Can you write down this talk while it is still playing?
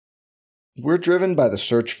We're driven by the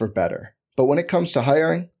search for better. But when it comes to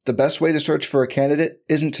hiring, the best way to search for a candidate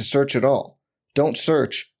isn't to search at all. Don't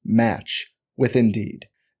search, match with Indeed.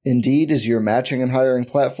 Indeed is your matching and hiring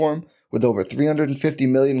platform with over 350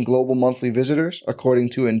 million global monthly visitors,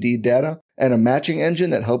 according to Indeed data, and a matching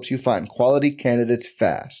engine that helps you find quality candidates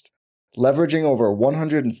fast. Leveraging over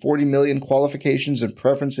 140 million qualifications and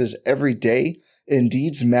preferences every day,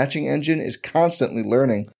 Indeed's matching engine is constantly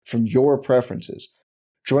learning from your preferences.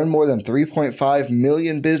 Join more than 3.5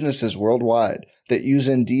 million businesses worldwide that use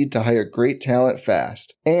Indeed to hire great talent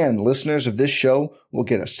fast. And listeners of this show will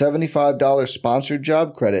get a $75 sponsored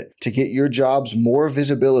job credit to get your jobs more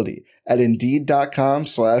visibility at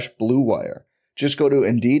Indeed.com/Blue Wire. Just go to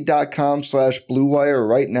Indeed.com/Blue Wire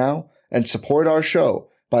right now and support our show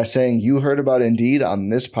by saying you heard about Indeed on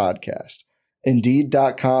this podcast.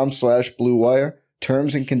 Indeed.com/Blue Wire.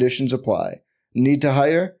 Terms and conditions apply. Need to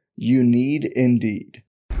hire? You need Indeed.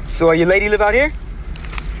 So your lady live out here?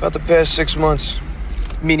 About the past 6 months.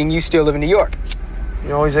 Meaning you still live in New York?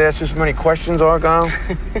 You always ask this many questions, Argyle?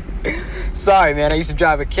 Sorry, man. I used to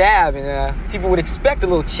drive a cab, and people would expect a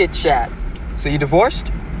little chit-chat. So you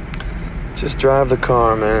divorced? Just drive the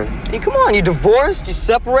car, man. Hey, come on. You divorced? You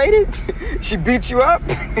separated? She beat you up?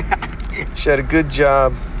 She had a good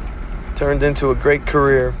job. Turned into a great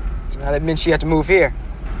career. Now that meant she had to move here.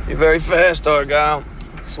 You're very fast, Argyle.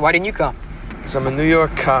 So why didn't you come? Because I'm a New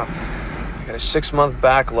York cop. I got a 6-month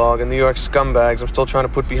backlog, and New York scumbags I'm still trying to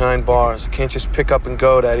put behind bars. I can't just pick up and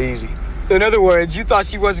go that easy. In other words, you thought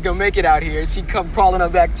she wasn't gonna make it out here, and she'd come crawling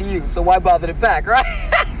up back to you. So why bother to pack, right?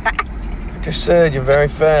 Like I said, you're very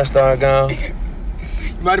fast, Argyle. You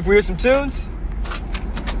mind if we hear some tunes?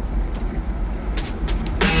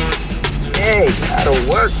 Hey, that'll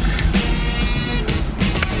work.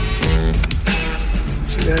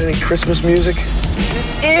 You got any Christmas music?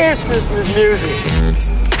 This is Christmas music. It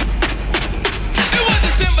was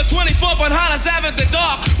December 24th on Hollis Avenue, the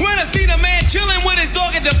dark, when I seen a man chilling with his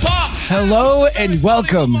dog at the park. Hello and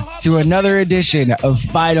welcome to another edition of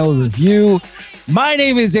Final Review. My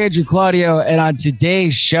name is Andrew Claudio, and on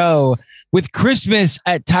today's show, with Christmas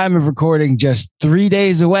at time of recording just 3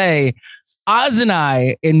 days away, Oz and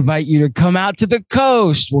I invite you to come out to the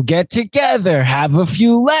coast. We'll get together, have a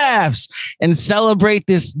few laughs, and celebrate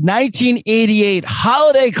this 1988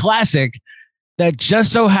 holiday classic that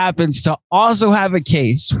just so happens to also have a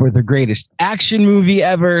case for the greatest action movie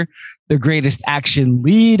ever, the greatest action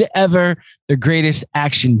lead ever, the greatest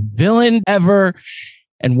action villain ever,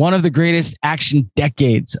 and one of the greatest action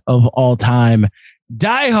decades of all time,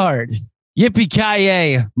 Die Hard.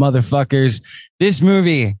 Yippee-ki-yay, motherfuckers. This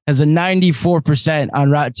movie has a 94% on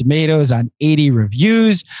Rotten Tomatoes on 80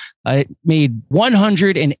 reviews. It made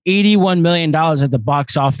 $181 million at the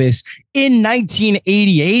box office in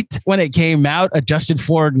 1988 when it came out, adjusted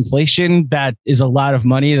for inflation. That is a lot of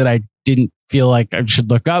money that I didn't feel like I should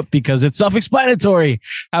look up because it's self-explanatory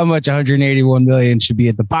how much 181 million should be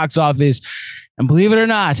at the box office. And believe it or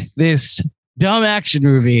not, this dumb action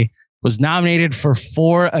movie was nominated for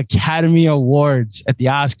 4 Academy Awards at the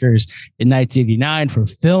Oscars in 1989 for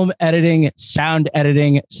film editing, sound,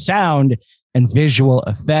 and visual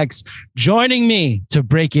effects. Joining me to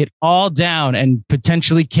break it all down and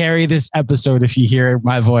potentially carry this episode, if you hear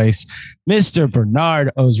my voice, Mr.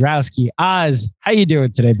 Bernard Ozrowski. Oz, how you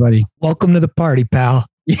doing today, buddy? Welcome to the party, pal.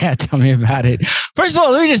 Yeah, tell me about it. First of all,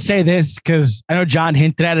 let me just say this, because I know John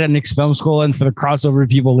hinted at it at Nick's Film School, and for the crossover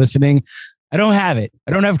people listening, I don't have it.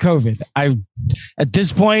 I don't have COVID. At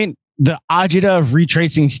this point, the agita of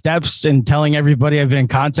retracing steps and telling everybody I've been in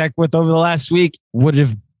contact with over the last week would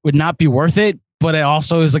not be worth it. But it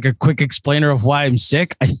also is like a quick explainer of why I'm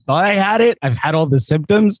sick. I thought I had it. I've had all the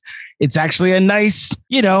symptoms. It's actually a nice,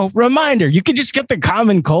 reminder. You could just get the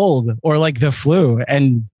common cold or like the flu.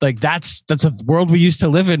 And like, that's a world we used to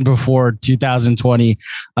live in before 2020.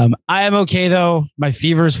 I am okay though. My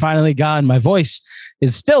fever is finally gone. My voice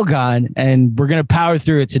is still gone, and we're going to power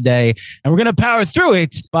through it today. And we're going to power through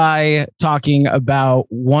it by talking about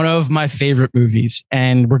one of my favorite movies.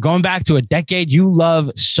 And we're going back to a decade you love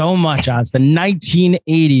so much, Oz, the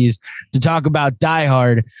 1980s, to talk about Die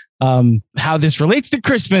Hard. How this relates to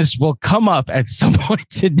Christmas will come up at some point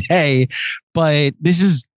today, but this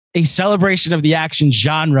is a celebration of the action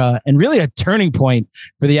genre and really a turning point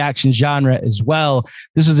for the action genre as well.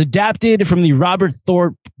 This was adapted from the Robert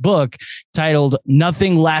Thorpe book titled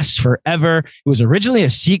Nothing Lasts Forever. It was originally a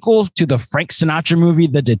sequel to the Frank Sinatra movie,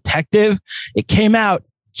 The Detective. It came out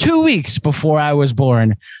 2 weeks before I was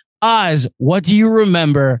born. Oz, what do you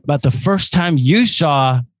remember about the first time you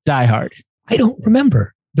saw Die Hard? I don't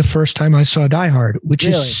remember. the first time I saw Die Hard, which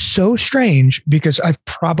is so strange because I've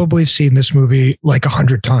probably seen this movie like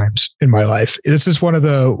 100 times in my life. This is one of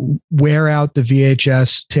the wear out the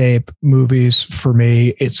VHS tape movies for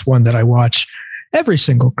me. It's one that I watch every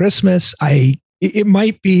single Christmas. It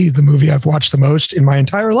might be the movie I've watched the most in my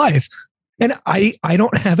entire life. And I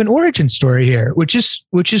don't have an origin story here, which is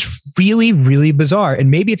really, really bizarre. And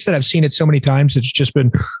maybe it's that I've seen it so many times, it's just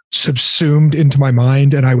been subsumed into my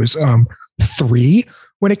mind. And I was 3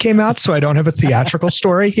 when it came out, so I don't have a theatrical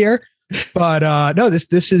story here. But no,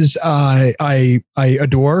 this is I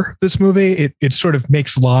adore this movie. It sort of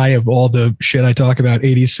makes lie of all the shit I talk about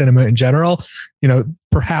 80s cinema in general. You know,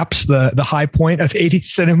 perhaps the high point of 80s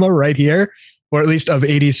cinema right here, or at least of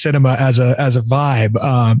 80s cinema as a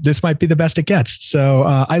vibe. This might be the best it gets. So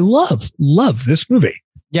I love this movie.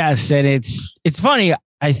 Yes, and it's funny.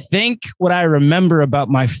 I think what I remember about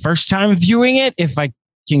my first time viewing it, if I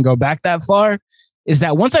can go back that far, is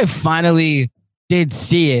that once I finally did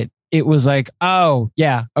see it, it was like, oh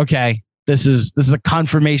yeah, okay. This is a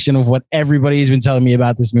confirmation of what everybody's been telling me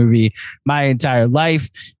about this movie my entire life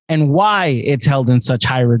and why it's held in such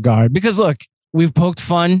high regard. Because look, we've poked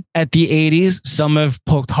fun at the 80s. Some have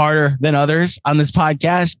poked harder than others on this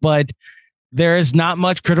podcast, but there is not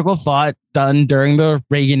much critical thought done during the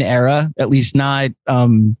Reagan era, at least not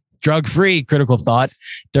drug-free critical thought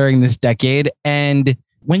during this decade. And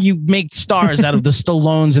when you make stars out of the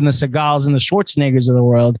Stallones and the Seagals and the Schwarzeneggers of the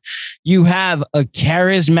world, you have a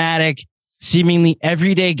charismatic, seemingly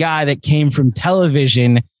everyday guy that came from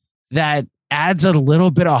television that adds a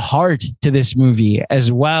little bit of heart to this movie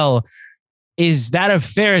as well. Is that a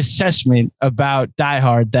fair assessment about Die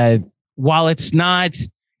Hard, that while it's not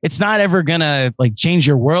ever gonna like change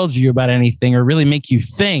your worldview about anything or really make you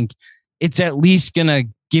think, it's at least gonna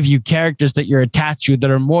give you characters that you're attached to that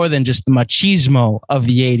are more than just the machismo of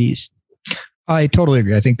the 80s? I totally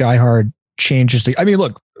agree. I think Die Hard changes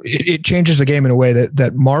it changes the game in a way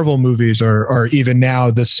that Marvel movies are even now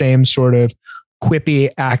the same sort of quippy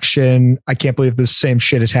action, I can't believe the same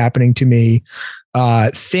shit is happening to me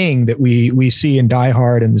thing that we see in Die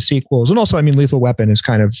Hard and the sequels. And also, I mean, Lethal Weapon is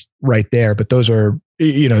kind of right there, but those are,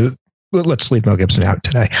 you know, let's leave Mel Gibson out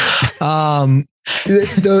today. But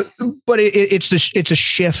it's a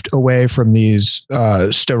shift away from these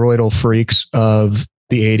steroidal freaks of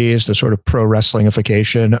the 80s, the sort of pro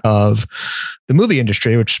wrestlingification of the movie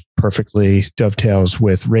industry, which perfectly dovetails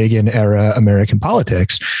with Reagan era American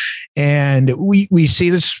politics. And we see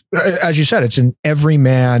this, as you said, it's an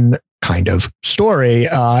everyman kind of story.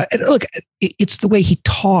 And look, it's the way he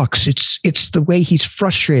talks. It's the way he's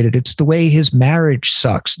frustrated. It's the way his marriage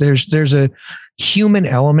sucks. There's a human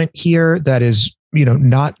element here that is, you know,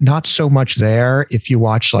 not so much there if you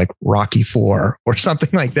watch like Rocky IV or something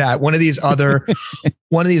like that. One of these other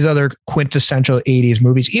quintessential 80s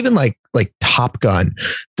movies, even like Top Gun,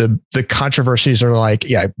 the controversies are like,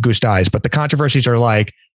 yeah, Goose dies, but the controversies are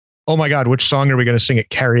like, oh my God, which song are we going to sing at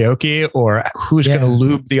karaoke, or who's going to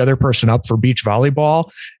lube the other person up for beach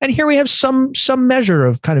volleyball? And here we have some measure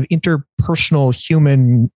of kind of interpersonal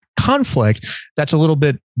human conflict that's a little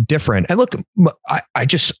bit different. And look, I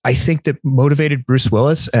think that motivated Bruce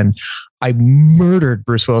Willis, and I murdered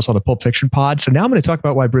Bruce Willis on the Pulp Fiction pod. So now I'm going to talk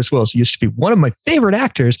about why Bruce Willis used to be one of my favorite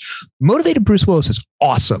actors. Motivated Bruce Willis is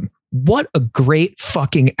awesome. What a great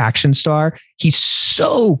fucking action star. He's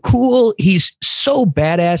so cool. He's so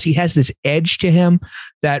badass. He has this edge to him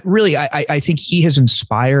that really, I think he has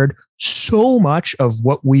inspired so much of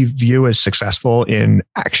what we view as successful in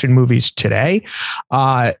action movies today.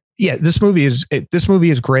 This movie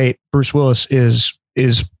is great. Bruce Willis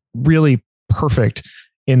is really perfect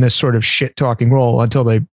in this sort of shit talking role until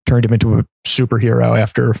they turned him into a superhero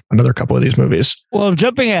after another couple of these movies. Well, I'm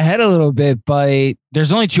jumping ahead a little bit, but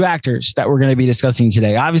there's only 2 actors that we're going to be discussing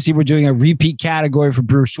today. Obviously, we're doing a repeat category for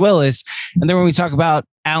Bruce Willis. And then when we talk about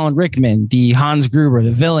Alan Rickman, the Hans Gruber,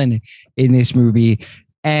 the villain in this movie,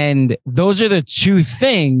 and those are the 2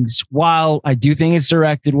 things. While I do think it's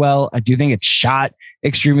directed well, I do think it's shot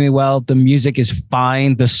extremely well. The music is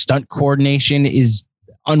fine. The stunt coordination is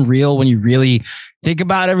unreal when you really think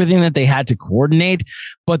about everything that they had to coordinate.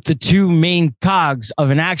 But the 2 main cogs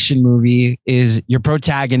of an action movie is your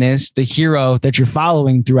protagonist, the hero that you're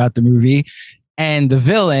following throughout the movie, and the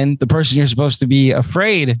villain, the person you're supposed to be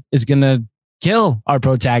afraid is going to kill our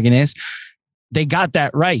protagonist. They got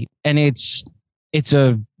that right. And it's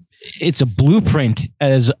a blueprint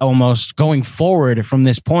as almost going forward from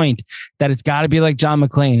this point, that it's got to be like John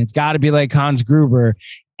McClane. It's got to be like Hans Gruber.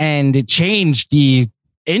 And it changed the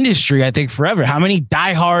industry, I think, forever. How many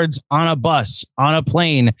diehards on a bus, on a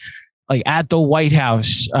plane, like at the White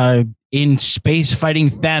House, in space fighting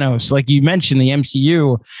Thanos. Like you mentioned, the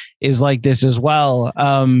MCU is like this as well.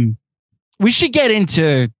 We should get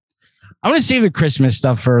into, I'm going to save the Christmas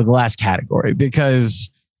stuff for the last category,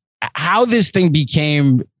 because how this thing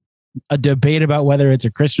became a debate about whether it's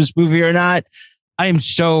a Christmas movie or not, I am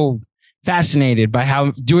so fascinated by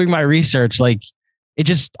how, doing my research, like it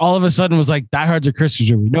just all of a sudden was like Die Hard's a Christmas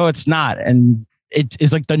movie. No, it's not. And it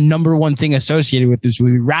is like the number one thing associated with this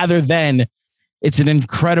movie, rather than it's an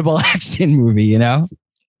incredible action movie, you know?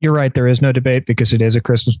 You're right. There is no debate, because it is a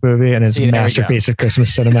Christmas movie and it's a masterpiece of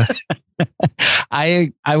Christmas cinema.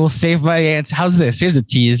 I will save my answer. How's this? Here's a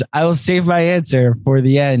tease. I will save my answer for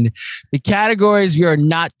the end. The categories we are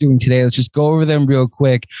not doing today, let's just go over them real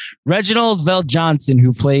quick. Reginald VelJohnson,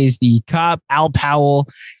 who plays the cop Al Powell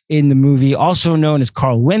in the movie, also known as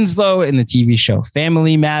Carl Winslow in the TV show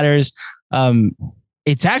Family Matters.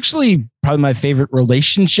 It's actually probably my favorite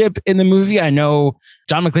relationship in the movie. I know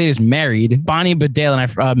John McClane is married. Bonnie Bedeille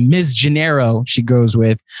and Ms. Gennaro, she goes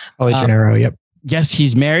with. Holly Gennaro, yep. Yes,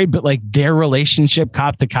 he's married, but like their relationship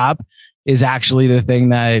cop to cop is actually the thing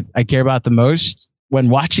that I care about the most when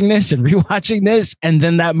watching this and rewatching this. And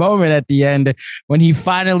then that moment at the end when he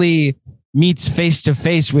finally meets face to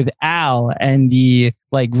face with Al, and the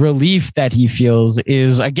like relief that he feels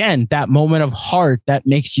is, again, that moment of heart that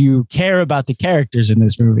makes you care about the characters in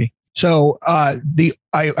this movie. So I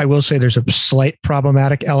will say there's a slight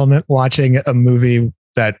problematic element watching a movie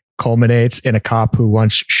that culminates in a cop who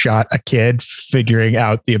once shot a kid figuring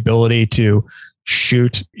out the ability to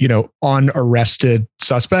shoot, unarrested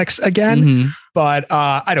suspects again. Mm-hmm. But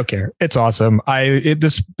I don't care. It's awesome.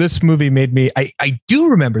 This movie made me. I do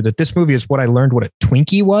remember that this movie is what I learned what a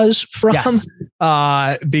Twinkie was from.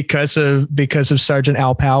 Yes. Because of Sergeant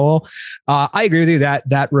Al Powell. I agree with you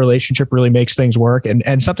that relationship really makes things work,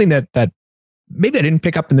 and something that maybe I didn't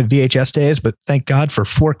pick up in the VHS days, but thank God for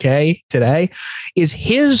 4K today, is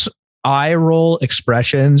his eye roll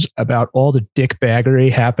expressions about all the dickbaggery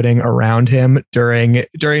happening around him during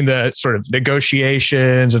the sort of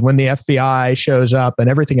negotiations and when the FBI shows up and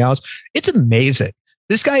everything else. It's amazing.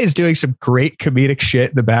 This guy is doing some great comedic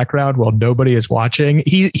shit in the background while nobody is watching.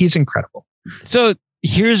 He's incredible. So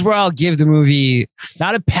here's where I'll give the movie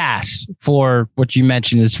not a pass for what you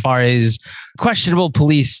mentioned as far as questionable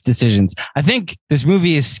police decisions. I think this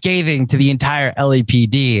movie is scathing to the entire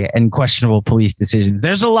LAPD and questionable police decisions.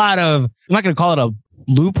 There's a lot of, I'm not going to call it a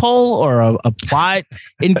loophole or a plot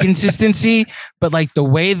inconsistency, but like the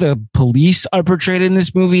way the police are portrayed in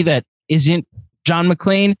this movie that isn't John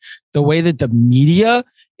McClane, the way that the media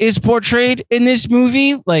is portrayed in this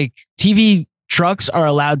movie, like TV trucks are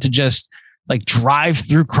allowed to just like drive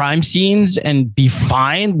through crime scenes and be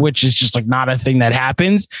fine, which is just like not a thing that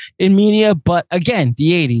happens in media. But again,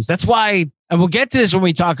 the 80s, that's why, and we'll get to this when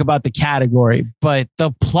we talk about the category, but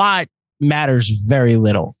the plot matters very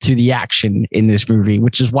little to the action in this movie,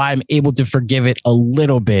 which is why I'm able to forgive it a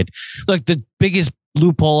little bit. Look, the biggest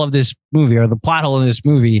loophole of this movie, or the plot hole in this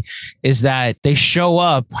movie, is that they show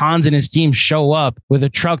up, Hans and his team show up with a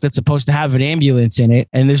truck that's supposed to have an ambulance in it,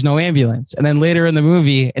 and there's no ambulance. And then later in the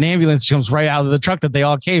movie, an ambulance comes right out of the truck that they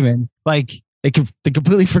all came in. Like they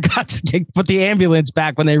completely forgot to put the ambulance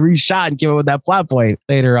back when they reshot and came up with that plot point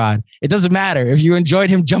later on. It doesn't matter. If you enjoyed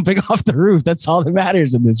him jumping off the roof, that's all that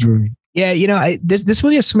matters in this movie. Yeah, this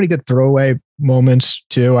movie has so many good throwaway moments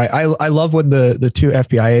too. I love when the two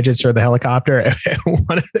FBI agents are in the helicopter.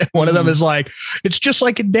 One of them is like, "It's just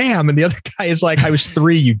like a dam," and the other guy is like, "I was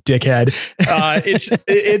 3, you dickhead."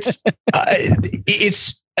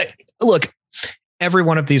 Look. Every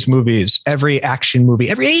one of these movies, every action movie,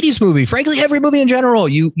 every 80s movie, frankly, every movie in general,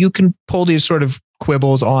 you can pull these sort of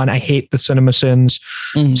quibbles on. I hate the CinemaSins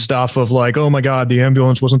stuff of like, oh my God, the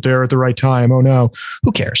ambulance wasn't there at the right time. Oh no,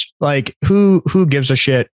 who cares? Like who gives a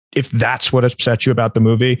shit if that's what upsets you about the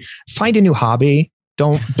movie? Find a new hobby.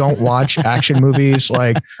 Don't watch action movies.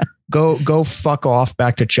 Like go fuck off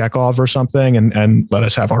back to Chekhov or something and let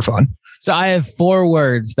us have our fun. So I have 4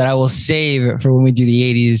 words that I will save for when we do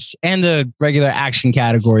the 80s and the regular action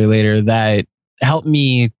category later that help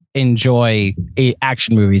me enjoy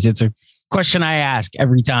action movies. It's a question I ask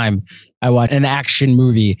every time I watch an action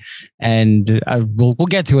movie, and we'll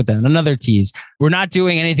get to it then. Another tease. We're not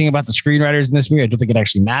doing anything about the screenwriters in this movie. I don't think it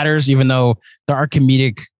actually matters, even though there are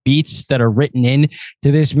comedic beats that are written in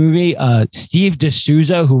to this movie. Steve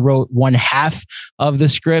D'Souza, who wrote one half of the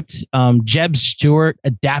script. Jeb Stewart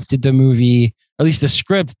adapted the movie, or at least the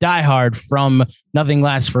script, Die Hard, from Nothing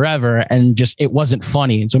Lasts Forever, and just it wasn't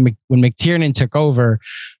funny. And so when McTiernan took over,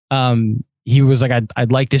 he was like,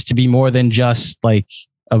 I'd like this to be more than just like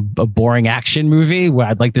a boring action movie where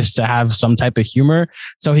I'd like this to have some type of humor.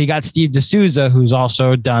 So he got Steve D'Souza, who's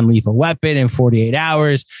also done Lethal Weapon and 48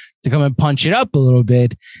 Hours, to come and punch it up a little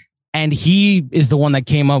bit. And he is the one that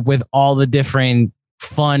came up with all the different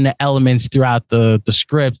fun elements throughout the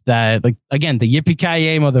script that, like, again, the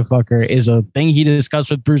yippee-ki-yay motherfucker is a thing he discussed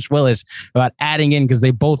with Bruce Willis about adding in, because they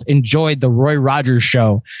both enjoyed the Roy Rogers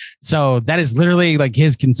show. So that is literally like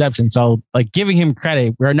his conception. So like giving him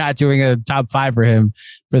credit, we're not doing a top 5 for him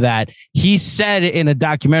for that. He said in a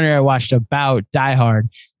documentary I watched about Die Hard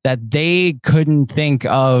that they couldn't think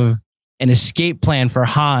of an escape plan for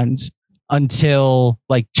Hans until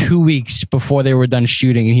like 2 weeks before they were done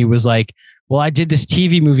shooting. And he was like, well, I did this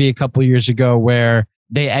TV movie a couple of years ago where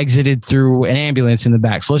they exited through an ambulance in the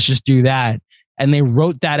back. So let's just do that. And they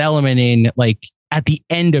wrote that element in like at the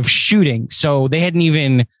end of shooting. So they hadn't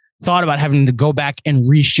even thought about having to go back and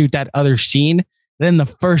reshoot that other scene. Then the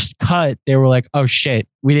first cut, they were like, oh shit,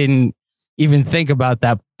 we didn't even think about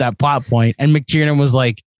that plot point. And McTiernan was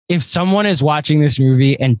like, if someone is watching this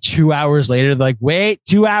movie and 2 hours later, they're like, wait,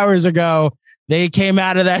 2 hours ago, they came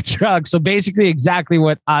out of that truck. So basically exactly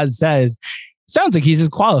what Oz says. Sounds like he's as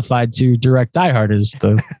qualified to direct Die Hard is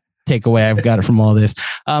the takeaway I've got from all this.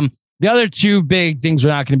 The other two big things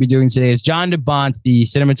we're not going to be doing today is John DeBont, the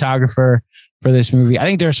cinematographer for this movie. I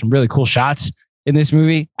think there are some really cool shots in this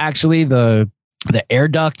movie. Actually, the air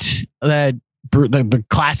duct, the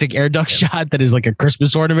classic air duct shot that is like a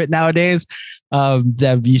Christmas ornament nowadays,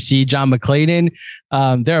 that you see John McClane in.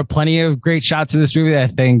 There are plenty of great shots in this movie that I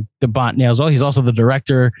think DeBont nails well. He's also the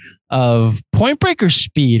director of Point Break or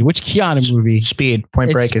Speed. Which Keanu movie? Speed.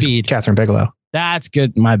 Point Break is Catherine Bigelow. That's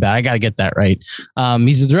good. My bad. I got to get that right.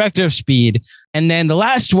 He's the director of Speed. And then the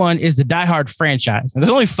last one is the Die Hard franchise. And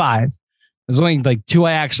there's only 5. There's only like 2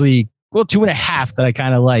 I actually... Well, 2.5 that I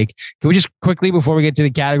kind of like. Can we just quickly, before we get to the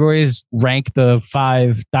categories, rank the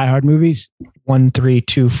 5 Die Hard movies? 1, 3,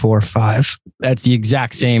 2, 4, 5. That's the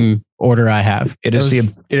exact same order I have. It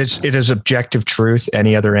is objective truth.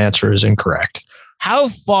 Any other answer is incorrect. How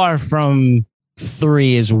far from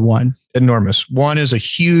 3 is 1? Enormous. 1 is a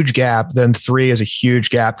huge gap. Then 3 is a huge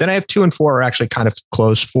gap. Then I have 2 and 4 are actually kind of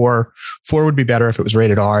close. 4 would be better if it was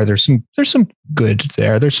rated R. There's some good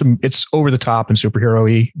there. It's over the top and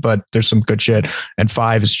superhero-y, but there's some good shit. And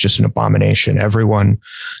 5 is just an abomination. Everyone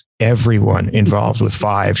involved with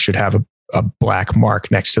 5 should have a black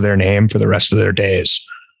mark next to their name for the rest of their days.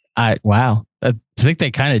 Wow. I think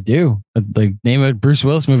they kind of do. The name of a Bruce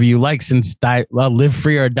Willis movie you like since Live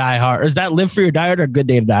Free or Die Hard. Or is that Live Free or Die Hard or Good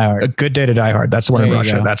Day to Die Hard? A Good Day to Die Hard. That's the one in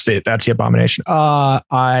Russia. That's the abomination.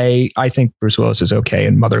 I think Bruce Willis is okay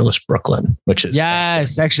in Motherless Brooklyn, which is...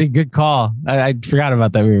 Yes, actually good call. I forgot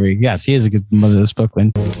about that movie. Yes, he is a good Motherless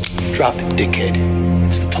Brooklyn. Drop it, dickhead.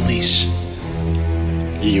 It's the police.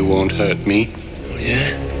 You won't hurt me. Oh,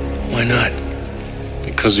 yeah? Why not?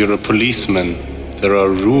 Because you're a policeman. There are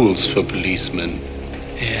rules for policemen.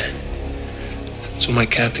 Yeah. That's what my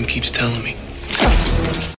captain keeps telling me.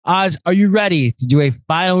 Oz, are you ready to do a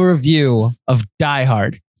final review of Die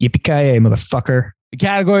Hard? Yippee-ki-yay, motherfucker. The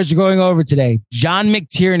categories we're going over today: John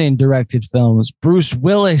McTiernan directed films, Bruce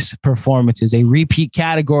Willis performances, a repeat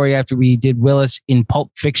category after we did Willis in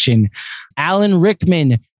Pulp Fiction, Alan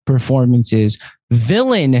Rickman performances,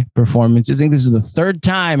 villain performances. I think this is the 3rd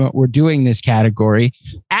time we're doing this category.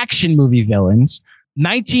 Action movie villains,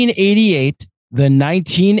 1988, the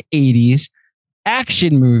 1980s,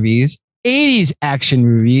 action movies, 80s action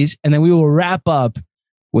movies, and then we will wrap up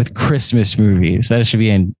with Christmas movies. That should be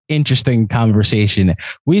an interesting conversation.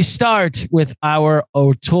 We start with our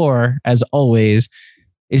auteur, as always.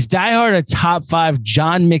 Is Die Hard a top 5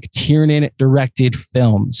 John McTiernan directed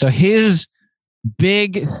film? So his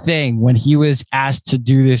big thing when he was asked to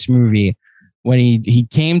do this movie, when he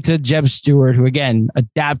came to Jeb Stewart, who again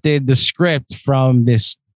adapted the script from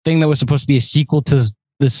this thing that was supposed to be a sequel to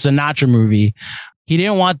the Sinatra movie, he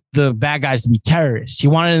didn't want the bad guys to be terrorists. He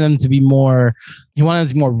wanted them to be more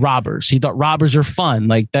robbers. He thought robbers are fun.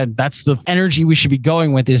 Like that's the energy we should be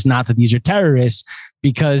going with, is not that these are terrorists,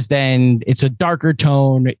 because then it's a darker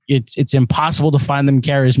tone. It's impossible to find them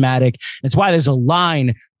charismatic. It's why there's a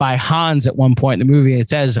line by Hans at one point in the movie. It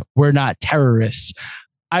says, "We're not terrorists."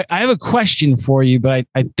 I have a question for you, but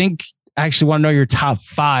I think I actually want to know your top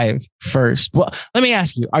 5 first. Well, let me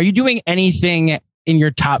ask you, are you doing anything in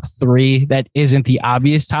your top 3 that isn't the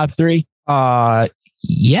obvious top 3?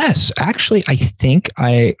 Yes, actually, I think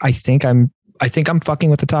I'm fucking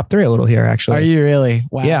with the top 3 a little here, actually. Are you really?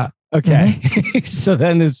 Wow. Yeah. Okay. Mm-hmm. So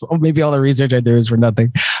then this, maybe all the research I do is for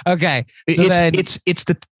nothing. Okay. So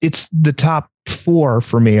it's the top 4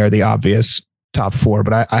 for me are the obvious top 4,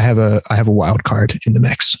 but I have a wild card in the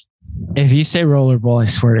mix. If you say rollerball, I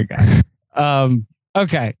swear to God.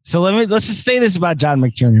 Okay, so let's just say this about John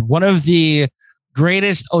McTiernan, one of the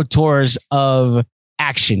greatest auteurs of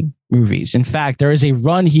action movies. In fact, there is a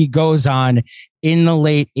run he goes on in the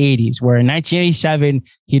late 80s, where in 1987,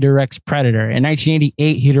 he directs Predator. In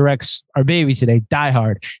 1988, he directs our baby today, Die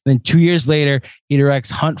Hard. And then 2 years later, he directs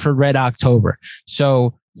Hunt for Red October.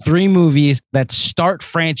 So 3 movies that start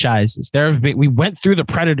franchises. We went through the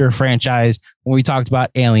Predator franchise when we talked about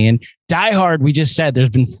Alien. Die Hard, we just said there's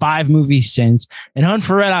been 5 movies since. And Hunt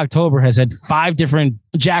for Red October has had 5 different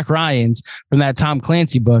Jack Ryans from that Tom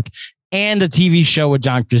Clancy book, and a TV show with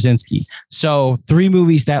John Krasinski. So 3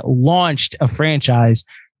 movies that launched a franchise.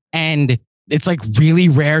 And it's like really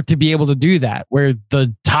rare to be able to do that, where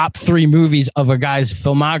the top 3 movies of a guy's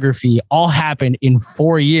filmography all happened in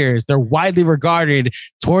 4 years. They're widely regarded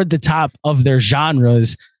toward the top of their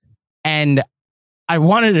genres. And I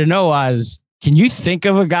wanted to know, can you think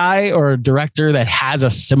of a guy or a director that has a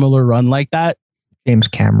similar run like that? James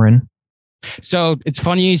Cameron. So it's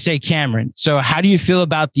funny you say Cameron. So how do you feel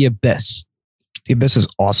about The Abyss? The Abyss is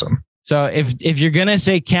awesome. So if you're going to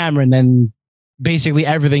say Cameron, then basically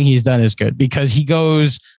everything he's done is good, because he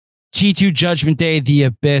goes T2 Judgment Day, The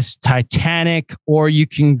Abyss, Titanic, or you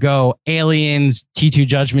can go Aliens, T2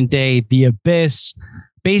 Judgment Day, The Abyss.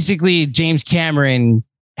 Basically, James Cameron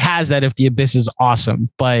has that if The Abyss is awesome.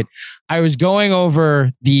 But I was going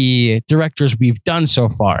over the directors we've done so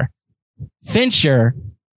far. Fincher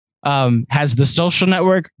has The Social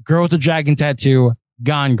Network, Girl with the Dragon Tattoo,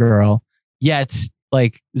 Gone Girl. Yet,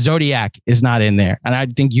 like, Zodiac is not in there. And I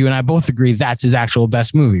think you and I both agree that's his actual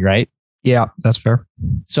best movie, right? Yeah, that's fair.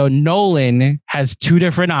 So Nolan has 2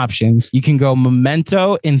 different options. You can go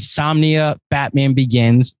Memento, Insomnia, Batman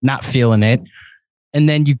Begins, not feeling it. And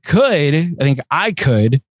then you could, I think I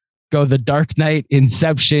could, go The Dark Knight,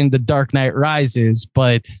 Inception, The Dark Knight Rises.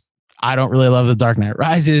 But I don't really love The Dark Knight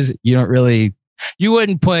Rises. You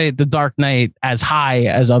wouldn't put The Dark Knight as high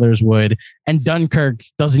as others would. And Dunkirk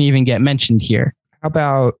doesn't even get mentioned here. How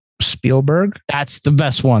about Spielberg? That's the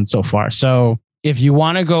best one so far. So if you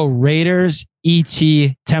want to go Raiders,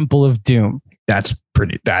 E.T., Temple of Doom. That's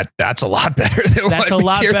a lot better than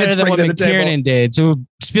what McTiernan did. So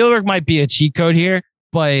Spielberg might be a cheat code here,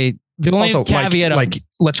 but the only caveat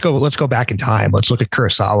let's go back in time. Let's look at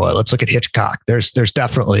Kurosawa. Let's look at Hitchcock. There's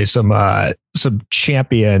definitely some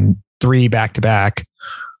champion 3 back-to-back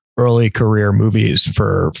early career movies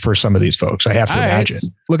for some of these folks. I have to imagine.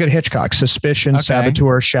 Right. Look at Hitchcock, Suspicion,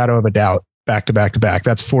 Saboteur, Shadow of a Doubt, back-to-back.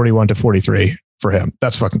 That's 41 to 43 for him.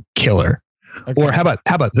 That's fucking killer. Okay. Or how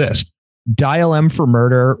about this? Dial M for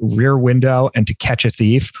Murder, Rear Window, and To Catch a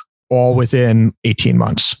Thief, all within 18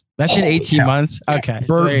 months. That's in 18 months? Okay.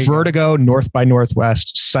 Vertigo, North by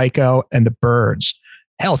Northwest, Psycho, and The Birds.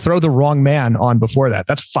 Hell, throw The Wrong Man on before that.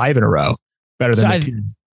 That's 5 in a row. Better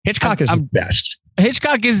than Hitchcock is the best.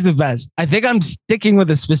 Hitchcock is the best. I think I'm sticking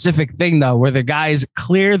with a specific thing, though, where the guys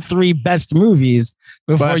cleared 3 best movies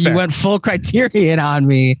before you went full Criterion on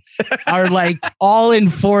me are like all in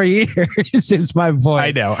 4 years is my point.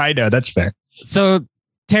 I know. That's fair. So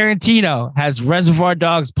Tarantino has Reservoir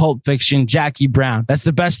Dogs, Pulp Fiction, Jackie Brown. That's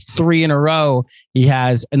the best 3 in a row he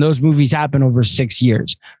has. And those movies happen over 6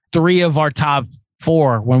 years. 3 of our top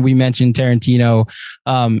 4 when we mentioned Tarantino,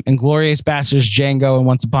 Inglourious Basterds, Django, and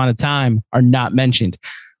Once Upon a Time are not mentioned.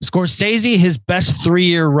 Scorsese, his best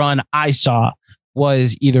 3-year run I saw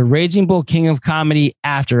was either Raging Bull, King of Comedy,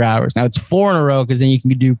 After Hours. Now it's 4 in a row because then you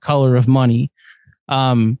can do Color of Money.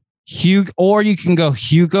 Or you can go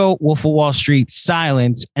Hugo, Wolf of Wall Street,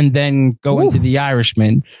 Silence, and then go into The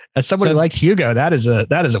Irishman. As somebody who likes Hugo, that is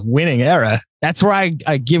a winning era. That's where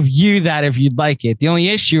I give you that if you'd like it. The only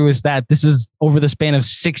issue is that this is over the span of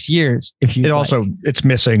 6 years. It's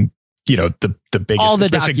missing, the biggest, all the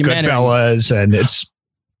documentaries, Goodfellas, and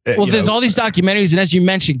there's all these documentaries, and as you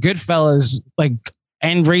mentioned, Goodfellas,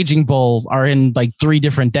 and Raging Bull are in 3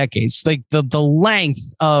 different decades. Like the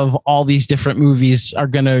length of all these different movies are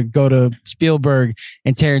going to go to Spielberg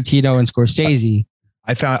and Tarantino and Scorsese.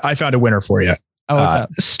 I found a winner for you. Oh, what's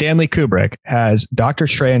up? Stanley Kubrick has Dr.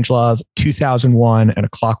 Strangelove, 2001, and A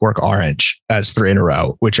Clockwork Orange as 3 in a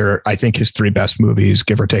row, which are, I think, his 3 best movies,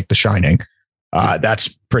 give or take The Shining. That's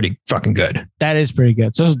pretty fucking good. That is pretty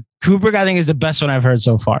good. So Kubrick, I think, is the best one I've heard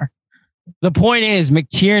so far. The point is,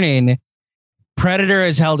 McTiernan, Predator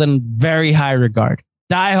is held in very high regard.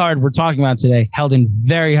 Die Hard, we're talking about today, held in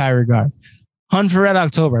very high regard. Hunt for Red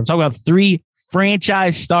October, I'm talking about 3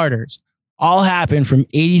 franchise starters. All happened from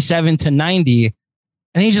 87 to 90.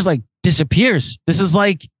 And he just disappears. This is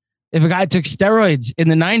like if a guy took steroids in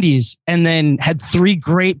the 90s and then had 3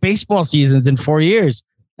 great baseball seasons in 4 years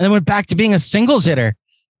and then went back to being a singles hitter.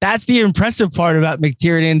 that's the impressive part about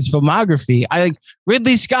McTiernan's filmography. I like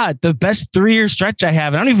Ridley Scott, the best 3-year stretch I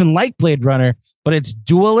have. I don't even like Blade Runner, but it's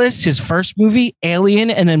Duelist, his first movie, Alien,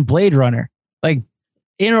 and then Blade Runner. Like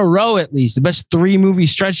in a row, at least. The best 3-movie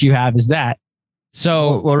stretch you have is that.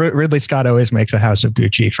 So, well, Ridley Scott always makes a house of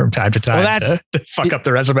Gucci from time to time to fuck up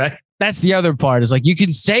the resume. That's the other part is like, you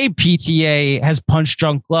can say PTA has Punch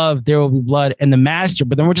Drunk Love, There Will Be Blood, and The Master,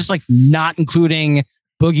 but then we're just like not including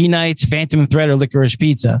Boogie Nights, Phantom Thread, or Licorice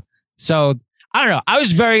Pizza. So I don't know. I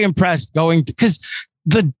was very impressed because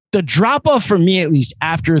the drop off for me, at least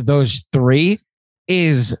after those 3,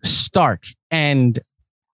 is stark. And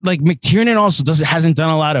like McTiernan also hasn't done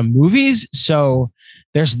a lot of movies. So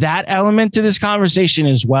there's that element to this conversation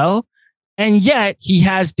as well. And yet he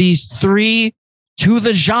has these 3 to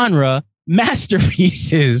the genre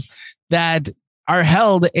masterpieces that are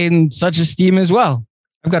held in such esteem as well.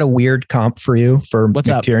 I've got a weird comp for you for What's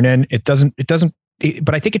McTiernan. Up?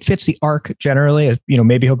 But I think it fits the arc generally. You know,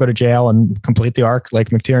 maybe he'll go to jail and complete the arc like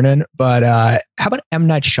McTiernan. But how about M.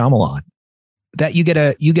 Night Shyamalan? That you get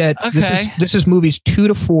okay. This is movies 2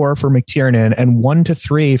 to 4 for McTiernan and 1 to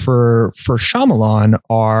 3 for Shyamalan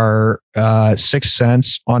are Sixth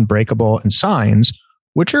Sense, Unbreakable, and Signs,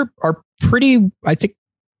 which are pretty. I think,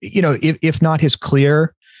 you know, if not his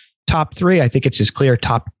clear top 3, I think it's his clear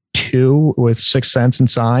top 2 with Sixth Sense and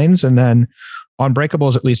Signs, and then Unbreakable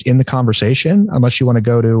is at least in the conversation, unless you want to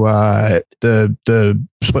go to the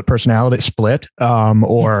split personality split,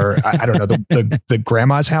 or I don't know, the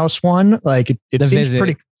grandma's house one. Like it seems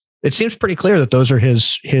pretty. It seems pretty clear that those are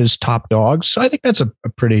his top dogs. So I think that's a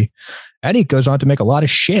pretty. And he goes on to make a lot of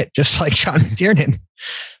shit, just like John McTiernan.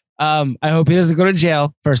 I hope he doesn't go to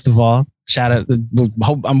jail. First of all, shout out.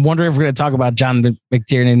 I'm wondering if we're going to talk about John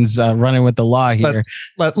McTiernan's running with the law here.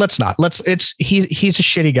 Let's not. He's a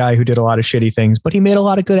shitty guy who did a lot of shitty things, but he made a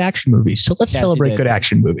lot of good action movies. So let's celebrate good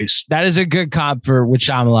action movies. That is a good comp with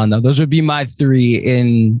Shyamalan, though. Those would be my 3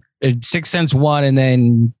 in Sixth Sense 1, and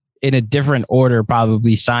then in a different order,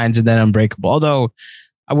 probably Signs and then Unbreakable. Although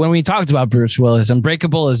when we talked about Bruce Willis,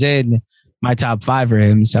 Unbreakable is in my top 5 for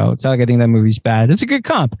him. So it's not like I think that movie's bad. It's a good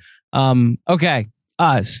comp. Okay.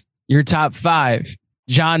 Your top 5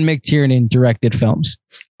 John McTiernan directed films.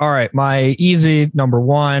 All right. My easy number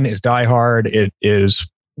 1 is Die Hard. It is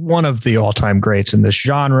one of the all-time greats in this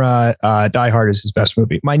genre. Die Hard is his best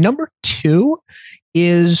movie. My number 2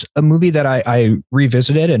 is a movie that I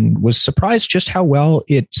revisited and was surprised just how well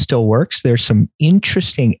it still works. There's some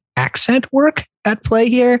interesting accent work at play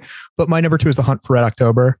here, but my number 2 is The Hunt for Red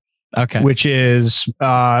October. Okay. Which is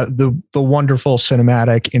the wonderful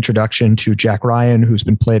cinematic introduction to Jack Ryan, who's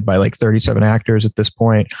been played by like 37 actors at this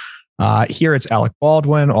point. Here it's Alec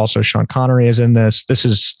Baldwin. Also, Sean Connery is in this. This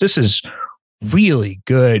is really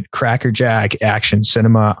good crackerjack action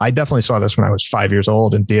cinema. I definitely saw this when I was 5 years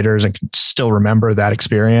old in theaters and can still remember that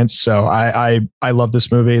experience. So I love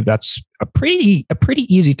this movie. That's a pretty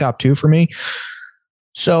easy top 2 for me.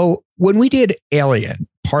 So when we did Alien,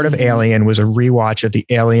 part of Alien was a rewatch of the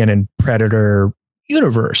Alien and Predator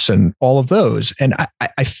universe and all of those. And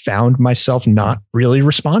I found myself not really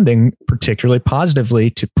responding particularly positively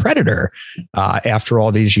to Predator after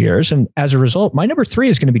all these years. And as a result, my number 3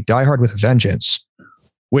 is going to be Die Hard with a Vengeance,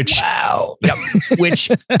 which,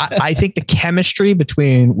 which I think the chemistry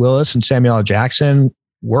between Willis and Samuel L. Jackson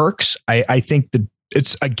works. I think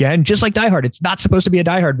it's, again, just like Die Hard. It's not supposed to be a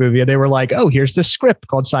Die Hard movie. And they were like, oh, here's this script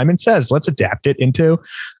called Simon Says. Let's adapt it into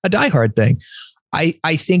a Die Hard thing.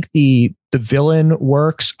 I think the villain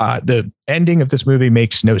works. The ending of this movie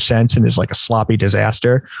makes no sense and is like a sloppy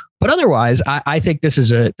disaster. But otherwise, I think this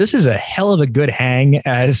is a hell of a good hang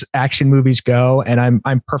as action movies go. And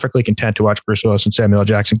I'm perfectly content to watch Bruce Willis and Samuel L.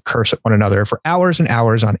 Jackson curse at one another for hours and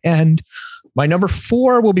hours on end. My number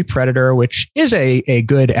 4 will be Predator, which is a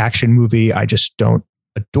good action movie. I just don't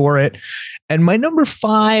adore it. And my number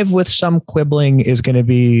 5 with some quibbling is going to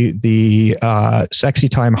be the Sexy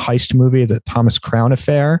Time heist movie, the Thomas Crown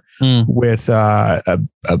Affair, with a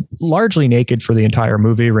largely naked for the entire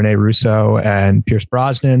movie, Rene Russo and Pierce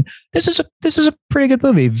Brosnan. This is a pretty good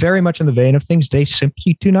movie, very much in the vein of things they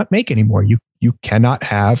simply do not make anymore. You cannot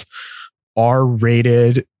have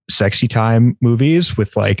R-rated Sexy Time movies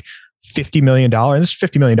with like $50 million. This is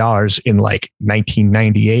 $50 million in like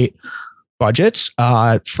 1998 budgets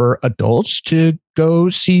for adults to go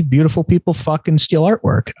see beautiful people fuck and steal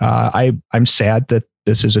artwork. I'm sad that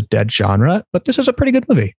this is a dead genre, but this is a pretty good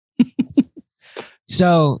movie.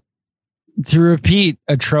 So to repeat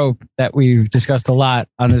a trope that we've discussed a lot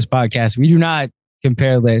on this podcast, we do not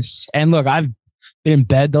compare lists. And look, I've been in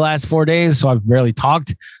bed the last 4 days, so I've rarely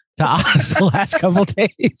talked to us the last couple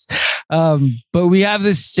days. But we have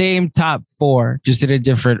the same top 4, just in a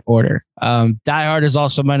different order. Die Hard is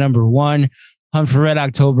also my number 1. Hunt for Red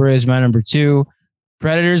October is my number 2.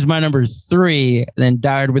 Predator is my number 3. And then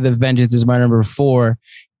Die Hard with a Vengeance is my number 4.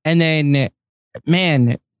 And then,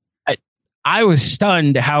 man, I was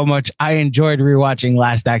stunned how much I enjoyed rewatching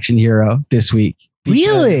Last Action Hero this week.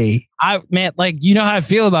 Really? You know how I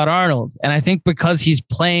feel about Arnold. And I think because he's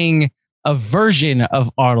playing a version of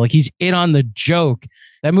Arnold, like he's in on the joke.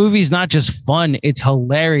 That movie's not just fun, it's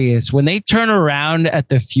hilarious. When they turn around at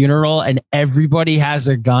the funeral and everybody has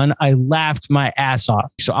a gun, I laughed my ass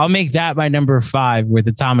off. So I'll make that my number 5 with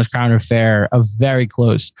the Thomas Crown Affair, a very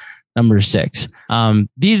close number 6.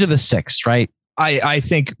 These are the 6, right? I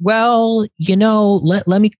think, well,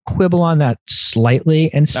 let me quibble on that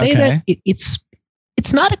slightly and say that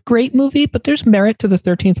it's not a great movie, but there's merit to the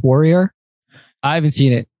 13th Warrior. I haven't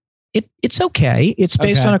seen it. It's okay. It's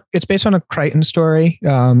based on a Crichton story,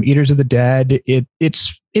 Eaters of the Dead.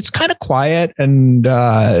 It's kind of quiet, and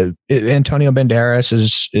Antonio Banderas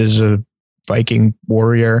is a Viking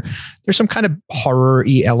warrior. There's some kind of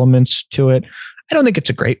horror-y elements to it. I don't think it's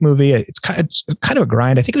a great movie. It's kind of a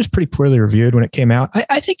grind. I think it was pretty poorly reviewed when it came out.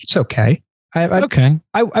 I think it's okay.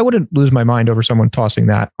 I wouldn't lose my mind over someone tossing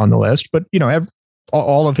that on the list, but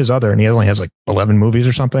all of his other, and he only has like 11 movies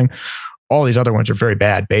or something. All these other ones are very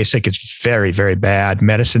bad. Basic is very, very bad.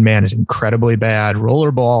 Medicine Man is incredibly bad.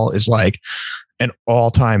 Rollerball is like an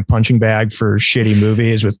all-time punching bag for shitty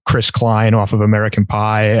movies with Chris Klein off of American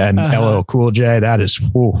Pie and LL Cool J. That is,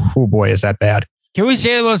 oh boy, is that bad. Can we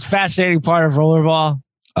say the most fascinating part of Rollerball?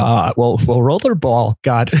 Well, Rollerball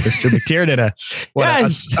got Mr. McTiernan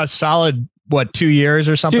a solid 2 years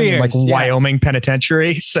or something 2 years, in like Wyoming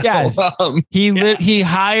penitentiary. So, he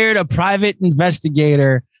hired a private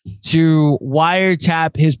investigator to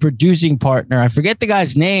wiretap his producing partner. I forget the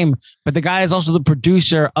guy's name, but the guy is also the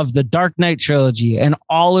producer of the Dark Knight trilogy and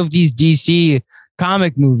all of these DC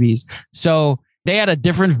comic movies. So they had a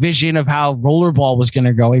different vision of how Rollerball was going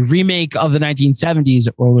to go, a remake of the 1970s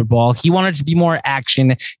Rollerball. He wanted to be more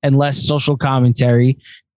action and less social commentary.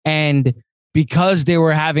 And because they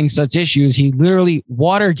were having such issues, he literally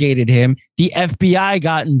Watergated him. The FBI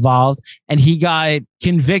got involved and he got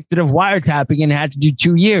convicted of wiretapping and had to do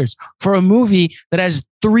 2 years for a movie that has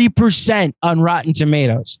 3% on Rotten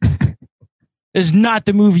Tomatoes. It's not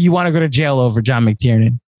the movie you want to go to jail over, John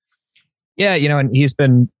McTiernan. Yeah, and he's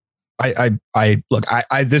been...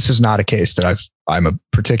 this is not a case that I'm a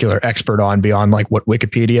particular expert on beyond like what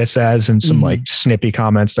Wikipedia says and some like snippy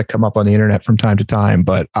comments that come up on the internet from time to time.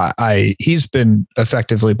 But he's been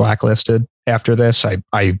effectively blacklisted after this. I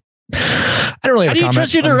don't really. How do you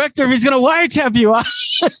trust your director if he's going to wiretap you?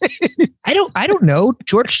 I don't know.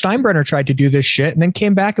 George Steinbrenner tried to do this shit and then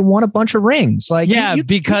came back and won a bunch of rings. Like,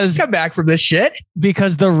 because you come back from this shit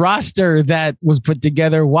because the roster that was put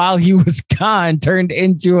together while he was gone turned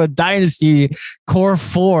into a dynasty core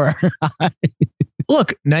 4.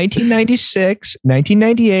 Look, 1996,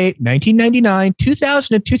 1998, 1999,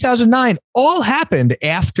 2000, and 2009 all happened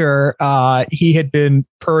after he had been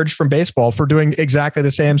purged from baseball for doing exactly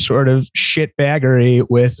the same sort of shitbaggery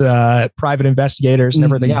with private investigators and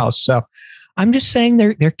everything else. So I'm just saying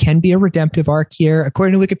there can be a redemptive arc here.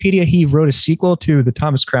 According to Wikipedia, he wrote a sequel to the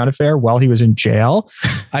Thomas Crown Affair while he was in jail.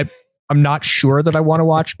 I'm not sure that I want to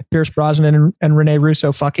watch Pierce Brosnan and Rene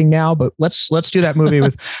Russo fucking now, but let's do that movie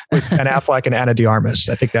with Ben Affleck and Ana de Armas.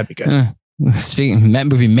 I think that'd be good. Speaking, that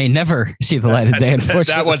movie may never see the light of day.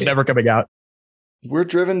 Unfortunately, that one's never coming out. We're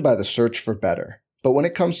driven by the search for better, but when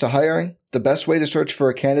it comes to hiring, the best way to search for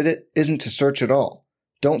a candidate isn't to search at all.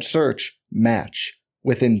 Don't search. Match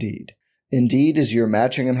with Indeed. Indeed is your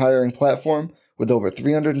matching and hiring platform with over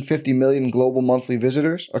 350 million global monthly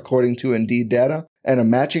visitors, according to Indeed data, and a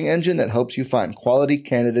matching engine that helps you find quality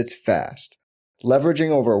candidates fast. Leveraging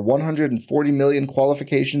over 140 million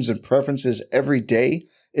qualifications and preferences every day,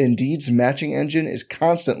 Indeed's matching engine is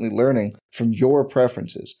constantly learning from your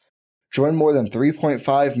preferences. Join more than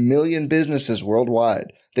 3.5 million businesses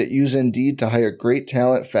worldwide that use Indeed to hire great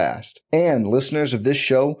talent fast. And listeners of this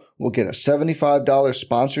show will get a $75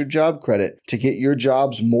 sponsored job credit to get your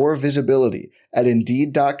jobs more visibility at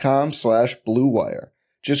Indeed.com/Blue Wire.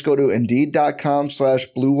 Just go to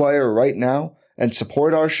Indeed.com/Blue Wire right now and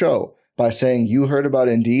support our show by saying you heard about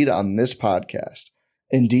Indeed on this podcast.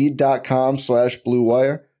 Indeed.com/Blue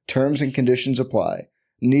Wire. Terms and conditions apply.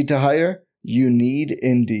 Need to hire? You need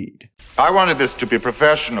Indeed. I wanted this to be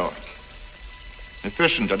professional,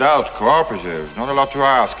 efficient, adult, cooperative. Not a lot to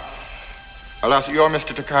ask. Alas, your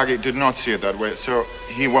Mr. Takagi did not see it that way, so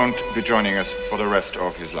he won't be joining us for the rest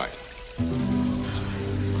of his life.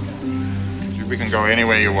 We can go any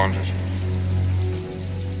way you want us.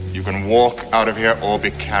 You can walk out of here or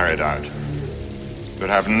be carried out. But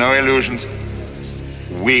have no illusions.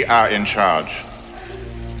 We are in charge.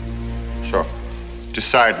 So,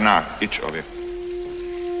 decide now, each of you.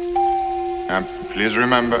 And please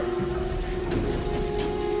remember,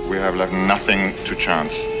 we have left nothing to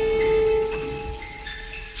chance.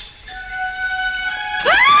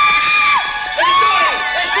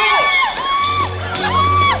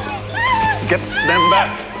 Get them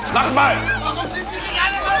back. Knock them out.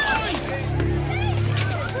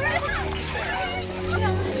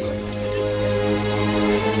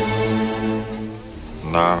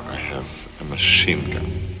 Now I have a machine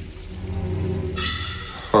gun.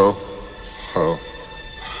 Ho, ho,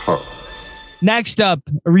 ho. Next up,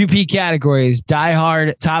 a repeat category is Die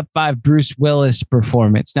Hard top 5 Bruce Willis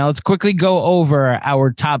performance. Now let's quickly go over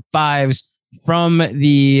our top 5s from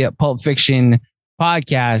the Pulp Fiction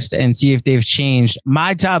podcast and see if they've changed.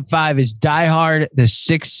 My top 5 is Die Hard, The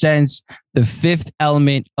Sixth Sense, The Fifth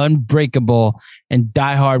Element, Unbreakable, and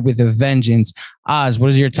Die Hard with a Vengeance. Oz,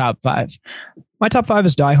 what is your top 5? My top 5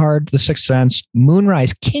 is Die Hard, The Sixth Sense,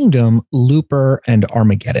 Moonrise Kingdom, Looper, and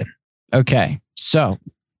Armageddon. Okay, so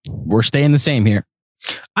we're staying the same here.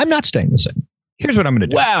 I'm not staying the same. Here's what I'm going to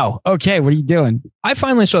do. Wow. Okay, what are you doing? I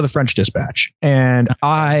finally saw The French Dispatch, and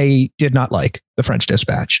I did not like The French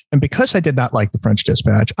Dispatch. And because I did not like The French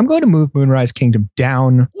Dispatch, I'm going to move Moonrise Kingdom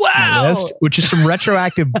down my list, which is some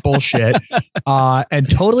retroactive bullshit and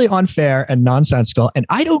totally unfair and nonsensical. And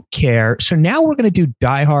I don't care. So now we're going to do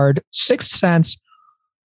Die Hard, Sixth Sense,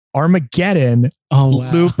 Armageddon,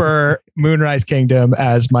 Looper, Moonrise Kingdom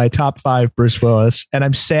as my top 5 Bruce Willis. And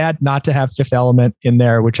I'm sad not to have Fifth Element in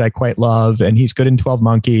there, which I quite love. And he's good in 12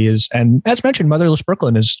 Monkeys. And as mentioned, Motherless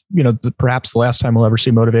Brooklyn is, perhaps the last time we'll ever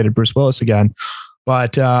see motivated Bruce Willis again.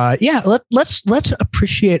 But let's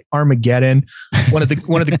appreciate Armageddon, one of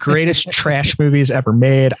the greatest trash movies ever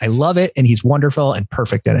made. I love it, and he's wonderful and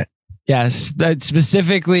perfect in it. Yes, that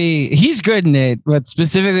specifically, he's good in it. But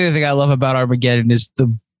specifically, the thing I love about Armageddon is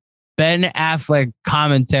the Ben Affleck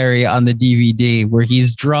commentary on the DVD where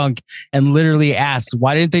he's drunk and literally asks,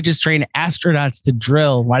 why didn't they just train astronauts to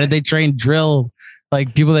drill? Why did they train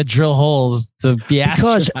like people that drill holes to be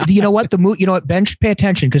astronauts? Because you know what, Ben should pay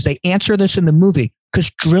attention because they answer this in the movie, because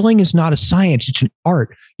drilling is not a science. It's an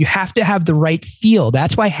art. You have to have the right feel.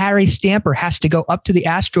 That's why Harry Stamper has to go up to the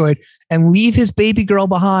asteroid and leave his baby girl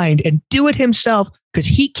behind and do it himself because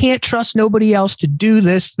he can't trust nobody else to do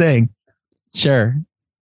this thing. Sure.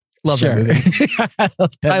 Love that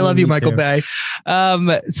movie. I love you, Michael Bay.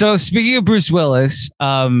 So speaking of Bruce Willis,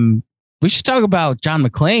 we should talk about John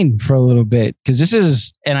McClane for a little bit, because this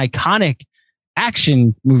is an iconic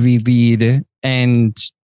action movie lead. And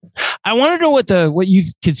I want to know what you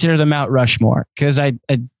consider the Mount Rushmore, because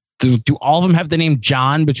do all of them have the name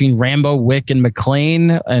John between Rambo, Wick, and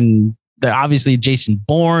McClane? And obviously Jason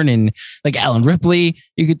Bourne and like Alan Ripley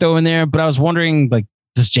you could throw in there. But I was wondering, like,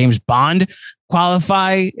 does James Bond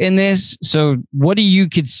qualify in this? So what do you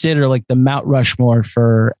consider like the Mount Rushmore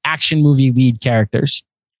for action movie lead characters?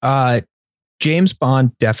 James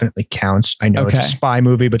Bond definitely counts. I know it's a spy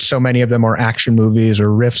movie, but so many of them are action movies or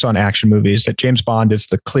riffs on action movies that James Bond is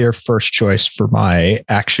the clear first choice for my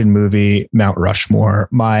action movie Mount Rushmore.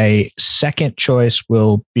 My second choice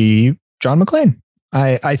will be John McClane.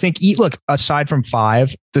 I think, look, aside from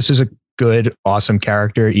 5, this is a good, awesome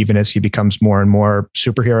character, even as he becomes more and more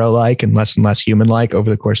superhero-like and less human-like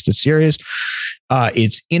over the course of the series.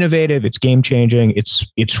 It's innovative. It's game-changing.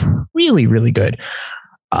 It's really, really good.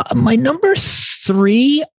 My number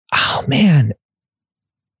 3, oh man,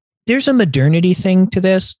 there's a modernity thing to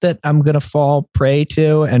this that I'm going to fall prey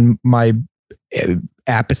to, and my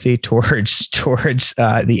apathy towards the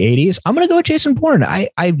 80s. I'm going to go with Jason Bourne. I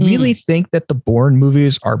really think that the Bourne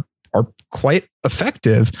movies are quite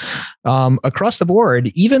effective across the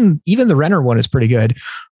board. Even the Renner one is pretty good,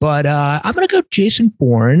 but I'm going to go Jason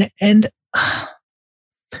Bourne. And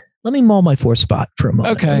let me mull my 4th spot for a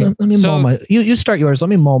moment. Okay. Let me mull my, you start yours. Let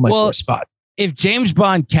me mull my 4th spot. If James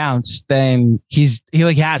Bond counts, then he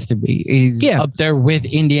has to be. He's up there with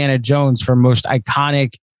Indiana Jones for most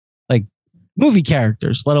iconic like movie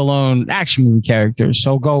characters, let alone action movie characters.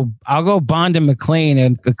 So I'll go Bond and McClane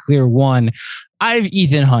and a clear 1. I have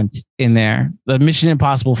Ethan Hunt in there. The Mission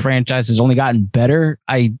Impossible franchise has only gotten better.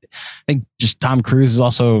 I think just Tom Cruise has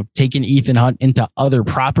also taken Ethan Hunt into other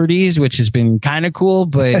properties, which has been kind of cool,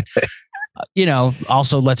 but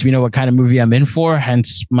also lets me know what kind of movie I'm in for.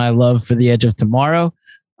 Hence my love for The Edge of Tomorrow.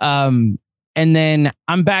 And then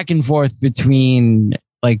I'm back and forth between,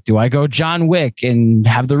 like, do I go John Wick and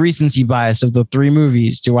have the recency bias of the 3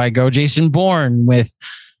 movies? Do I go Jason Bourne with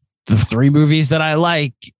the 3 movies that I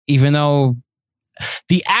like, even though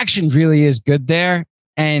the action really is good there.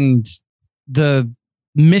 And the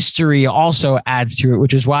mystery also adds to it,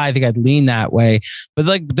 which is why I think I'd lean that way. But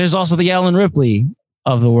like, there's also the Ellen Ripley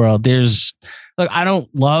of the world. I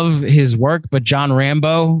don't love his work, but John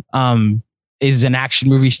Rambo is an action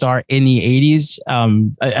movie star in the 80s.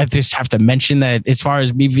 I just have to mention that as far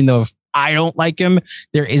as me, even though if I don't like him,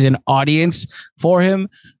 there is an audience for him.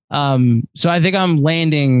 So I think I'm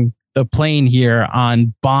landing the plane here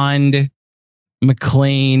on Bond,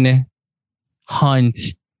 McClane, Hunt,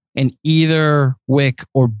 and either Wick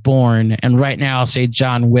or Bourne. And right now I'll say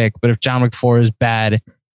John Wick, but if John Wick 4 is bad,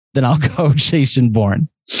 then I'll go Jason Bourne.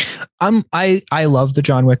 I love the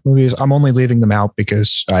John Wick movies. I'm only leaving them out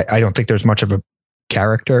because I don't think there's much of a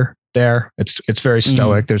character there. It's very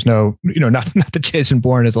stoic. There's no, not that Jason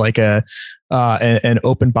Bourne is like an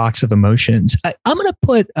open box of emotions. I'm going to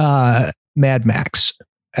put Mad Max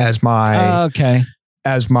as my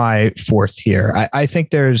as my fourth here. I think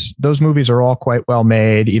those movies are all quite well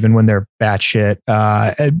made, even when they're batshit.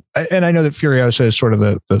 And I know that Furiosa is sort of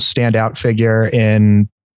the standout figure in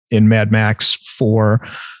Mad Max 4.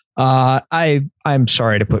 I'm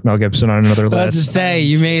sorry to put Mel Gibson on another list. Let's just say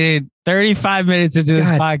you made it 35 minutes into this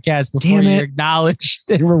podcast before you acknowledged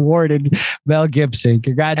and rewarded Mel Gibson.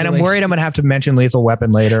 Congratulations. And I'm worried I'm going to have to mention Lethal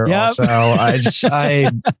Weapon later. Yep. Also,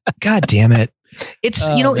 God damn it. It's,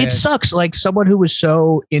 it sucks. Like someone who was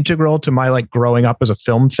so integral to my like growing up as a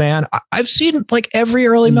film fan. I've seen like every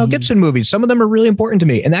early Mel Gibson movie. Some of them are really important to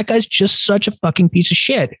me. And that guy's just such a fucking piece of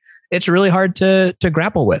shit. It's really hard to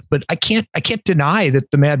grapple with, but I can't deny that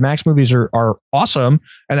the Mad Max movies are awesome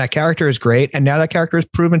and that character is great. And now that character is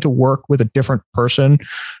proven to work with a different person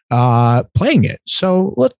playing it.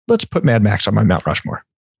 So let's put Mad Max on my Mount Rushmore.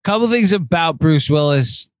 Couple things about Bruce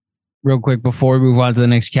Willis real quick before we move on to the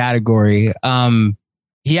next category.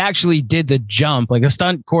 He actually did the jump, like a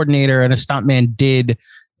stunt coordinator and a stuntman did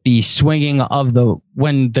the swinging of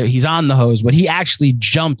he's on the hose, but he actually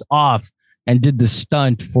jumped off and did the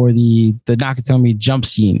stunt for the Nakatomi jump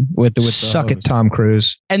scene with the Suck hose. It, Tom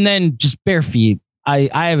Cruise. And then just bare feet. I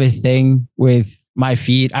have a thing with my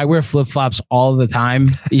feet. I wear flip-flops all the time,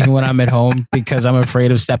 even when I'm at home, because I'm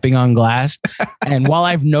afraid of stepping on glass. And while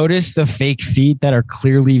I've noticed the fake feet that are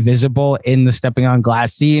clearly visible in the stepping on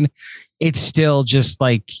glass scene, it's still just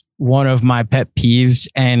like one of my pet peeves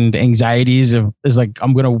and anxieties is like,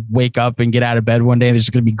 I'm going to wake up and get out of bed one day and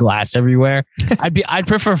there's going to be glass everywhere. I'd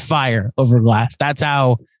prefer fire over glass. That's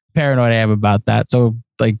how paranoid I am about that. So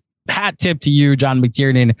like, hat tip to you, John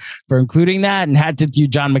McTiernan, for including that, and hat tip to you,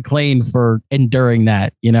 John McClane, for enduring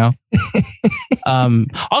that,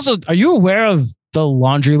 Also, are you aware of the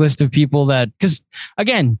laundry list of people that, because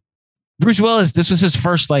again, Bruce Willis, this was his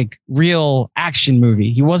first like real action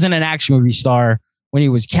movie. He wasn't an action movie star when he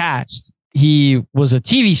was cast. He was a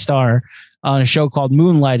TV star on a show called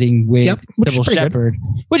Moonlighting with Sybil Shepherd,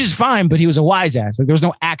 which is fine, but he was a wise ass. Like there was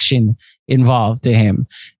no action involved to him.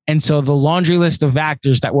 And so the laundry list of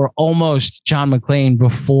actors that were almost John McClane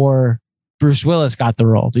before Bruce Willis got the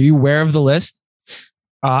role. Are you aware of the list?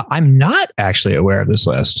 I'm not actually aware of this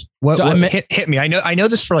list. Hit me. I know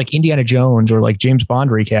this for like Indiana Jones or like James Bond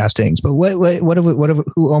recastings, but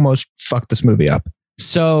who almost fucked this movie up?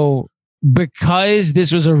 So because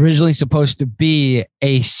this was originally supposed to be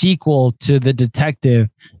a sequel to The Detective,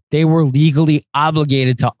 they were legally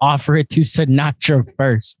obligated to offer it to Sinatra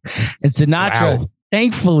first. And Sinatra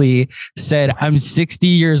thankfully said, I'm 60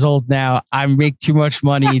 years old now. I make too much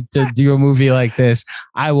money to do a movie like this.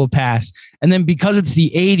 I will pass. And then because it's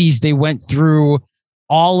the 80s, they went through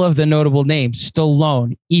all of the notable names: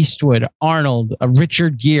 Stallone, Eastwood, Arnold,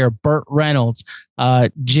 Richard Gere, Burt Reynolds,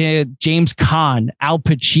 James Caan, Al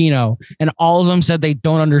Pacino, and all of them said they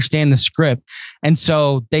don't understand the script. And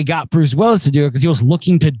so they got Bruce Willis to do it because he was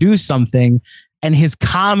looking to do something, and his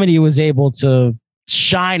comedy was able to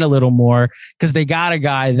shine a little more because they got a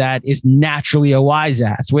guy that is naturally a wise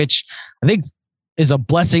ass, which I think is a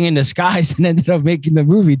blessing in disguise and ended up making the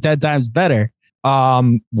movie 10 times better.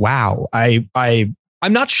 Wow.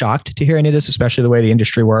 I'm not shocked to hear any of this, especially the way the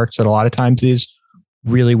industry works, that a lot of times these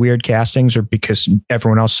really weird castings are because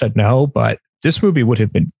everyone else said no. But this movie would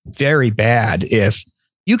have been very bad if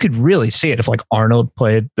you could really see it. If like Arnold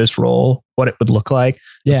played this role, what it would look like.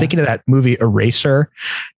 Yeah. I'm thinking of that movie Eraser.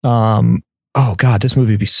 Oh God, this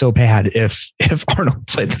movie would be so bad if Arnold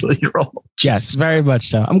played the lead role. Yes, very much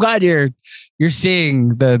so. I'm glad you're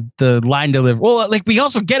seeing the line delivery. Well, like we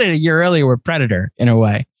also get it a year earlier with Predator in a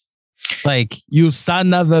way. Like, you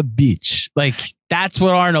son of a bitch. Like, that's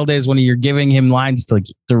what Arnold is when you're giving him lines to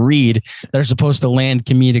read that are supposed to land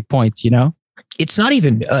comedic points, It's not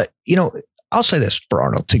even, I'll say this for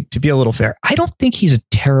Arnold to be a little fair. I don't think he's a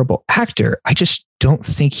terrible actor. I just don't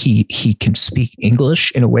think he can speak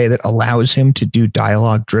English in a way that allows him to do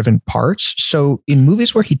dialogue driven parts. So in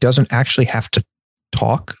movies where he doesn't actually have to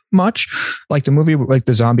talk much, like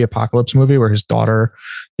the zombie apocalypse movie where his daughter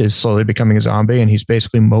is slowly becoming a zombie and he's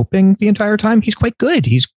basically moping the entire time, he's quite good.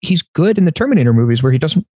 He's good in the Terminator movies where he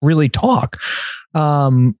doesn't really talk.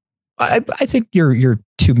 I think you're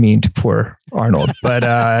too mean to poor Arnold, but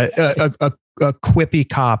a quippy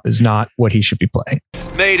cop is not what he should be playing.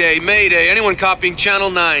 Mayday, mayday. Anyone copying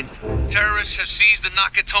Channel 9? Terrorists have seized the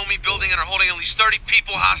Nakatomi building and are holding at least 30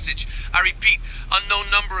 people hostage. I repeat,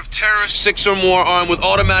 unknown number of terrorists, 6 or more, armed with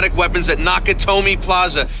automatic weapons at Nakatomi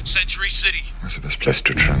Plaza, Century City. Where's the best place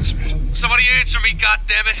to transmit? Somebody answer me,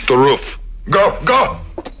 goddammit. The roof. Go!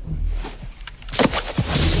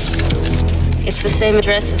 It's the same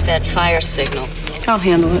address as that fire signal. I'll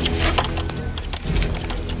handle it.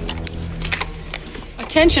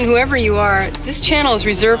 Attention, whoever you are, this channel is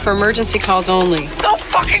reserved for emergency calls only. No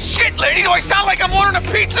fucking shit, lady! Do I sound like I'm ordering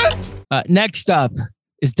a pizza? Next up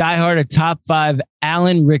is Die Hard, a top 5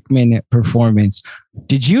 Alan Rickman performance.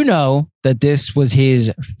 Did you know that this was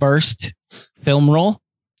his first film role?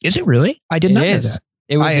 Is it really? I did not know that.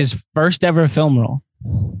 It was his first ever film role.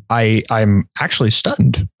 I'm actually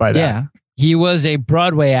stunned by that. Yeah. He was a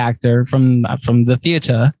Broadway actor from the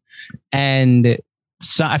theater, and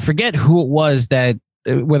so I forget who it was that,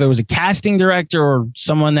 whether it was a casting director or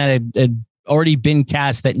someone that had already been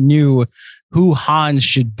cast that knew who Hans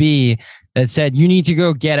should be, that said, you need to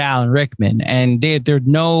go get Alan Rickman. And there's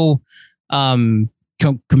no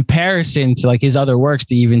comparison to like his other works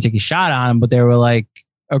to even take a shot on him, but they were like,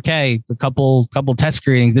 okay, a couple test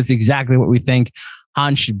screenings, that's exactly what we think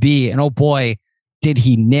Hans should be. And oh boy, did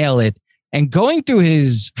he nail it. And going through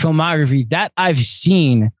his filmography that I've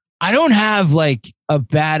seen, I don't have like a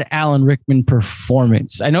bad Alan Rickman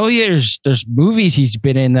performance. I know there's movies he's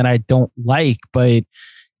been in that I don't like, but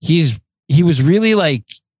he was really like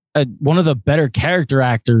one of the better character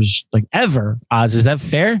actors like ever. Oz, is that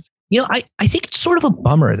fair? You know, I think it's sort of a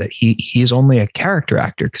bummer that he's only a character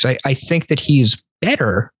actor, because I think that he's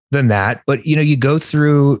better than that. But, you know, you go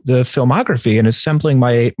through the filmography and assembling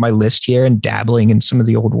my list here and dabbling in some of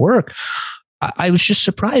the old work, I was just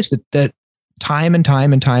surprised that time and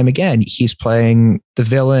time and time again, he's playing the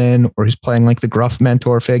villain, or he's playing like the gruff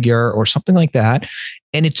mentor figure or something like that.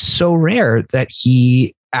 And it's so rare that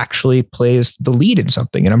he actually plays the lead in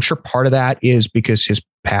something. And I'm sure part of that is because his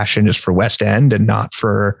passion is for West End and not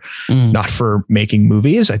for making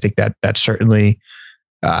movies. I think that certainly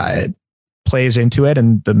plays into it.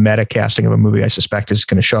 And the meta casting of a movie, I suspect, is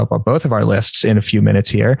going to show up on both of our lists in a few minutes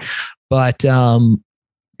here. But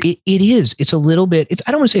it's a little bit,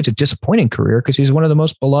 I don't want to say it's a disappointing career, because he's one of the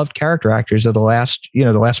most beloved character actors of the last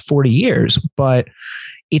 40 years, but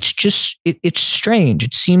it's just, it's strange.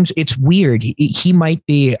 It seems, it's weird. He might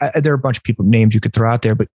be, there are a bunch of names you could throw out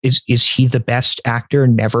there, but is he the best actor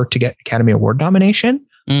never to get Academy Award nomination?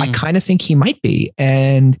 I kind of think he might be.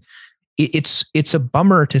 And it's a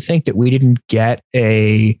bummer to think that we didn't get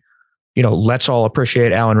a, let's all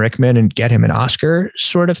appreciate Alan Rickman and get him an Oscar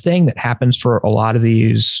sort of thing that happens for a lot of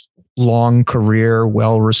these long career,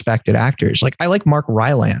 well-respected actors. Like I like Mark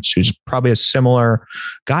Rylance, who's probably a similar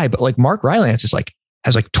guy, but like Mark Rylance has like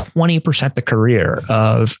 20% the career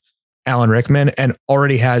of Alan Rickman and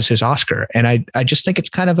already has his Oscar. And I just think it's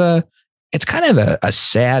kind of a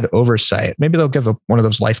sad oversight. Maybe they'll give one of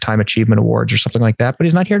those lifetime achievement awards or something like that, but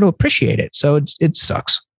he's not here to appreciate it. So it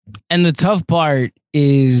sucks. And the tough part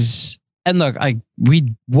is, and look,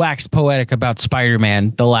 we waxed poetic about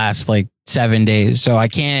Spider-Man the last 7 days. So I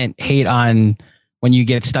can't hate on when you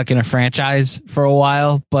get stuck in a franchise for a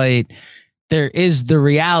while, but there is the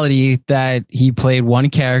reality that he played one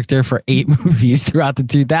character for 8 movies throughout the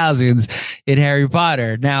 2000s in Harry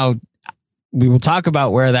Potter. Now, we will talk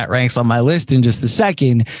about where that ranks on my list in just a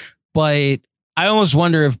second, but I almost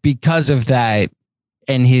wonder if because of that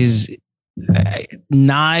and his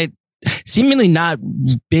seemingly not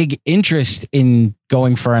big interest in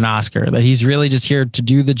going for an Oscar, that he's really just here to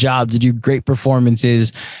do the job, to do great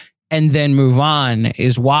performances and then move on,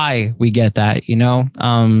 is why we get that, you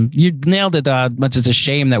nailed it. Much it's a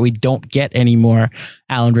shame that we don't get any more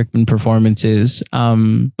Alan Rickman performances.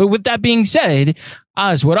 But with that being said,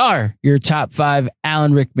 Oz, what are your top 5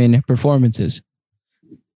 Alan Rickman performances?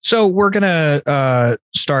 So we're going to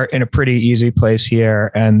start in a pretty easy place here.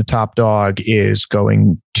 And the top dog is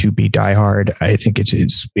going to be Die Hard. I think it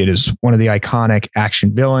is one of the iconic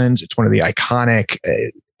action villains. It's one of the iconic,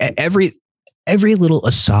 every little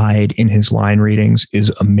aside in his line readings is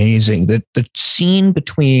amazing. The scene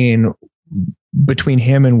between between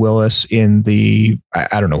him and Willis in the,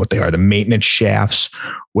 I don't know what they are, the maintenance shafts,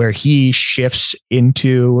 where he shifts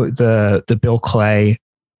into the Bill Clay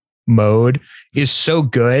mode is so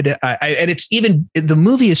good. And it's even, the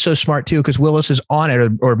movie is so smart too, because Willis is on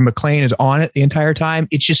it or McClane is on it the entire time.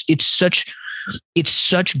 It's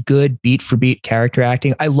such good beat for beat character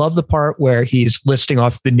acting. I love the part where he's listing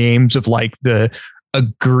off the names of like the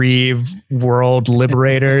Aggrieve world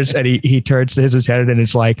liberators and he turns to his lieutenant and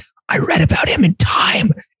it's like, I read about him in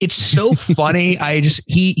Time. It's so funny.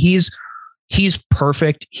 He's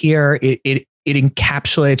perfect here. It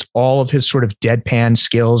encapsulates all of his sort of deadpan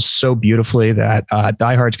skills so beautifully that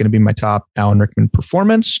Die Hard's going to be my top Alan Rickman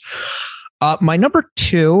performance. My number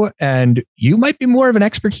 2, and you might be more of an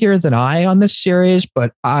expert here than I on this series,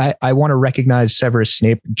 but I want to recognize Severus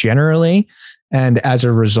Snape generally. And as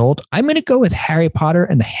a result, I'm going to go with Harry Potter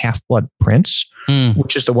and the Half-Blood Prince,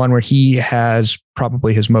 which is the one where he has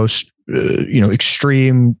probably his most,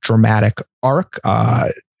 extreme dramatic arc.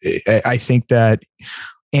 I think that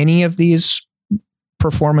any of these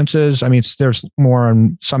performances, I mean, there's more,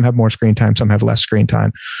 some have more screen time, some have less screen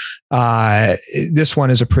time. This one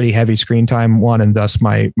is a pretty heavy screen time one, and thus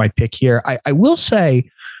my pick here. I will say,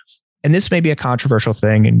 and this may be a controversial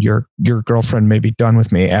thing, and your girlfriend may be done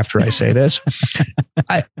with me after I say this.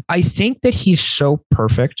 I think that he's so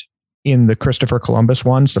perfect in the Christopher Columbus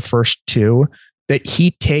ones, the first 2, that he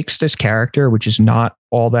takes this character, which is not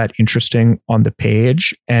all that interesting on the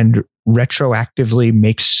page, and retroactively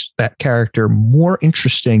makes that character more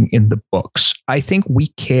interesting in the books. I think we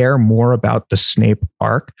care more about the Snape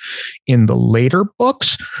arc in the later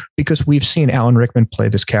books because we've seen Alan Rickman play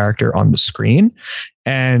this character on the screen.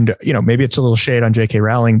 And, maybe it's a little shade on J.K.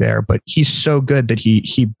 Rowling there, but he's so good that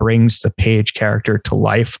he brings the Page character to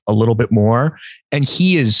life a little bit more. And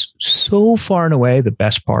he is so far and away the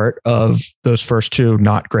best part of those first 2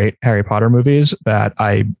 not great Harry Potter movies that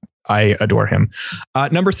I adore him.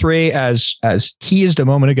 Number 3, as teased a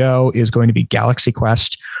moment ago, is going to be Galaxy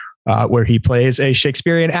Quest, where he plays a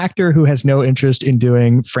Shakespearean actor who has no interest in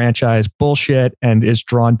doing franchise bullshit and is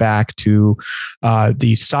drawn back to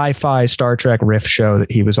the sci-fi Star Trek riff show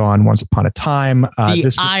that he was on once upon a time.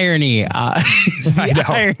 Irony.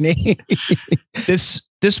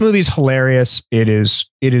 This movie is hilarious. It is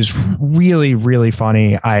really, really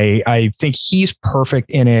funny. I think he's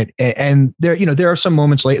perfect in it. And there are some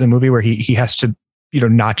moments late in the movie where he has to,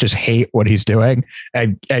 not just hate what he's doing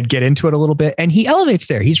and get into it a little bit. And he elevates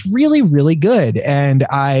there. He's really, really good. And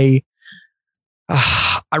I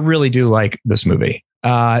really do like this movie.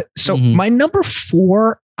 So my number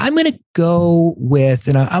 4, I'm going to go with,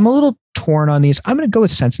 and I'm a little torn on these. I'm going to go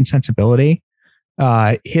with Sense and Sensibility.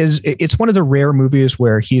 It's one of the rare movies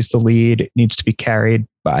where he's the lead. It needs to be carried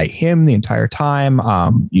by him the entire time.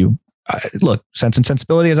 Look, Sense and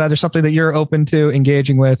Sensibility is either something that you're open to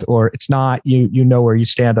engaging with, or it's not. You know where you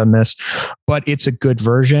stand on this, but it's a good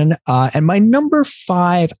version. And my number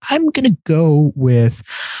 5, I'm going to go with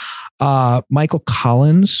Michael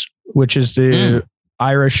Collins, which is the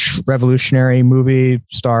Irish revolutionary movie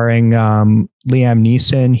starring Liam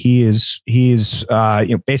Neeson. He's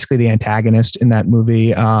basically the antagonist in that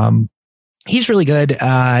movie. He's really good.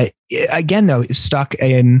 Again, though, is stuck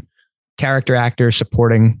in character actor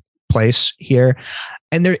supporting place here.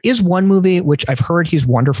 And there is one movie which I've heard he's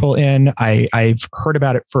wonderful in. I've heard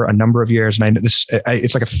about it for a number of years, and I know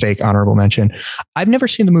it's like a fake honorable mention. I've never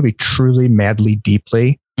seen the movie Truly, Madly,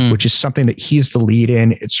 Deeply, which is something that he's the lead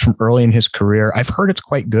in. It's from early in his career. I've heard it's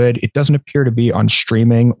quite good. It doesn't appear to be on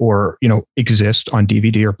streaming or, exist on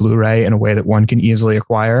DVD or Blu-ray in a way that one can easily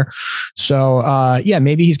acquire. So,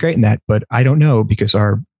 maybe he's great in that, but I don't know because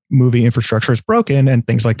our movie infrastructure is broken and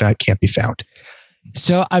things like that can't be found.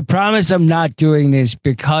 So I promise I'm not doing this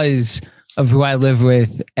because of who I live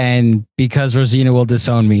with and because Rosina will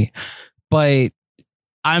disown me, but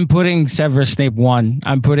I'm putting Severus Snape 1.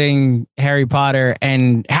 I'm putting Harry Potter,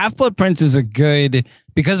 and Half-Blood Prince is a good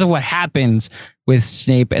because of what happens with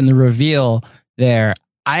Snape and the reveal there.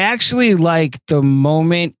 I actually like the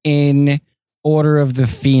moment in Order of the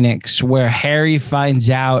Phoenix where Harry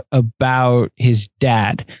finds out about his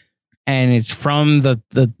dad. And it's from the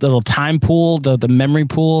little time pool, the memory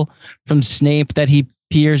pool from Snape that he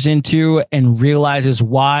peers into and realizes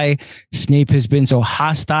why Snape has been so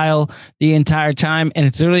hostile the entire time. And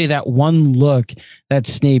it's literally that one look that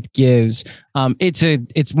Snape gives.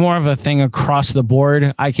 It's more of a thing across the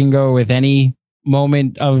board. I can go with any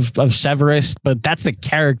moment of Severus, but that's the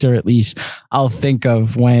character at least I'll think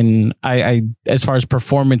of when I as far as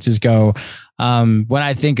performances go. When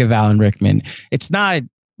I think of Alan Rickman, it's not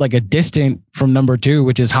like a distant from number 2,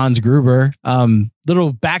 which is Hans Gruber.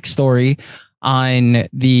 Little backstory. on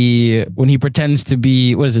when he pretends to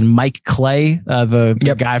be, what is it, Mike Clay,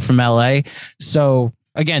 the guy from LA. So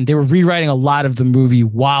again, they were rewriting a lot of the movie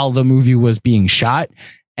while the movie was being shot.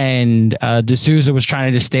 And D'Souza was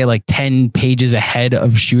trying to stay like 10 pages ahead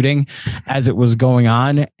of shooting as it was going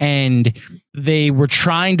on. And they were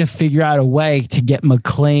trying to figure out a way to get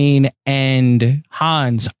McClane and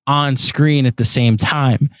Hans on screen at the same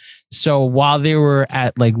time. So while they were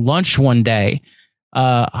at like lunch one day, they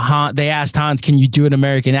asked Hans, can you do an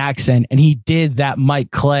American accent? And he did that Mike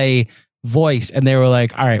Clay voice. And they were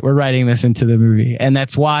like, all right, we're writing this into the movie. And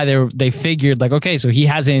that's why they figured like, okay, so he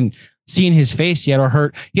hasn't seen his face yet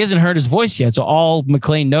he hasn't heard his voice yet. So all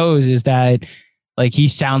McClane knows is that like he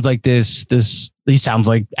sounds like he sounds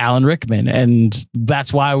like Alan Rickman. And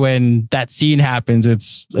that's why when that scene happens,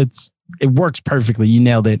 it works perfectly. You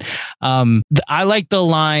nailed it. I like the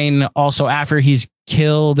line also after he's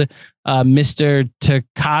killed Mr.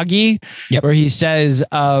 Takagi, where he says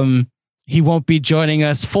he won't be joining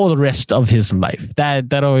us for the rest of his life.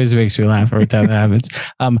 That always makes me laugh every time that happens.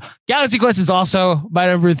 Galaxy Quest is also my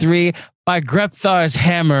number 3. By Grepthar's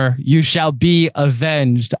hammer, you shall be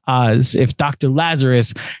avenged, Oz. If Dr.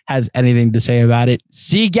 Lazarus has anything to say about it,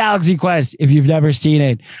 see Galaxy Quest if you've never seen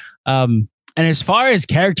it. And as far as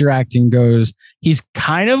character acting goes, he's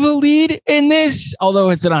kind of a lead in this,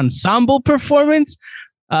 although it's an ensemble performance.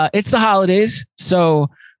 It's the holidays, so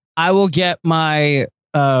I will get my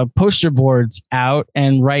poster boards out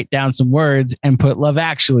and write down some words and put Love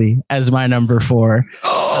Actually as my number 4.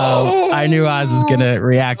 I knew Oz was going to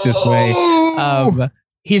react this way.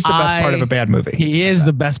 He's the best part of a bad movie. He is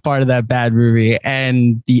the best part of that bad movie.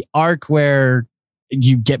 And the arc where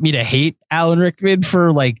you get me to hate Alan Rickman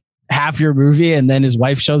for like half your movie, and then his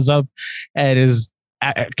wife shows up and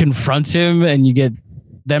confronts him, and you get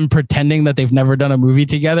them pretending that they've never done a movie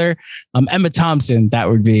together. Emma Thompson, that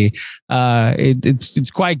would be.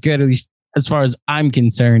 It's quite good, at least as far as I'm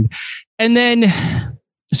concerned. And then,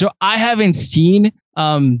 so I haven't seen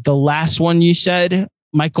the last one you said,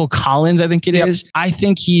 Michael Collins, I think it is. I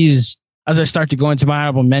think he's, as I start to go into my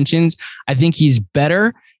honorable mentions, I think he's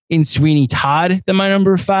better in Sweeney Todd than my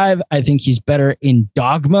number 5. I think he's better in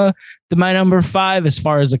Dogma than my number 5 as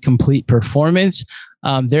far as a complete performance.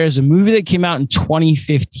 There's a movie that came out in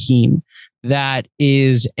 2015 that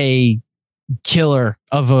is a killer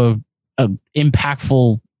of a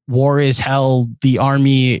impactful war is hell. The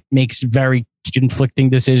army makes very conflicting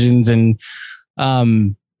decisions, and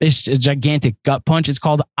it's a gigantic gut punch. It's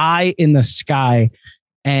called Eye in the Sky.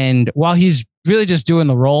 And while he's really just doing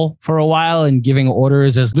the role for a while and giving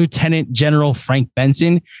orders as Lieutenant General Frank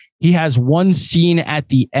Benson, he has one scene at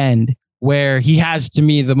the end where he has, to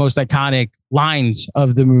me, the most iconic lines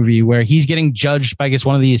of the movie, where he's getting judged by, I guess,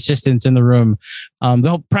 one of the assistants in the room. The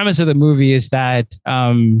whole premise of the movie is that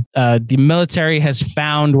the military has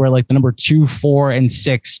found where like the number 2, 4, and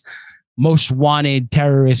 6 most wanted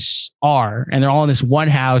terrorists are, and they're all in this one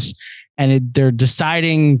house, and they're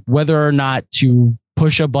deciding whether or not to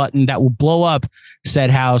push a button that will blow up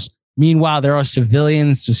said house. Meanwhile, there are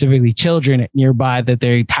civilians, specifically children nearby, that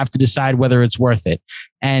they have to decide whether it's worth it.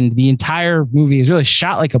 And the entire movie is really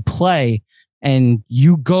shot like a play. And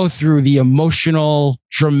you go through the emotional,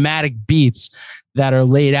 dramatic beats that are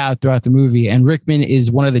laid out throughout the movie. And Rickman is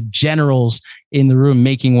one of the generals in the room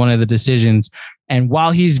making one of the decisions. And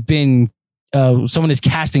while he's been, someone is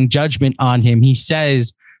casting judgment on him, he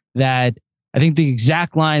says that, I think the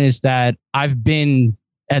exact line is that I've been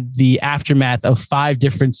at the aftermath of 5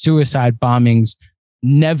 different suicide bombings.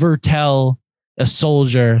 Never tell a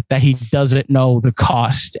soldier that he doesn't know the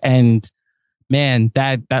cost. And man,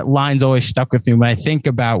 that line's always stuck with me when I think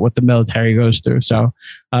about what the military goes through. So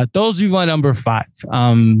those are my number 5.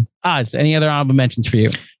 Oz, any other honorable mentions for you?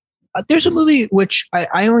 There's a movie which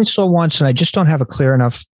I only saw once and I just don't have a clear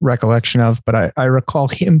enough recollection of, but I recall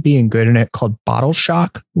him being good in it, called Bottle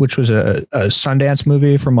Shock, which was a Sundance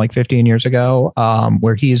movie from like 15 years ago,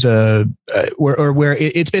 where he's where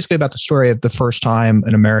it's basically about the story of the first time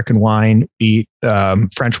an American wine beat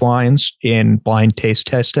French wines in blind taste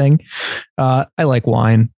testing. I like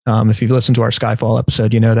wine. If you've listened to our Skyfall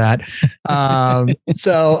episode, you know that.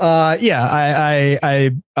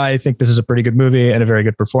 I think this is a pretty good movie and a very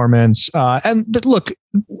good performance. And look,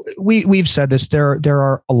 we've said this. There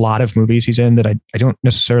are a lot of movies he's in that I don't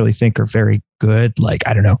necessarily think are very good. Like,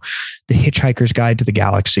 I don't know, The Hitchhiker's Guide to the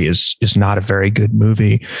Galaxy is not a very good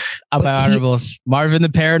movie. About honorables, Marvin the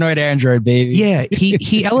Paranoid Android, baby. Yeah,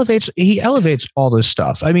 he elevates all this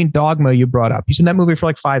stuff. I mean, Dogma, you brought up. He's in that movie for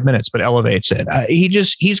like 5 minutes, but elevates it.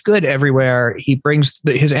 He's good everywhere. He brings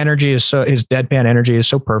his energy his deadpan energy is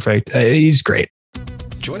so perfect. He's great.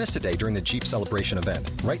 Join us today during the Jeep Celebration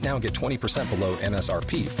event. Right now, get 20% below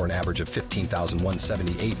MSRP for an average of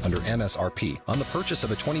 $15,178 under MSRP on the purchase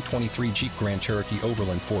of a 2023 Jeep Grand Cherokee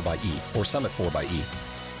Overland 4xE or Summit 4xE.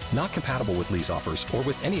 Not compatible with lease offers or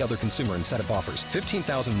with any other consumer incentive offers.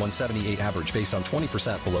 $15,178 average based on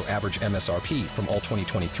 20% below average MSRP from all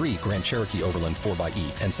 2023 Grand Cherokee Overland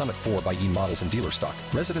 4xE and Summit 4xE models in dealer stock.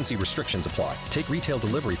 Residency restrictions apply. Take retail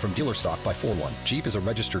delivery from dealer stock by 4/1. Jeep is a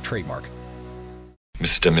registered trademark.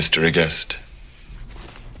 Mr. Mystery Guest.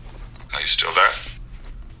 Are you still there?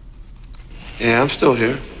 Yeah, I'm still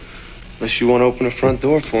here. Unless you want to open the front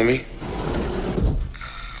door for me. No,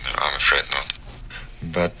 I'm afraid not.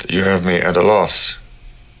 But you have me at a loss.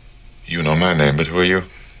 You know my name, but who are you?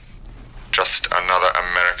 Just another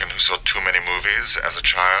American who saw too many movies as a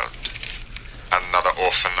child? Another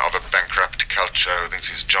orphan of a bankrupt culture who thinks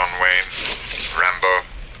he's John Wayne, Rambo,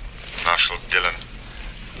 Marshall Dillon?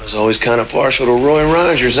 I was always kind of partial to Roy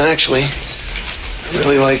Rogers, actually. I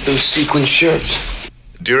really like those sequin shirts.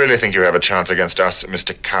 Do you really think you have a chance against us,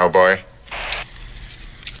 Mr. Cowboy?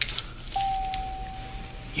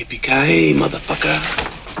 Yippee-ki-yay, motherfucker.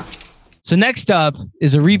 So next up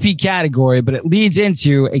is a repeat category, but it leads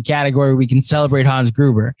into a category we can celebrate Hans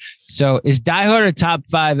Gruber. So is Die Hard a top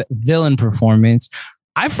 5 villain performance?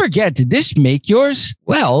 I forget, did this make yours?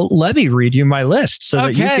 Well, let me read you my list so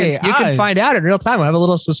that you can find out in real time. I have a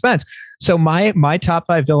little suspense. So my top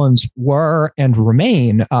 5 villains were and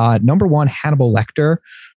remain number 1, Hannibal Lecter.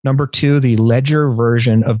 Number 2, the Ledger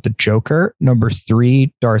version of the Joker. Number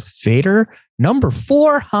 3, Darth Vader. Number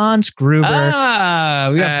 4, Hans Gruber.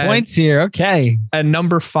 We got points here. Okay. And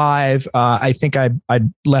number 5, I think I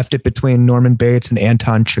left it between Norman Bates and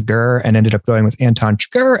Anton Chigurh and ended up going with Anton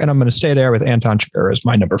Chigurh. And I'm going to stay there with Anton Chigurh as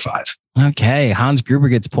my number 5. Okay. Hans Gruber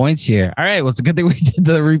gets points here. All right. Well, it's a good thing we did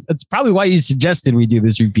that's probably why you suggested we do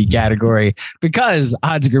this repeat category, because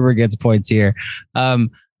Hans Gruber gets points here.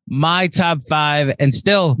 My top 5 and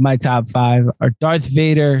still my top 5 are Darth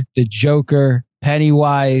Vader, the Joker,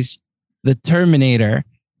 Pennywise, the Terminator,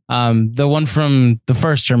 the one from the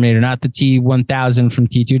first Terminator, not the T-1000 from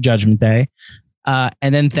T2 Judgment Day.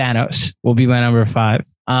 And then Thanos will be my number 5.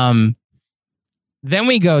 Then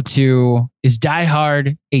we go to, is Die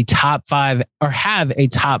Hard a top 5 or have a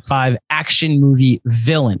top 5 action movie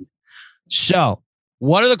villain? So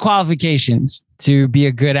what are the qualifications to be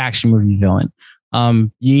a good action movie villain?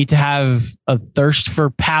 You need to have a thirst for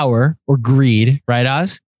power or greed, right,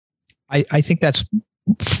 Oz? I think that's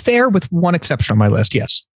fair with one exception on my list.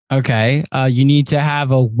 Yes. Okay. You need to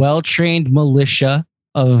have a well-trained militia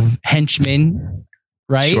of henchmen,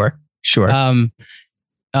 right? Sure.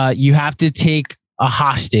 You have to take a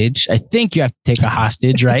hostage. I think you have to take a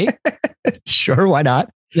hostage, right? Sure. Why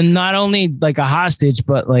not? And not only like a hostage,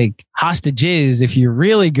 but like hostages, if you're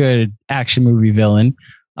really good action movie villain.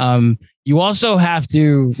 You also have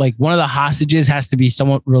to, like, one of the hostages has to be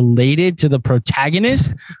somewhat related to the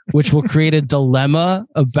protagonist, which will create a dilemma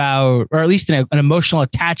about, or at least an emotional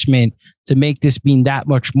attachment to make this mean that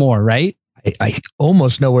much more, right? I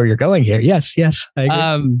almost know where you're going here. Yes.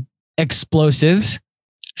 I agree. Explosives.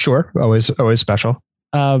 Sure. Always special.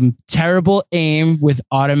 Terrible aim with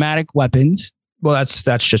automatic weapons. Well, that's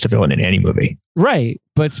just a villain in any movie. Right.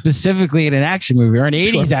 But specifically in an action movie or an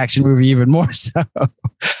 80s action movie, even more so.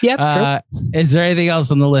 Yeah. Is there anything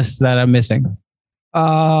else on the list that I'm missing?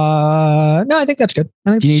 No, I think that's good.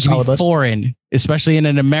 I think you need to be foreign, especially in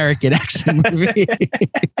an American action movie.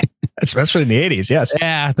 Especially in the 80s. Yes.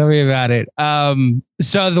 Yeah. Tell me about it.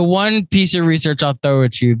 So the one piece of research I'll throw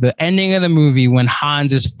at you, the ending of the movie when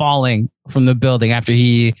Hans is falling from the building after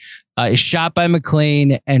he is shot by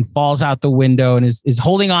McClane and falls out the window and is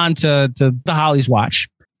holding on to the Holly's watch.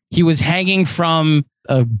 He was hanging from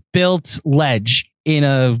a built ledge in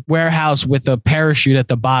a warehouse with a parachute at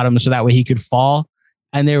the bottom so that way he could fall.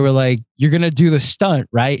 And they were like, you're going to do the stunt,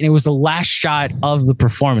 right? And it was the last shot of the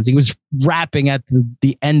performance. He was rapping at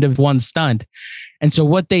the end of one stunt. And so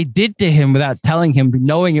what they did to him without telling him,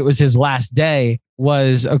 knowing it was his last day,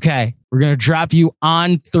 was, okay, we're going to drop you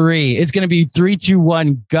on 3. It's going to be 3, 2,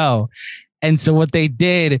 1, go. And so what they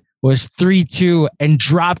did was 3, 2 and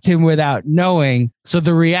dropped him without knowing. So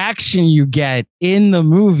the reaction you get in the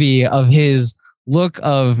movie of his look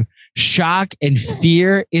of shock and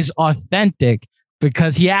fear is authentic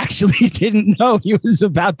because he actually didn't know he was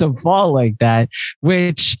about to fall like that,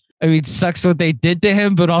 which, I mean, sucks what they did to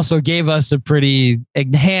him, but also gave us a pretty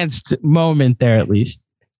enhanced moment there, at least.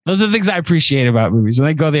 Those are the things I appreciate about movies when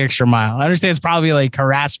they go the extra mile. I understand it's probably like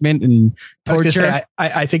harassment and torture.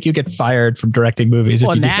 I think you get fired from directing movies if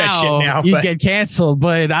you do that shit now. You get canceled,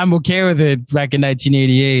 but I'm okay with it back in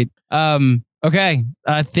 1988. Okay.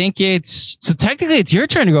 I think technically it's your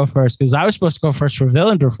turn to go first because I was supposed to go first for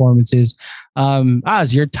villain performances.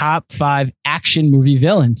 Oz, your top 5 action movie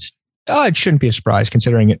villains. It shouldn't be a surprise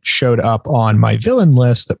considering it showed up on my villain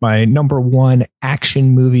list that my number 1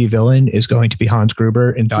 action movie villain is going to be Hans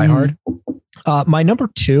Gruber in Die Hard. My number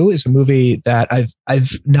 2 is a movie that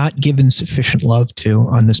I've not given sufficient love to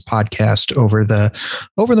on this podcast over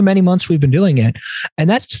the many months we've been doing it, and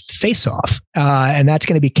that's Face Off. And that's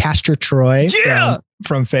going to be Castor Troy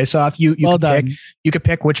from Face Off. You could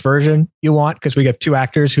pick which version you want because we have 2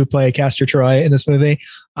 actors who play Castor Troy in this movie.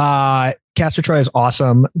 Castor Troy is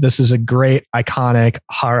awesome. This is a great, iconic,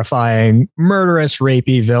 horrifying, murderous,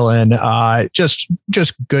 rapey villain. Just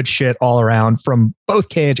good shit all around from both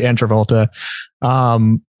Cage and Travolta.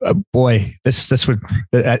 Boy, this would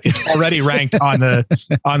it's already ranked on the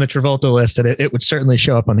Travolta list, and it would certainly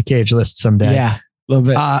show up on the Cage list someday. Yeah, a little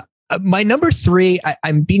bit. My number 3,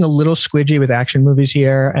 I'm being a little squidgy with action movies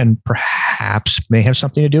here, and perhaps may have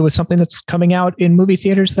something to do with something that's coming out in movie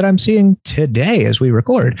theaters that I'm seeing today as we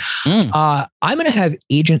record. I'm going to have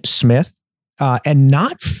Agent Smith, and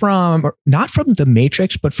not from The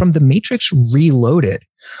Matrix, but from The Matrix Reloaded,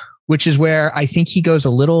 which is where I think he goes a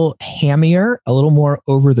little hammier, a little more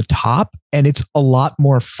over the top, and it's a lot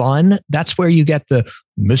more fun. That's where you get the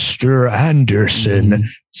Mr. Anderson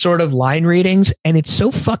sort of line readings, and it's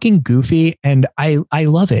so fucking goofy, and I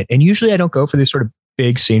love it. And usually I don't go for these sort of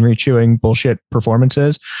big scenery chewing bullshit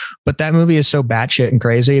performances, but that movie is so batshit and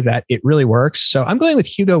crazy that it really works. So I'm going with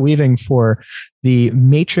Hugo Weaving for The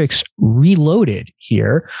Matrix Reloaded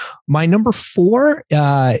here. My number 4,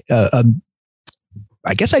 I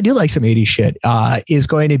guess I do like some 80s shit, is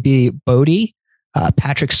going to be Bodhi,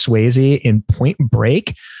 Patrick Swayze in Point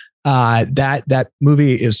Break. That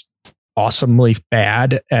movie is awesomely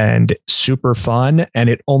bad and super fun, and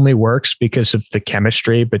it only works because of the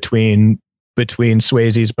chemistry between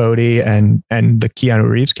Swayze's Bodhi and the Keanu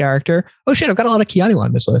Reeves character. Oh shit, I've got a lot of Keanu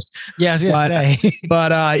on this list. Yeah, I was gonna say.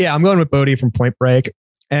 But I'm going with Bodhi from Point Break.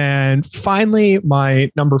 And finally,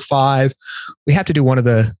 my number 5, we have to do one of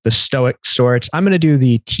the stoic sorts. I'm going to do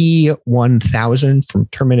the T-1000 from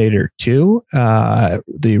Terminator 2,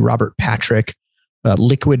 the Robert Patrick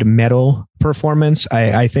liquid metal performance.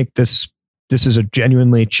 I think this is a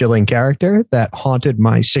genuinely chilling character that haunted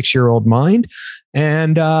my 6-year-old mind.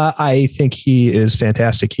 And I think he is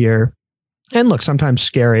fantastic here. And look, sometimes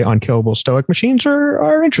scary, unkillable stoic machines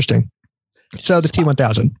are interesting. So the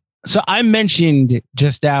T-1000. So I mentioned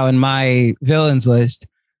just now in my villains list,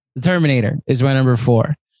 the Terminator is my number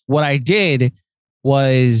 4. What I did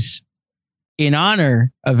was, in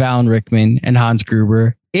honor of Alan Rickman and Hans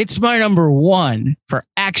Gruber, it's my number 1 for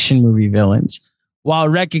action movie villains, while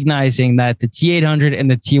recognizing that the T-800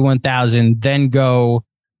 and the T-1000 then go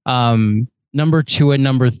number 2 and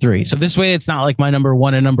number 3. So this way, it's not like my number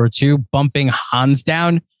 1 and number 2 bumping Hans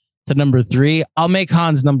down to number 3. I'll make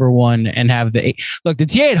Hans number 1 and have the 8. Look, the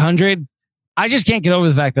T-800, I just can't get over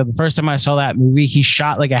the fact that the first time I saw that movie, he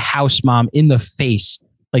shot like a house mom in the face,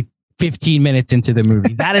 like 15 minutes into the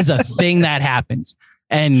movie. That is a thing that happens.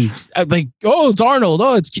 And like, oh, it's Arnold.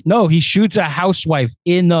 Oh, no, he shoots a housewife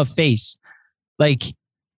in the face. Like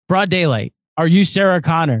broad daylight. Are you Sarah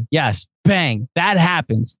Connor? Yes. Bang. That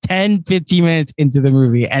happens 10, 15 minutes into the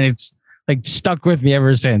movie. And it's like stuck with me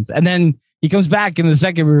ever since. And then he comes back in the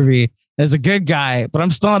second movie as a good guy, but I'm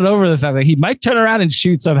still not over the fact that he might turn around and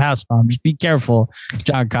shoot some house bomb. Just be careful,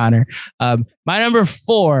 John Connor. My number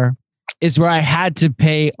 4 is where I had to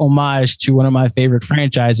pay homage to one of my favorite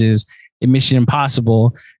franchises in Mission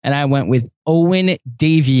Impossible. And I went with Owen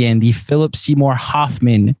Davian, the Philip Seymour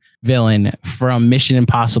Hoffman villain from Mission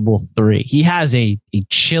Impossible 3. He has a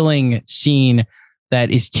chilling scene that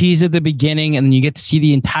is teased at the beginning, and then you get to see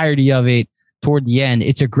the entirety of it toward the end.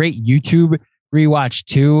 It's a great YouTube rewatch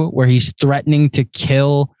too, where he's threatening to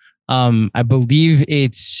kill. I believe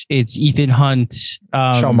it's Ethan Hunt.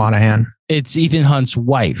 Sean Monahan. It's Ethan Hunt's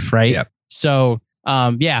wife, right? Yep. So,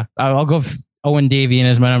 I'll go Owen Davian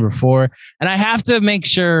as my number 4, and I have to make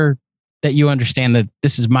sure that you understand that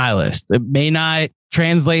this is my list. It may not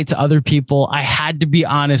translate to other people. I had to be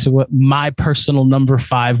honest with what my personal number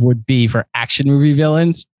 5 would be for action movie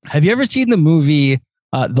villains. Have you ever seen the movie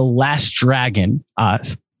The Last Dragon? I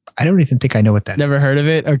don't even think I know what that Never is. heard of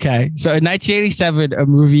it? Okay. So in 1987, a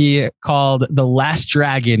movie called The Last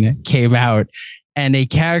Dragon came out, and a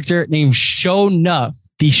character named Sho'nuff,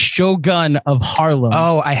 the Shogun of Harlem.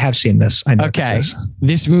 Oh, I have seen this. I know. Okay.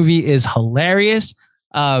 This movie is hilarious.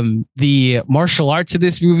 The martial arts of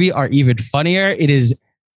this movie are even funnier. It is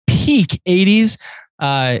peak 80s.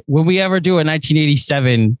 When we ever do a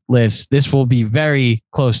 1987 list, this will be very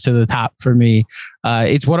close to the top for me.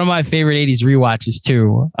 It's one of my favorite 80s rewatches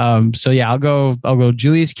too. So yeah, I'll go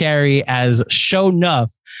Julius Carry as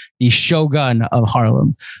Sho'nuff, the Shogun of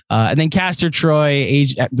Harlem. And then Castor Troy,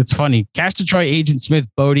 that's funny. Castor Troy, Agent Smith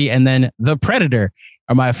Bodie, and then The Predator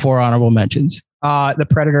are my 4 honorable mentions. The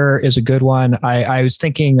Predator is a good one. I was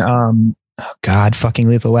thinking, fucking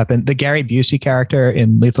Lethal Weapon. The Gary Busey character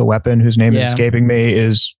in Lethal Weapon, whose name is escaping me,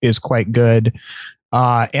 is quite good.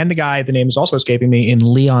 And the guy, the name is also escaping me, in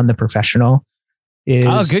Leon the Professional.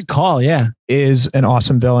 Good call. Yeah, is an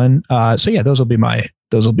awesome villain. So yeah, those will be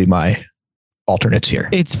my alternates here.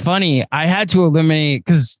 It's funny. I had to eliminate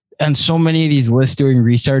because on so many of these lists doing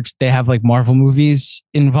research, they have like Marvel movies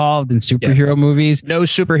involved and superhero movies. No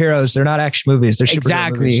superheroes. They're not action movies. They're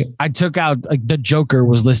exactly. Movies. I took out like the Joker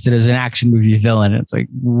was listed as an action movie villain. It's like,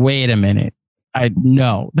 wait a minute.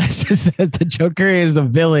 This is the Joker is the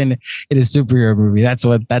villain in a superhero movie. That's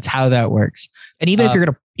how that works. And even if you're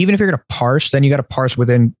gonna parse, then you got to parse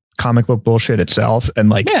within comic book bullshit itself.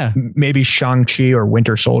 And like, maybe Shang-Chi or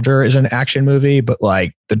Winter Soldier is an action movie, but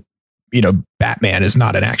like Batman is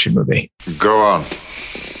not an action movie. Go on.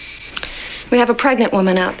 We have a pregnant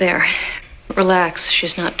woman out there. Relax,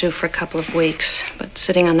 she's not due for a couple of weeks, but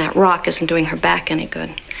sitting on that rock isn't doing her back any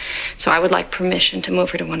good. So I would like permission to move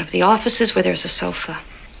her to one of the offices where there's a sofa.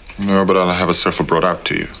 No, but I'll have a sofa brought out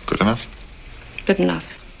to you. Good enough? Good enough.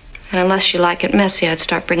 And unless you like it messy, I'd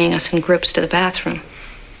start bringing us in groups to the bathroom.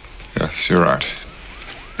 Yes, you're right.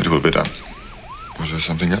 It will be done. Was there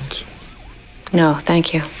something else? No,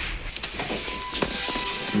 thank you.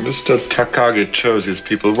 Mr. Takagi chose his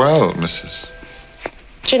people well, Mrs.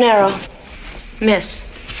 Gennaro. Miss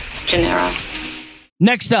Gennaro.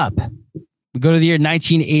 Next up, we go to the year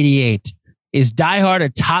 1988. Is Die Hard a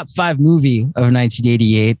top 5 movie of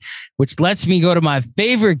 1988? Which lets me go to my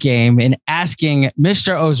favorite game in asking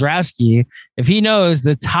Mr. Ozrowski if he knows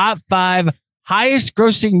the top 5 highest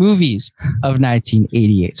grossing movies of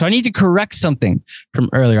 1988. So I need to correct something from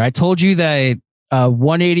earlier. I told you that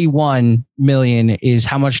 181 million is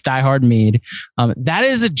how much Die Hard made. That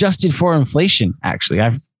is adjusted for inflation. Actually,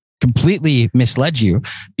 I've completely misled you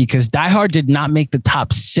because Die Hard did not make the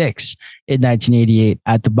top 6 in 1988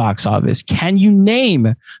 at the box office. Can you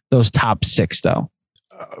name those top 6 though?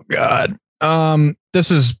 Oh God.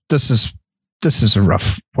 This is a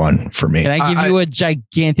rough one for me. Can I give you a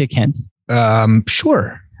gigantic hint?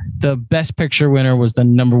 Sure. The Best Picture winner was the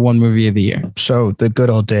 #1 movie of the year. So the good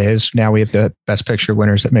old days. Now we have the Best Picture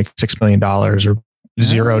winners that make $6 million or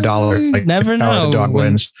 $0. Like never know. The dog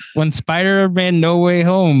wins. When Spider-Man No Way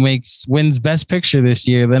Home wins Best Picture this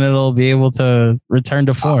year, then it'll be able to return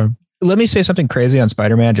to form. Let me say something crazy on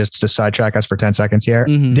Spider-Man just to sidetrack us for 10 seconds here.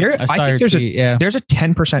 Mm-hmm. I think there's a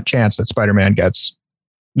 10% chance that Spider-Man gets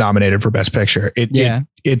nominated for Best Picture.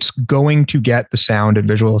 It's going to get the sound and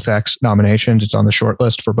visual effects nominations. It's on the short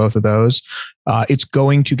list for both of those. It's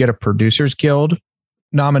going to get a Producers Guild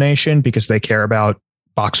nomination because they care about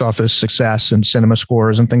box office success and cinema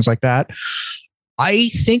scores and things like that. I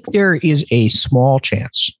think there is a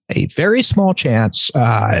very small chance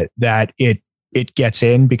that it gets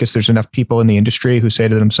in because there's enough people in the industry who say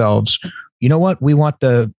to themselves, you know what? We want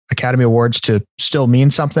the Academy Awards to still mean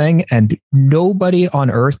something. And nobody on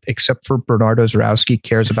earth except for Bernard Ozrowski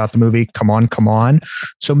cares about the movie Come On, Come On.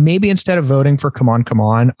 So maybe instead of voting for Come On, Come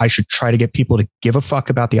On, I should try to get people to give a fuck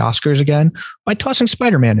about the Oscars again by tossing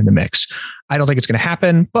Spider-Man in the mix. I don't think it's going to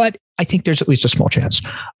happen, but I think there's at least a small chance.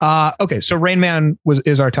 Okay, so Rain Man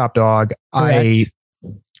is our top dog. Correct.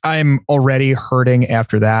 I'm already hurting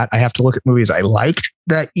after that. I have to look at movies I liked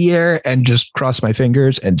that year and just cross my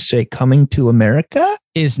fingers and say Coming to America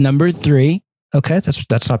is good. Okay,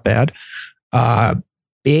 that's not bad.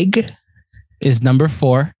 Big is number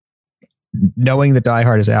 4. Knowing that Die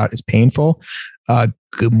Hard is out is painful.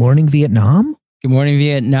 Good Morning Vietnam. Good Morning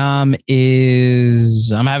Vietnam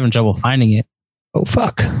is, I'm having trouble finding it. Oh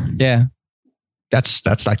fuck. Yeah. That's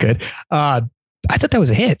not good. I thought that was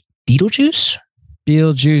a hit.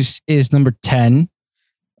 Beetlejuice is number 10.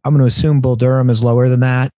 I'm going to assume Bull Durham is lower than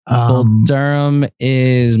that. Bull Durham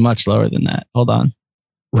is much lower than that. Hold on.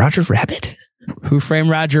 Roger Rabbit? Who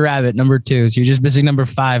Framed Roger Rabbit, number 2. So you're just missing number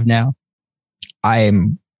 5 now. I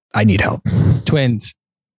need help. Twins.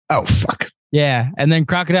 Oh, fuck. Yeah. And then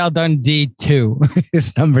Crocodile Dundee 2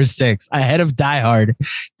 is number 6, ahead of Die Hard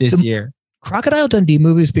this year. Crocodile Dundee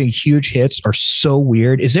movies being huge hits are so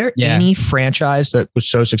weird. Is there any franchise that was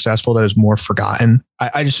so successful that is more forgotten?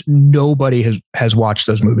 I just, nobody has watched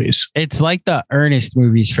those movies. It's like the Ernest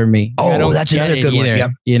movies for me. Oh, that's another good one.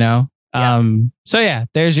 Yep. You know, So yeah,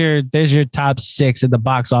 there's your top 6 at the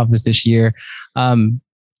box office this year.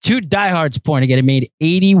 To Die Hard's point, again, it made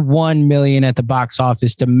 $81 million at the box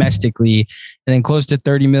office domestically, and then close to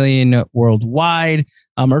 $30 million worldwide,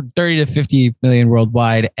 or 30 to 50 million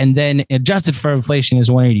worldwide, and then adjusted for inflation is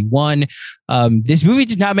 181. This movie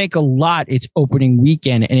did not make a lot its opening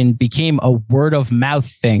weekend, and it became a word of mouth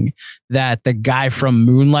thing that the guy from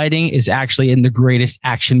Moonlighting is actually in the greatest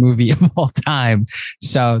action movie of all time.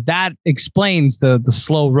 So that explains the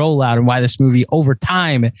slow rollout and why this movie over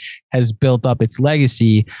time has built up its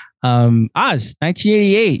legacy. Oz,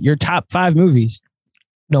 1988, your top 5 movies.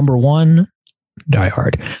 Number 1, Die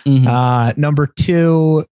Hard. Number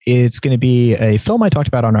 2, it's going to be a film I talked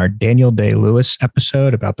about on our Daniel Day-Lewis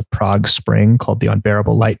episode about the Prague Spring called The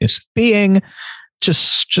Unbearable Lightness of Being.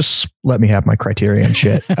 Just let me have my Criterion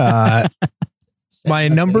shit. My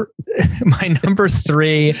number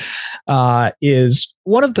 3 is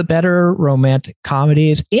one of the better romantic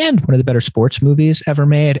comedies and one of the better sports movies ever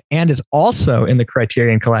made, and is also in the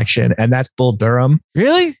Criterion Collection, and that's Bull Durham.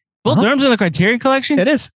 Really? Bull Durham's in the Criterion Collection? It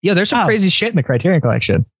is. Yeah, there's some crazy shit in the Criterion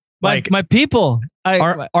Collection. Like my people.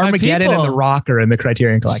 Armageddon and The Rock are in the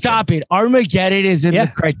Criterion Collection. Stop it. Armageddon is in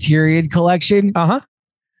the Criterion Collection.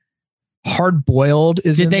 Hard Boiled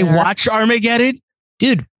is. Did they watch Armageddon?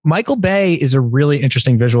 Dude, Michael Bay is a really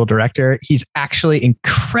interesting visual director. He's actually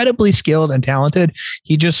incredibly skilled and talented.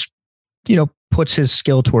 He just, puts his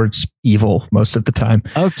skill towards evil most of the time.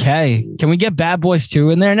 Okay. Can we get Bad Boys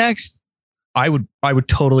 2 in there next? I would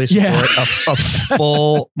totally support a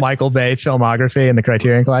full Michael Bay filmography in the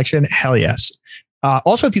Criterion Collection. Hell yes.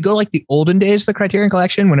 Also, if you go like the olden days of the Criterion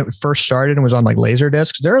Collection, when it first started and was on like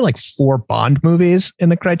Laserdiscs, there are like 4 Bond movies in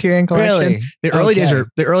the Criterion Collection. Really? The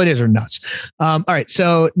early days are nuts. All right,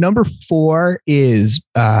 so number 4 is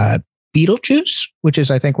Beetlejuice, which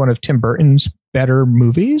is I think one of Tim Burton's better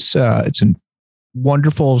movies. It's a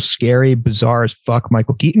wonderful, scary, bizarre as fuck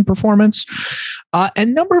Michael Keaton performance.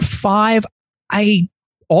 And number 5,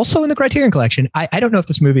 also in the Criterion Collection. I don't know if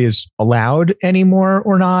this movie is allowed anymore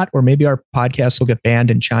or not, or maybe our podcast will get banned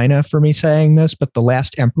in China for me saying this, but The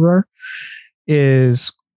Last Emperor is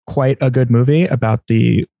quite a good movie about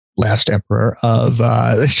the last emperor of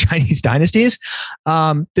the Chinese dynasties.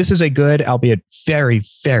 This is a good, albeit very,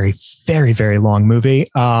 very, very, very long movie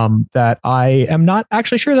that I am not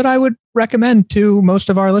actually sure that I would recommend to most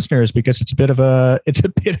of our listeners because it's a bit of a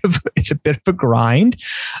grind.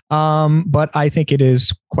 But I think it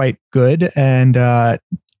is quite good. And that's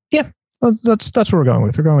what we're going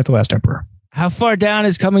with. We're going with The Last Emperor. How far down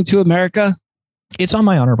is Coming to America? It's on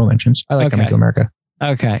my honorable mentions. I like Coming to America.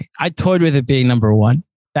 Okay. I toyed with it being number 1.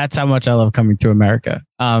 That's how much I love Coming to America.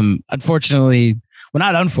 Unfortunately, well,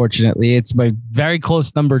 not unfortunately, it's my very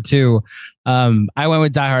close number 2. I went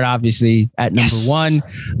with Die Hard, obviously, at number 1.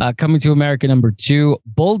 Coming to America, number 2.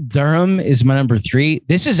 Bull Durham is my number 3.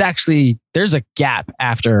 This is actually, there's a gap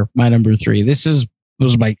after my number 3. Was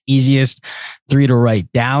my easiest 3 to write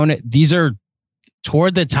down. These are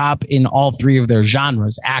toward the top in all 3 of their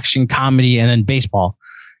genres: action, comedy, and then baseball.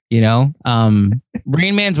 Rain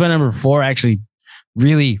Man's my number 4. Actually,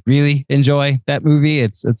 really, really enjoy that movie.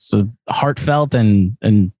 It's heartfelt and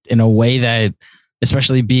in a way that,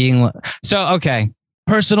 especially being so, okay.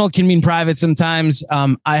 Personal can mean private sometimes.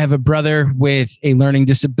 I have a brother with a learning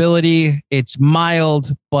disability. It's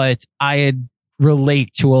mild, but I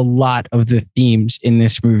relate to a lot of the themes in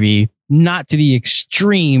this movie, not to the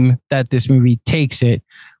extreme that this movie takes it,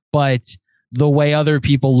 but the way other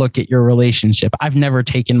people look at your relationship. I've never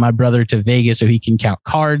taken my brother to Vegas so he can count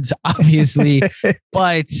cards, obviously,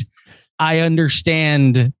 but I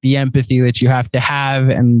understand the empathy that you have to have.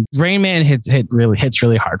 And Rain Man hits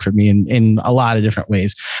really hard for me in a lot of different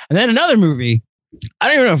ways. And then another movie, I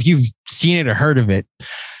don't even know if you've seen it or heard of it.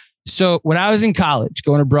 So when I was in college,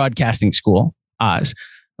 going to broadcasting school, Oz,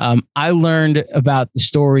 I learned about the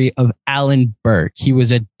story of Alan Berg. He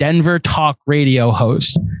was a Denver talk radio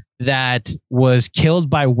host that was killed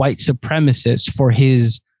by white supremacists for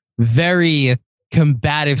his very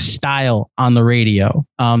combative style on the radio.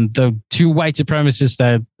 The 2 white supremacists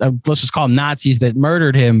that, let's just call them Nazis, that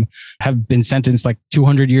murdered him have been sentenced like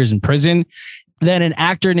 200 years in prison. Then an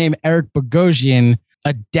actor named Eric Bogosian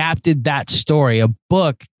adapted that story, a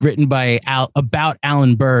book written by about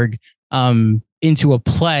Alan Berg, into a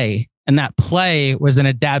play. And that play was then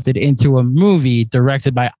adapted into a movie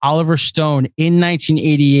directed by Oliver Stone in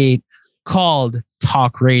 1988 called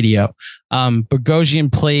Talk Radio.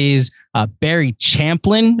 Bogosian plays Barry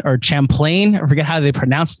Champlain or Champlain. I forget how they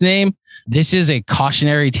pronounce the name. This is a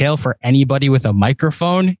cautionary tale for anybody with a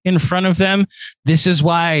microphone in front of them. This is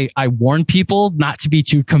why I warn people not to be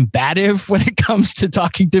too combative when it comes to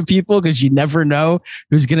talking to people, because you never know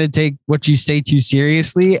who's going to take what you say too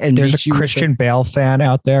seriously. And there's a Christian Bale fan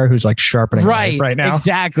out there who's like sharpening right now.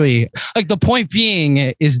 Exactly. Like, the point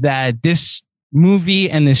being is that this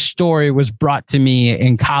movie and this story was brought to me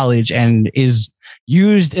in college and is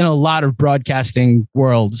used in a lot of broadcasting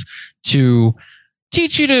worlds to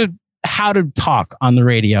teach you how to talk on the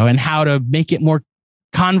radio and how to make it more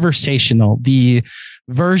conversational. The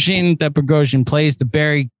version that Bogosian plays, the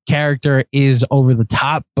Barry character, is over the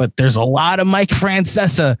top, but there's a lot of Mike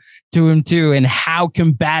Francesa to him too, and how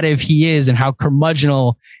combative he is and how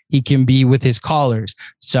curmudgeonal he can be with his callers.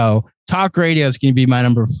 So Talk Radio is going to be my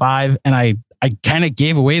number 5, and I kind of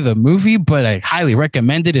gave away the movie, but I highly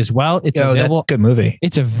recommend it as well. It's available. That's a good movie.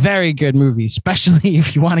 It's a very good movie, especially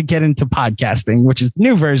if you want to get into podcasting, which is the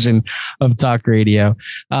new version of Talk Radio.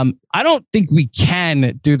 I don't think we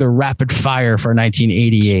can do the rapid fire for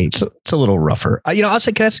 1988. So it's a little rougher. I'll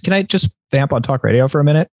say, can I just vamp on Talk Radio for a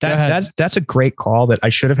minute? That's a great call that I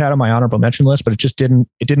should have had on my honorable mention list, but it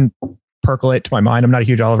didn't percolate to my mind. I'm not a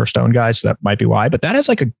huge Oliver Stone guy, so that might be why. But that has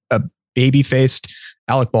like a baby-faced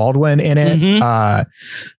Alec Baldwin in it. Mm-hmm.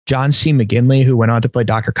 John C. McGinley, who went on to play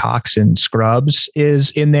Dr. Cox in Scrubs,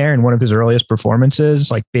 is in there in one of his earliest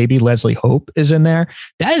performances. Like, baby Leslie Hope is in there.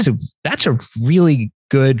 That's a really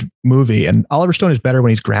good movie. And Oliver Stone is better when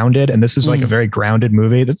he's grounded. And this is like a very grounded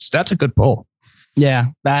movie. That's a good pull. Yeah,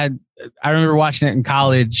 I remember watching it in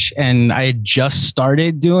college, and I had just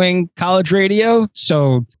started doing college radio.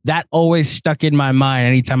 So that always stuck in my mind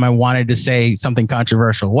anytime I wanted to say something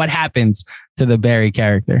controversial. What happens to the Barry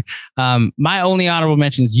character? My only honorable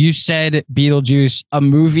mentions, you said Beetlejuice, a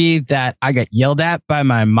movie that I got yelled at by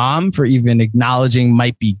my mom for even acknowledging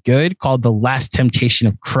might be good, called The Last Temptation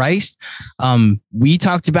of Christ. We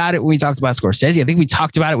talked about it when we talked about Scorsese. I think we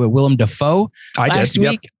talked about it with Willem Dafoe last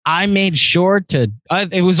week. Yep. I made sure to,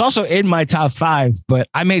 it was also in my top 5, but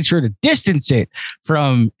I made sure to distance it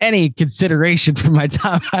from any consideration for my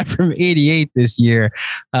top 5 from 88 this year.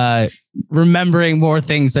 Remembering more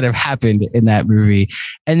things that have happened in that movie.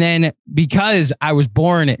 And then, because I was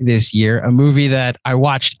born this year, a movie that I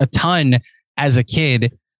watched a ton as a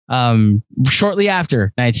kid, shortly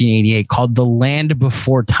after 1988, called The Land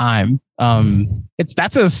Before Time.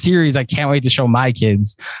 That's a series I can't wait to show my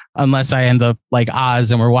kids, unless I end up like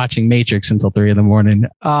Oz and we're watching Matrix until 3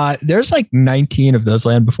 a.m. There's like 19 of those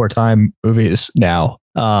Land Before Time movies now.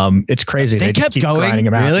 It's crazy. They kept keep going. Grinding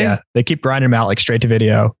them out. Really? Yeah, they keep grinding them out like straight to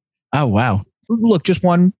video. Oh, wow. Look, just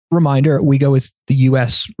one reminder, we go with the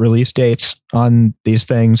US release dates on these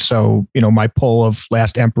things. So, my poll of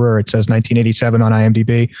Last Emperor, it says 1987 on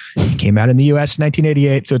IMDb. It came out in the US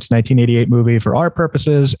 1988. So it's 1988 movie for our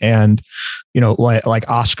purposes. And, like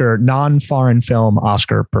Oscar, non-foreign film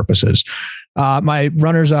Oscar purposes. My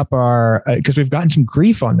runners up are, because we've gotten some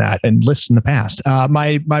grief on that and lists in the past.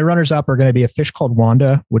 My runners up are going to be A Fish Called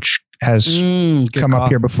Wanda, which has come up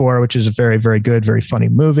here before, which is a very, very good, very funny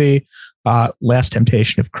movie. Last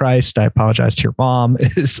Temptation of Christ, I apologize to your mom,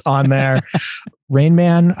 is on there. Rain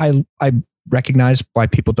Man, I recognize why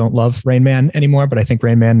people don't love Rain Man anymore, but I think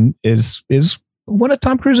Rain Man is one of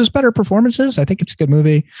Tom Cruise's better performances. I think it's a good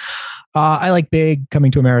movie. I like Big,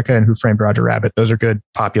 Coming to America, and Who Framed Roger Rabbit. Those are good,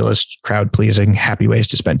 populist, crowd-pleasing, happy ways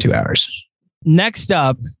to spend 2 hours. Next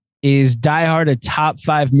up is Die Hard, a top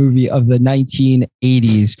 5 movie of the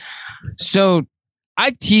 1980s. So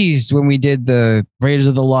I teased when we did the Raiders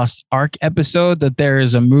of the Lost Ark episode that there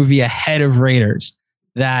is a movie ahead of Raiders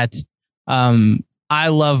that I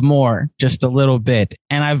love more, just a little bit.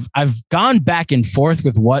 And I've gone back and forth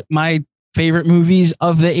with what my favorite movies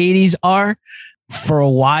of the 80s are. For a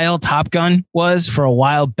while, Top Gun was. For a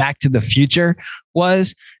while, Back to the Future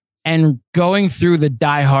was. And going through the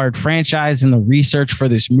Die Hard franchise and the research for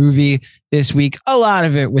this movie this week, a lot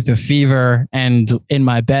of it with a fever and in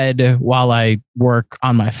my bed while I work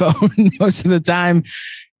on my phone most of the time,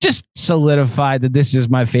 just solidified that this is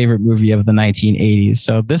my favorite movie of the 1980s.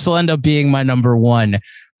 So this will end up being my number 1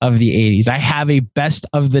 of the 80s. I have a best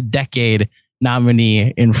of the decade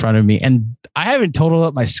nominee in front of me, and I haven't totaled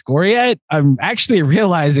up my score yet. I'm actually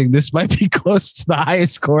realizing this might be close to the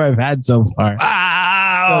highest score I've had so far.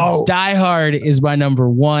 Wow. So Die Hard is my number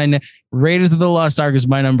 1. Raiders of the Lost Ark is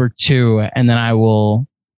my number 2. And then I will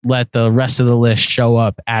let the rest of the list show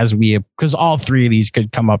up because all 3 of these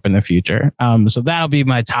could come up in the future. So that'll be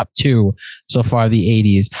my top 2 so far, the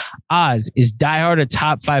 80s. Oz, is Die Hard a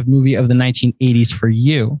top 5 movie of the 1980s for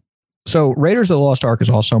you? So Raiders of the Lost Ark is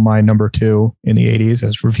also my number 2 in the 80s,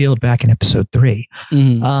 as revealed back in episode 3.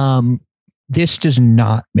 Mm-hmm. This does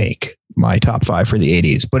not make my top 5 for the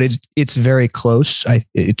 80s, but it's very close.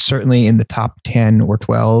 It's certainly in the top 10 or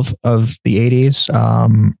 12 of the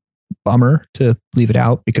 80s. Bummer to leave it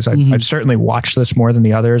out, because I've certainly watched this more than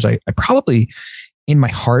the others. I probably in my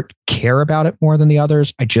heart care about it more than the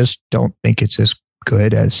others. I just don't think it's as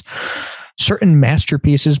good as certain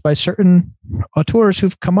masterpieces by certain auteurs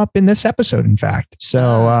who've come up in this episode, in fact.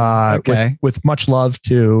 So with much love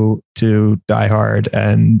to Die Hard,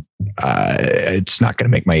 and it's not going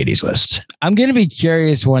to make my 80s list. I'm going to be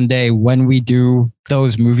curious one day when we do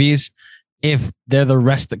those movies, if they're the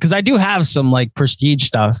rest, because I do have some like prestige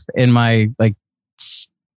stuff in my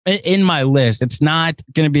in my list. It's not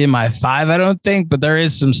going to be in my 5, I don't think, but there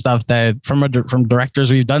is some stuff that from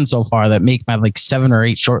directors we've done so far that make my like 7 or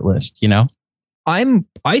 8 short list, you know?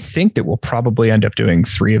 I think that we'll probably end up doing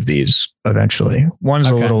 3 of these eventually. One's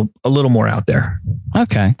a little more out there.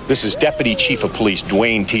 Okay. This is Deputy Chief of Police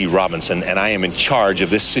Dwayne T. Robinson, and I am in charge of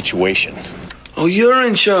this situation. Oh, you're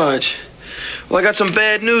in charge? Well, I got some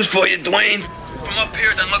bad news for you, Dwayne. From up here,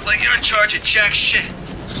 it doesn't look like you're in charge of jack shit.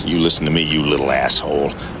 You listen to me, you little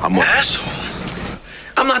asshole. Asshole?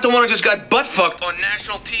 I'm not the one who just got butt-fucked on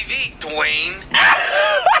national TV, Dwayne.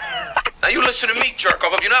 Now you listen to me,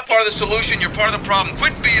 jerk-off. If you're not part of the solution, you're part of the problem.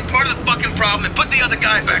 Quit being part of the fucking problem and put the other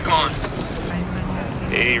guy back on.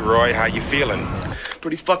 Hey, Roy, how you feeling?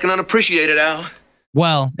 Pretty fucking unappreciated, Al.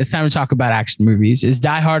 Well, it's time to talk about action movies. Is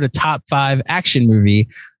Die Hard a top 5 action movie?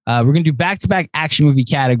 We're going to do back-to-back action movie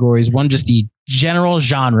categories. One, just the general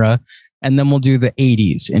genre, and then we'll do the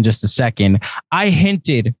 80s in just a second. I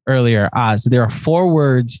hinted earlier, Oz, there are 4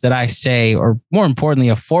 words that I say, or more importantly,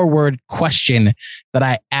 a 4-word question that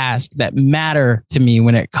I ask that matter to me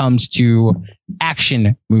when it comes to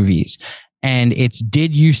action movies. And it's,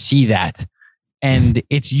 did you see that? And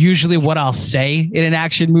it's usually what I'll say in an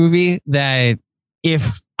action movie, that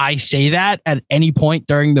if I say that at any point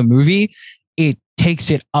during the movie, it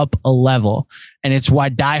takes it up a level. And it's why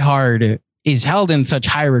Die Hard is held in such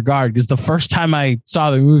high regard, because the first time I saw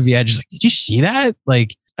the movie, I just like, did you see that?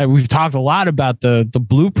 Like, we've talked a lot about the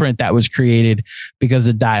blueprint that was created because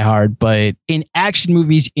of Die Hard, but in action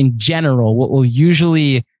movies in general, what will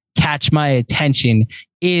usually catch my attention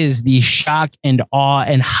is the shock and awe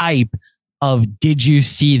and hype of, did you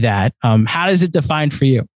see that? How does it define for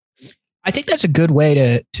you? I think that's a good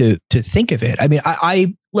way to think of it. I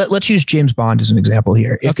mean, let's use James Bond as an example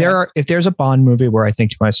here. If there's a Bond movie where I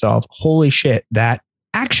think to myself, holy shit, that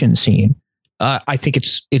action scene, I think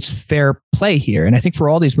it's fair play here. And I think for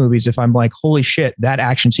all these movies, if I'm like, holy shit, that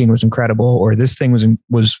action scene was incredible, or this thing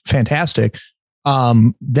was fantastic,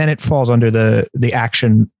 then it falls under the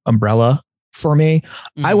action umbrella for me.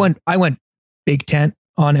 Mm-hmm. I went big tent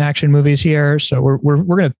on action movies here, so we're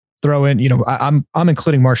gonna throw in, I'm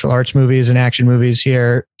including martial arts movies and action movies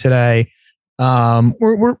here today.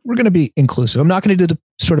 We're going to be inclusive. I'm not going to do the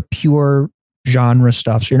sort of pure genre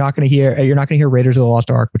stuff. So you're not going to hear Raiders of the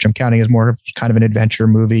Lost Ark, which I'm counting as more of kind of an adventure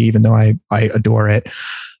movie, even though I adore it.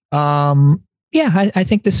 I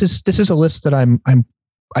think this is a list that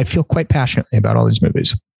I feel quite passionately about all these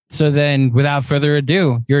movies. So then, without further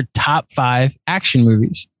ado, your top 5 action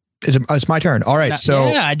movies. It's my turn. All right. So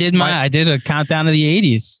yeah, I did a countdown of the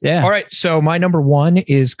 80s. Yeah. All right. So my number 1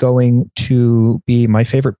 is going to be my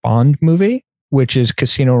favorite Bond movie, which is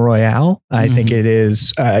Casino Royale. I think it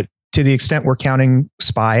is, to the extent we're counting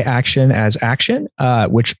spy action as action,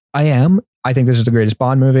 which I am. I think this is the greatest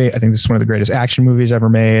Bond movie. I think this is one of the greatest action movies ever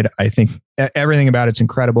made. I think everything about it's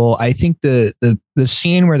incredible. I think the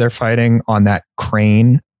scene where they're fighting on that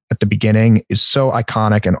crane at the beginning is so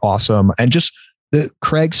iconic and awesome. And just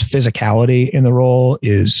Craig's physicality in the role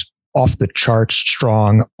is off the charts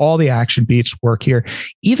strong. All the action beats work here.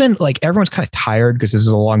 Even like everyone's kind of tired because this is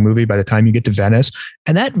a long movie by the time you get to Venice.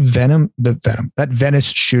 And that Venice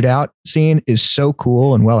shootout scene is so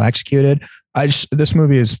cool and well executed. This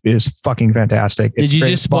movie is fucking fantastic. Did you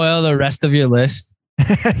just spoil the rest of your list?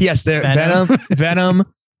 Yes, Venom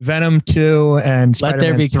 2 and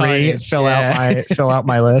Spider-Man 3 fill out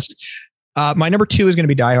my list. My number 2 is going to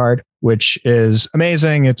be Die Hard, which is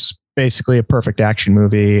amazing. It's basically a perfect action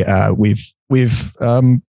movie. We've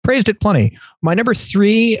praised it plenty. My number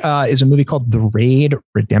 3 is a movie called The Raid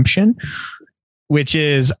Redemption, which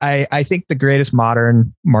is, I think, the greatest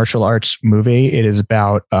modern martial arts movie. It is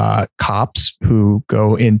about cops who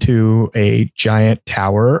go into a giant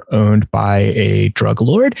tower owned by a drug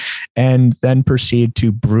lord and then proceed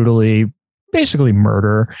to brutally basically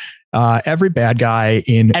murder. Every bad guy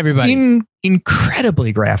in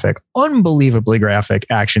incredibly graphic, unbelievably graphic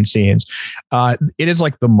action scenes. It is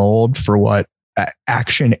like the mold for what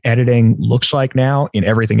action editing looks like now in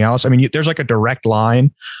everything else. I mean, there's like a direct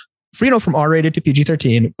line, from R-rated to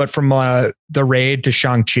PG-13, but from The Raid to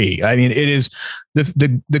Shang-Chi. I mean, it is the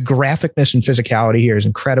graphicness and physicality here is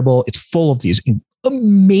incredible. It's full of these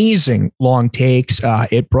amazing long takes.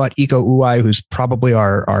 It brought Iko Uwais, who's probably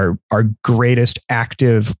our greatest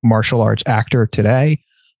active martial arts actor today,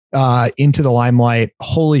 into the limelight.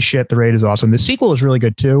 Holy shit, The Raid is awesome. The sequel is really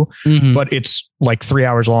good too, but it's like 3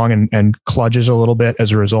 hours long and kludges a little bit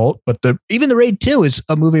as a result. But even The Raid 2 is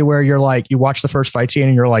a movie where you're like, you watch the first fight scene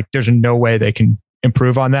and you're like, there's no way they can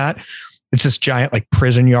improve on that. It's this giant like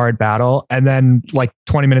prison yard battle. And then like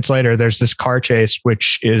 20 minutes later, there's this car chase,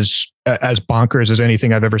 which is as bonkers as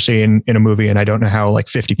anything I've ever seen in a movie. And I don't know how like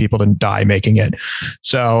 50 people didn't die making it.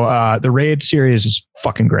 So the Raid series is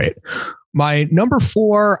fucking great. My number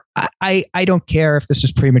 4, I don't care if this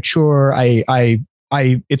is premature.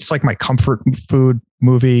 It's like my comfort food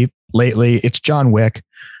movie lately. It's John Wick.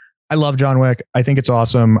 I love John Wick. I think it's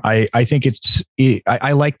awesome. I think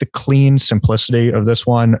I like the clean simplicity of this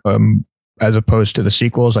one. As opposed to the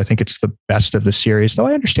sequels, I think it's the best of the series, though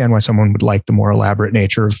I understand why someone would like the more elaborate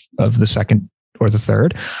nature of the second or the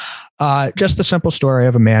third. Just the simple story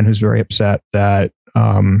of a man who's very upset that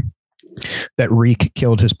Reek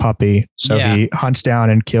killed his puppy. So he hunts down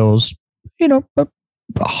and kills,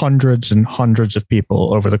 hundreds and hundreds of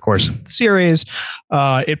people over the course of the series.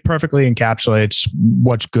 It perfectly encapsulates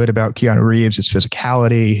what's good about Keanu Reeves, his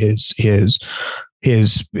physicality,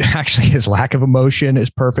 his lack of emotion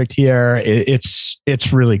is perfect here. It's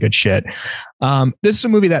really good shit. This is a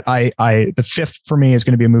movie that the fifth for me is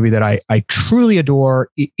going to be a movie that I truly adore.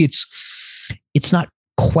 It's not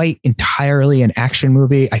quite entirely an action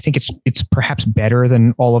movie. I think it's perhaps better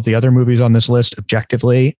than all of the other movies on this list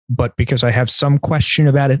objectively, but because I have some question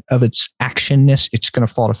about it, of its actionness, it's going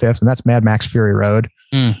to fall to fifth, and that's Mad Max Fury Road.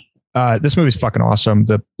 This movie's fucking awesome.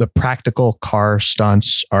 The practical car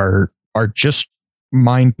stunts are just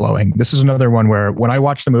mind-blowing. This is another one where when I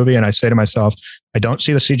watch the movie and I say to myself, I don't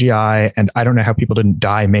see the CGI and I don't know how people didn't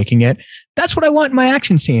die making it. That's what I want in my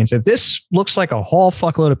action scenes. If this looks like a whole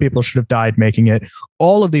fuckload of people should have died making it,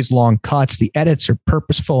 all of these long cuts, the edits are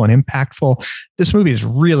purposeful and impactful. This movie is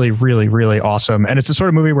really, really, really awesome. And it's the sort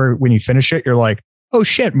of movie where when you finish it, you're like, oh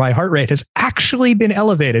shit, my heart rate has actually been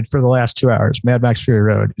elevated for the last 2 hours. Mad Max Fury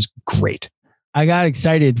Road is great. I got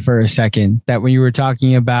excited for a second that when you were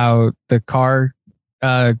talking about the car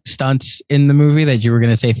stunts in the movie that you were going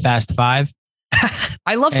to say Fast 5.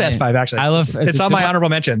 I love Fast 5 actually. I love it's on my honorable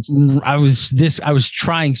mentions. I was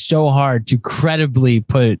trying so hard to credibly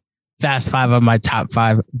put Fast 5 on my top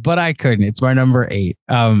 5, but I couldn't. It's my number 8.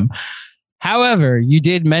 However, you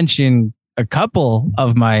did mention a couple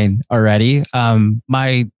of mine already.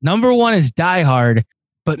 My number 1 is Die Hard.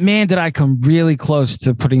 But man, did I come really close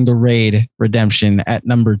to putting The Raid Redemption at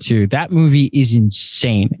number 2. That movie is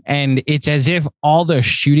insane. And it's as if all the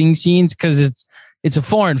shooting scenes, because it's a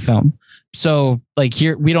foreign film. So like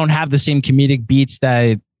here, we don't have the same comedic beats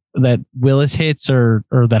that Willis hits or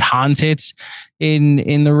that Hans hits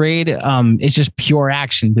in The Raid. It's just pure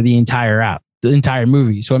action to the entire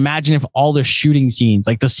movie. So imagine if all the shooting scenes,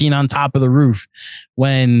 like the scene on top of the roof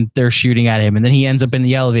when they're shooting at him and then he ends up in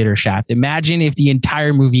the elevator shaft. Imagine if the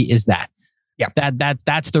entire movie is that. Yeah.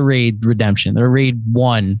 That's The Raid Redemption, the Raid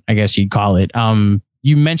 1, I guess you'd call it.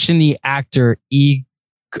 You mentioned the actor Iko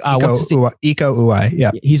Uwais.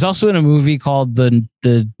 Yeah. He's also in a movie called The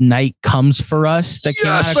Night Comes for Us that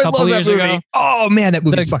came out a couple years ago. Oh man, that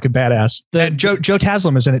movie's fucking badass. And Joe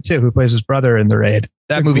Taslim is in it too, who plays his brother in The Raid.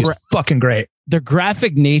 That movie's fucking great. The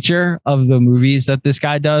graphic nature of the movies that this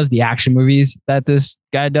guy does, the action movies that this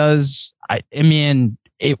guy does, I mean,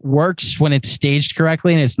 it works when it's staged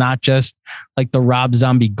correctly and it's not just like the Rob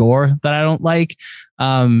Zombie gore that I don't like.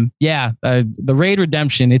 The Raid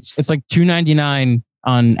Redemption, it's like $2.99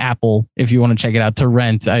 on Apple if you want to check it out to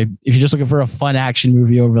rent. If you're just looking for a fun action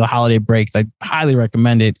movie over the holiday break, I highly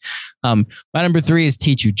recommend it. My number 3 is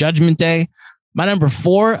T2 Judgment Day. My number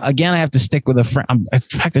 4, again, I have to stick with in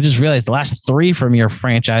fact, I just realized the last 3 for me are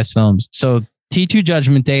franchise films. So T2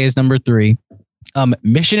 Judgment Day is number 3.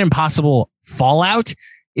 Mission Impossible Fallout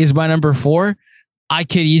is my number 4. I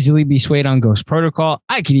could easily be swayed on Ghost Protocol.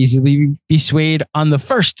 I could easily be swayed on the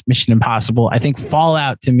first Mission Impossible. I think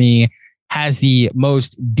Fallout to me has the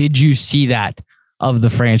most did you see that of the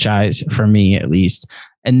franchise for me, at least.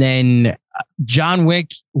 And then John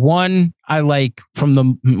Wick 1, I like from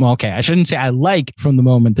the, I shouldn't say I like from the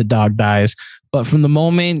moment the dog dies, but from the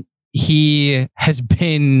moment he has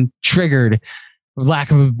been triggered,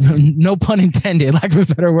 no pun intended, lack of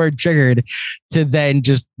a better word, triggered to then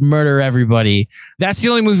just murder everybody. That's the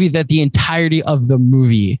only movie that the entirety of the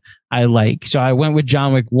movie I like. So I went with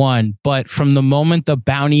John Wick 1, but from the moment the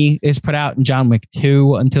bounty is put out in John Wick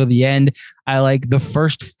 2 until the end, I like the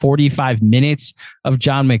first 45 minutes of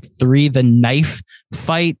John Wick 3, the knife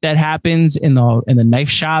fight that happens in the knife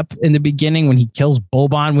shop in the beginning when he kills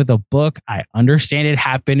Boban with a book. I understand it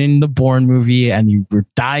happened in the Bourne movie, and you were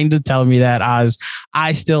dying to tell me that, Oz.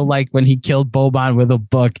 I still like when he killed Boban with a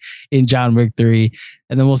book in John Wick 3,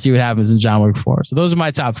 and then we'll see what happens in John Wick 4. So those are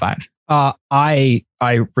my top 5. I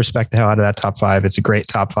respect the hell out of that top 5. It's a great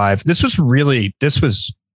top 5. This was a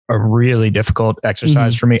really difficult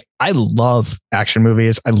exercise for me. I love action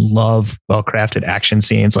movies. I love well-crafted action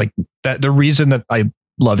scenes. Like that. The reason that I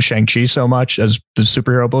love Shang-Chi so much, as the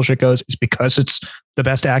superhero bullshit goes, is because it's the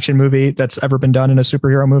best action movie that's ever been done in a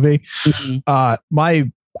superhero movie.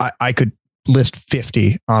 I could list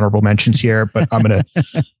 50 honorable mentions here, but I'm going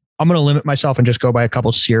to limit myself and just go by a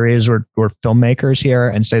couple series or filmmakers here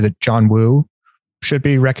and say that John Woo should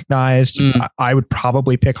be recognized. I would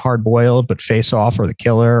probably pick Hard Boiled, but Face Off or The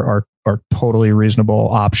Killer are totally reasonable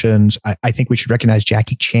options. I think we should recognize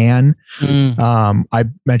Jackie Chan. I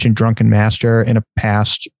mentioned Drunken Master in a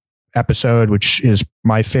past episode, which is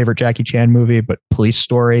my favorite Jackie Chan movie, but Police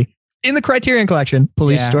Story in the Criterion Collection.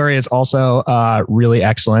 Police Story is also really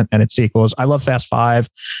excellent, and its sequels. I love Fast Five.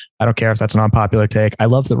 I don't care if that's an unpopular take. I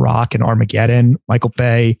love The Rock and Armageddon. Michael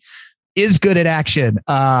Bay is good at action.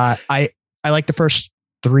 I like the first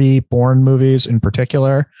 3 Bourne movies in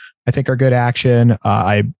particular. I think are good action.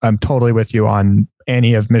 I'm totally with you on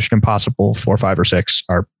any of Mission Impossible 4, 5, or 6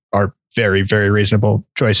 are very, very reasonable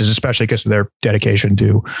choices, especially because of their dedication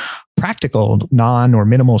to practical, non or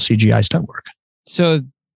minimal CGI stunt work. So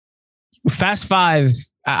Fast 5,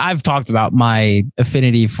 I've talked about my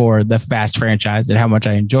affinity for the Fast franchise and how much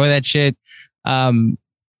I enjoy that shit.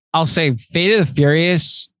 I'll say Fate of the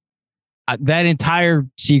Furious, that entire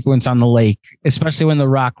sequence on the lake, especially when The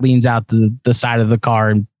Rock leans out the side of the car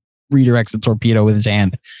and redirects the torpedo with his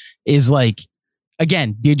hand, is like,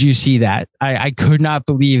 again, did you see that? I could not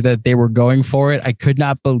believe that they were going for it. I could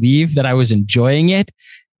not believe that I was enjoying it.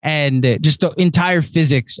 And just the entire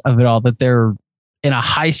physics of it all, that they're in a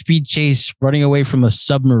high-speed chase running away from a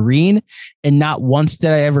submarine. And not once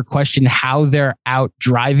did I ever question how they're out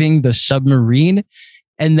driving the submarine.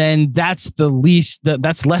 And then that's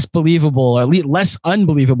that's less believable, or at least less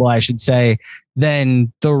unbelievable, I should say,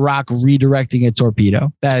 than The Rock redirecting a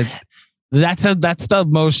torpedo. That's the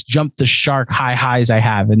most jump the shark highs I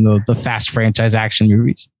have in the Fast franchise action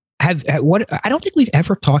movies. I don't think we've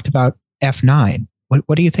ever talked about F9.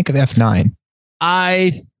 What do you think of F9?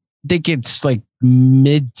 I think it's like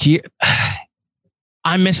mid-tier.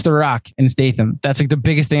 I miss The Rock and Statham. That's like the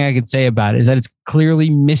biggest thing I could say about it, is that it's clearly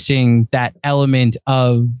missing that element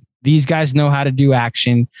of these guys know how to do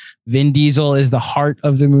action. Vin Diesel is the heart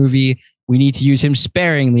of the movie. We need to use him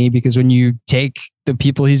sparingly, because when you take the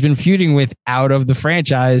people he's been feuding with out of the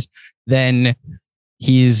franchise, then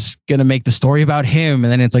he's going to make the story about him.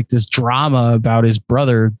 And then it's like this drama about his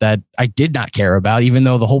brother that I did not care about, even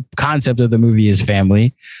though the whole concept of the movie is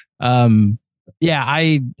family.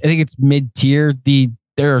 I think it's mid-tier.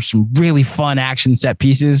 There are some really fun action set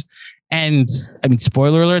pieces. And I mean,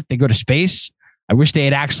 spoiler alert, they go to space. I wish they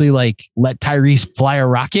had actually like let Tyrese fly a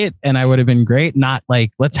rocket, and I would have been great. Not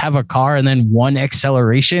like, let's have a car and then one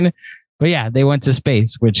acceleration. But yeah, they went to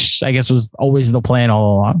space, which I guess was always the plan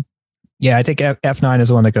all along. Yeah, I think F9 is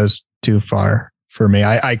the one that goes too far for me.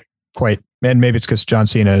 I quite, and maybe it's because John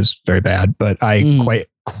Cena is very bad, but I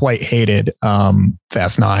quite hated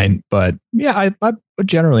Fast 9. But yeah, I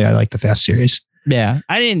generally I like the Fast series. Yeah,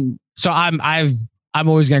 I didn't. So I'm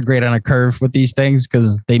always going to grade on a curve with these things,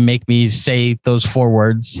 because they make me say those 4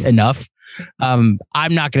 words enough. I'm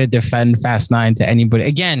not going to defend Fast 9 to anybody.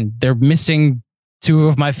 Again, they're missing 2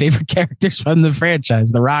 of my favorite characters from the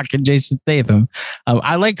franchise, The Rock and Jason Statham.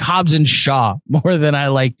 I like Hobbs and Shaw more than I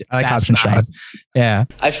like Hobbs and Shaw. Yeah.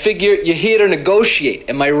 I figure you're here to negotiate.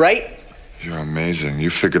 Am I right? You're amazing. You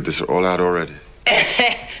figured this all out already.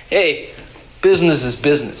 Hey, business is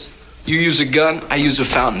business. You use a gun, I use a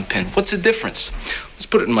fountain pen. What's the difference? Let's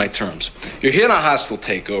put it in my terms. You're here in a hostile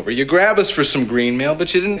takeover. You grab us for some green mail,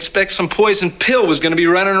 but you didn't expect some poison pill was going to be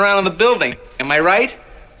running around in the building. Am I right?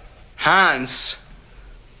 Hans,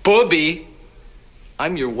 Bobby,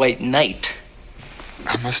 I'm your white knight.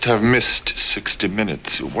 I must have missed 60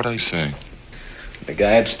 minutes. What are you saying? The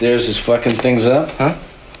guy upstairs is fucking things up, huh?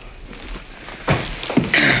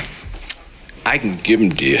 I can give them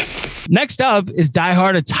to you. Next up is Die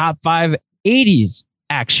Hard, a top 5 80s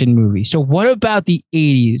action movie. So what about the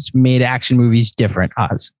 80s made action movies different,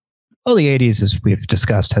 Oz? Well, the 80s, as we've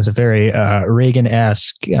discussed, has a very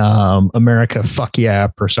Reagan-esque America fuck yeah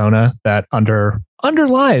persona that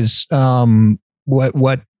underlies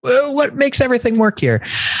what makes everything work here.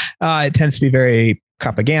 It tends to be very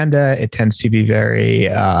propaganda. It tends to be very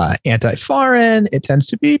anti-foreign. It tends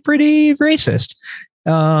to be pretty racist,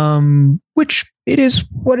 which it is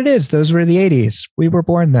what it is. Those were the 80s. We were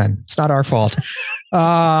born then. It's not our fault.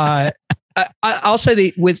 I'll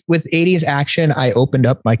say with 80s action, I opened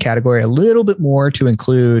up my category a little bit more to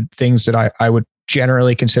include things that I would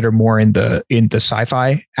generally consider more in the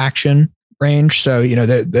sci-fi action range. So,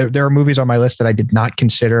 there are movies on my list that I did not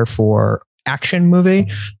consider for action movie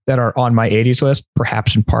that are on my 80s list,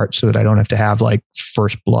 perhaps in part so that I don't have to have like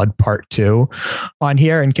First Blood Part 2 on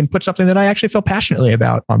here, and can put something that I actually feel passionately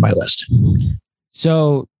about on my list.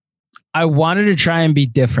 So I wanted to try and be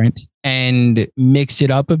different and mix it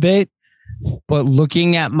up a bit. But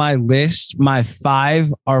looking at my list, my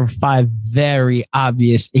 5 are 5 very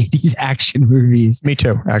obvious 80s action movies. Me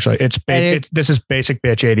too, actually. This is basic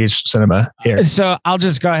bitch 80s cinema here. So I'll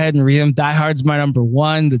just go ahead and read them. Die Hard's my number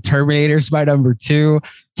 1. The Terminator's my number 2.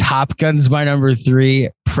 Top Gun's my number 3.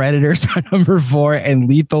 Predator's my number 4. And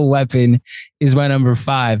Lethal Weapon is my number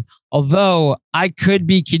 5. Although I could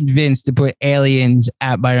be convinced to put Aliens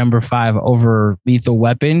at my number 5 over Lethal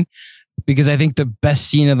Weapon, because I think the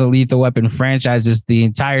best scene of the Lethal Weapon franchise is the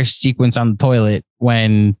entire sequence on the toilet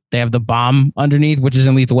when they have the bomb underneath, which is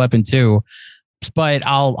in Lethal Weapon 2. But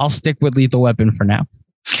I'll stick with Lethal Weapon for now.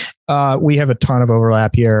 We have a ton of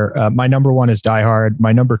overlap here. My number 1 is Die Hard.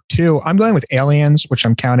 My number 2, I'm going with Aliens, which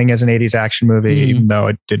I'm counting as an 80s action movie, even though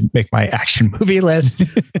it didn't make my action movie list.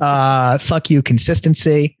 Fuck you,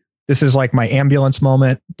 consistency. This is like my ambulance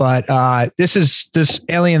moment, but this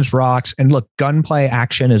Aliens rocks. And look, gunplay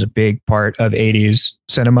action is a big part of 80s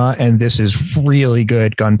cinema, and this is really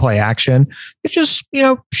good gunplay action. It's just,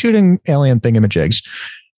 shooting alien thingamajigs.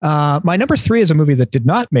 My number 3 is a movie that did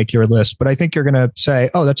not make your list, but I think you're going to say,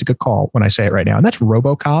 oh, that's a good call when I say it right now. And that's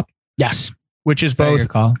RoboCop. Yes. Which is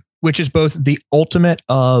both the ultimate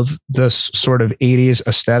of this sort of 80s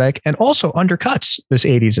aesthetic and also undercuts this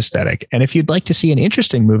 80s aesthetic. And if you'd like to see an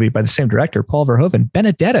interesting movie by the same director, Paul Verhoeven,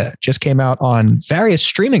 Benedetta just came out on various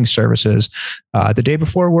streaming services the day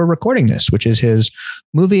before we're recording this, which is his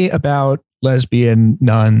movie about lesbian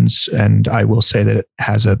nuns. And I will say that it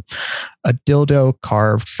has a dildo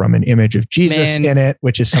carved from an image of Jesus in it,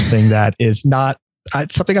 which is something that is not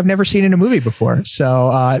something I've never seen in a movie before.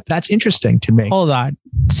 So that's interesting to me. Hold on.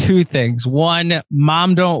 2 things. 1,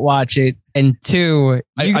 Mom, don't watch it. And 2,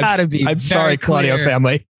 you gotta be. I'm sorry, Claudio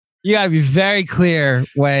family. You gotta be very clear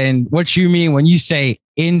what you mean when you say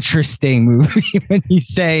interesting movie. When you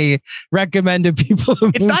say recommend to people,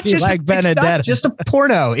 it's not just like Benedetta. It's not just a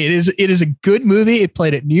porno. It is a good movie. It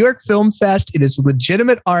played at New York Film Fest. It is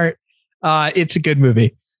legitimate art. It's a good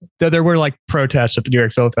movie. Though there were like protests at the New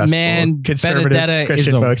York Film Festival. Man, conservative Benedetta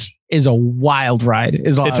Christian folks. is a wild ride.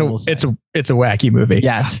 It's a wacky movie.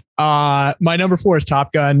 Yes. My number 4 is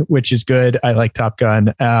Top Gun, which is good. I like Top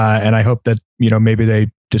Gun, and I hope that maybe they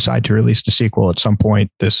decide to release the sequel at some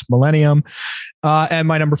point this millennium. And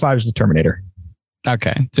my number 5 is The Terminator.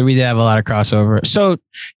 Okay, so we did have a lot of crossover. So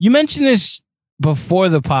you mentioned this before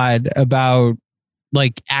the pod about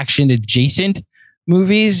like action adjacent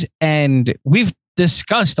movies, and we've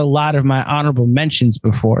discussed a lot of my honorable mentions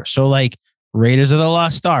before. So like Raiders of the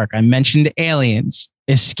Lost Ark, I mentioned Aliens,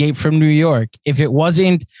 Escape from New York. If it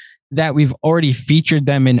wasn't that we've already featured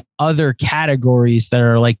them in other categories that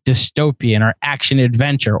are like dystopian or action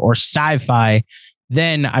adventure or sci-fi,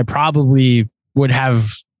 then I probably would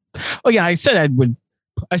have. Oh yeah, I said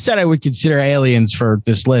I would consider Aliens for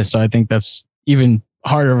this list. So I think that's even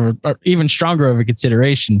harder or even stronger of a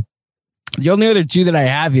consideration. The only other 2 that I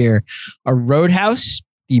have here are Roadhouse,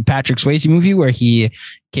 the Patrick Swayze movie where he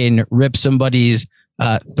can rip somebody's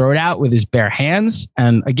throat out with his bare hands.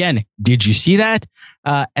 And again, did you see that?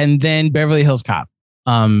 And then Beverly Hills Cop.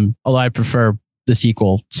 Although I prefer the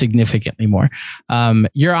sequel significantly more.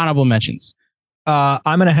 Your honorable mentions.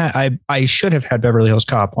 I'm going to I should have had Beverly Hills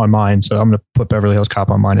Cop on mine. So I'm going to put Beverly Hills Cop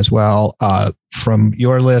on mine as well. From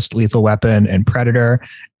your list, Lethal Weapon and Predator.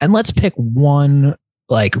 And let's pick one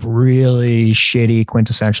like really shitty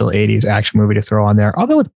quintessential 80s action movie to throw on there. I'll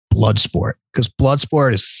go with Bloodsport, because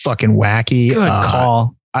Bloodsport is fucking wacky. Good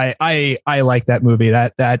call. I like that movie.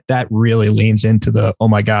 That really leans into the, oh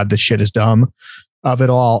my God, this shit is dumb of it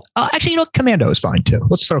all. Actually, Commando is fine too.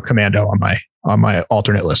 Let's throw Commando on my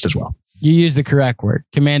alternate list as well. You use the correct word.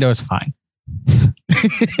 Commando is fine.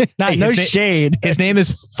 No shade. His name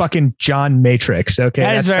is fucking John Matrix. Okay,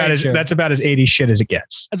 that's about as 80s shit as it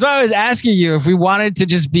gets. That's why I was asking you if we wanted to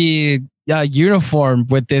just be uniform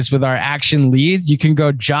with this with our action leads. You can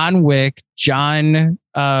go John Wick, John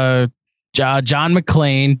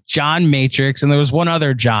McClane, John Matrix, and there was one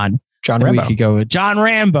other John Rambo. We could go with John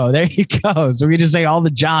Rambo. There you go. So we just say all the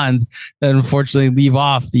Johns that unfortunately leave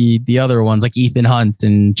off the other ones like Ethan Hunt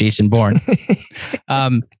and Jason Bourne.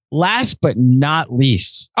 Last but not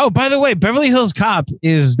least. Oh, by the way, Beverly Hills Cop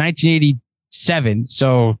is 1987.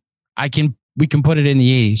 So we can put it in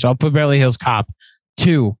the 80s. So I'll put Beverly Hills Cop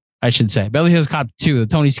 2. I should say Beverly Hills Cop 2, the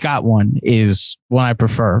Tony Scott one, is one I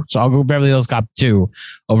prefer. So I'll go Beverly Hills Cop 2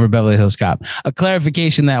 over Beverly Hills Cop. A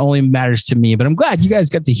clarification that only matters to me, but I'm glad you guys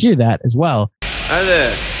got to hear that as well. Hi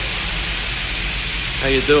there. How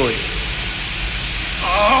you doing?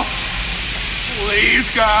 Oh,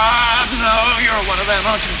 please, God, no, you're one of them,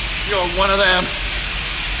 aren't you? You're one of them.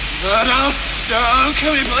 No, don't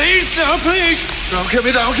kill me, please. No, please. Don't kill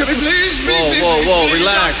me, please. Whoa,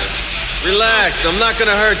 relax. Relax, I'm not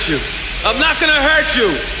gonna hurt you. I'm not gonna hurt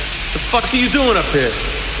you! The fuck are you doing up here?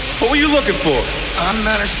 What were you looking for? I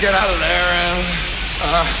managed to get out of there and,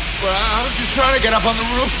 well, I was just trying to get up on the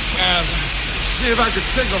roof and see if I could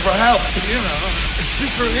signal for help, you know. It's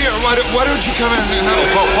just through here. Why don't you come in and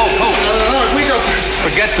help? We go.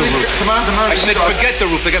 Forget the roof. Come on. I said forget the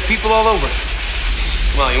roof. They got people all over.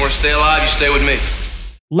 Come on, you wanna stay alive, you stay with me.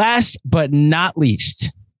 Last but not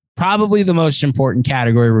least, probably the most important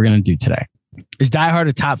category we're going to do today is Die Hard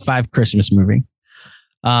a top 5 Christmas movie.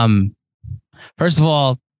 First of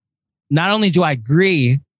all, not only do I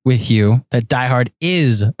agree with you that Die Hard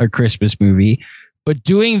is a Christmas movie, but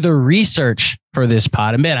doing the research for this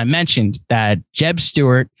pod, I mentioned that Jeb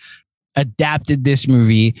Stewart adapted this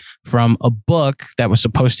movie from a book that was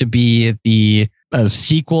supposed to be the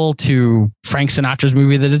sequel to Frank Sinatra's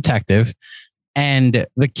movie, The Detective. And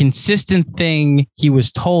the consistent thing he was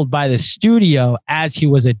told by the studio as he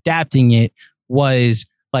was adapting it was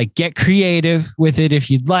like, get creative with it if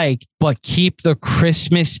you'd like, but keep the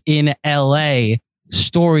Christmas in LA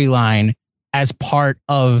storyline as part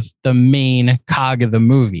of the main cog of the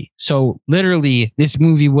movie. So literally this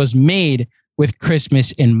movie was made with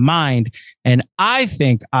Christmas in mind. And I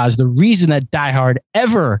think, Oz, the reason that Die Hard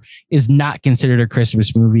ever is not considered a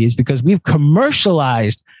Christmas movie is because we've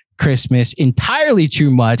commercialized Christmas entirely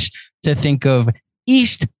too much to think of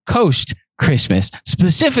East Coast Christmas,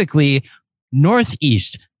 specifically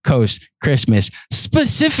Northeast Coast Christmas,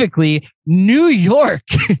 specifically New York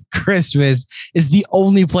Christmas is the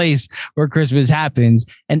only place where Christmas happens.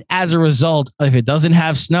 And as a result, if it doesn't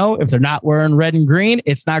have snow, if they're not wearing red and green,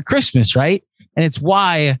 it's not Christmas, right? And it's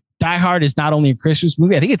why Die Hard is not only a Christmas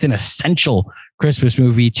movie, I think it's an essential Christmas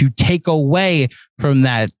movie to take away from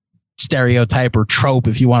that stereotype or trope,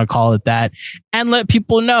 if you want to call it that, and let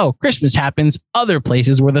people know Christmas happens other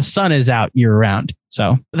places where the sun is out year round.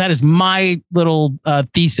 So that is my little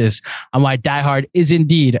thesis on why Die Hard is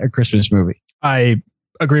indeed a Christmas movie. I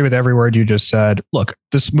agree with every word you just said. Look,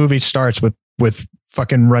 this movie starts with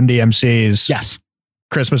fucking Run DMC's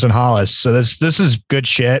Christmas in Hollis. So this is good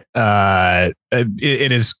shit.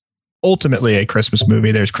 It is ultimately a Christmas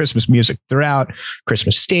movie. There's Christmas music throughout,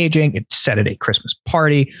 Christmas staging. It's set at a Christmas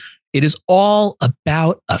party. It is all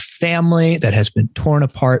about a family that has been torn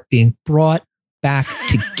apart being brought back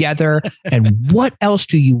together. And what else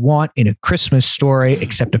do you want in a Christmas story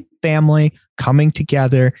except a family coming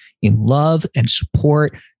together in love and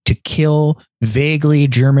support to kill vaguely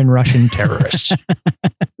German-Russian terrorists?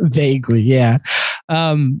 Vaguely, yeah.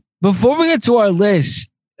 Before we get to our list,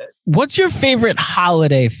 what's your favorite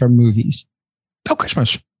holiday for movies? Oh,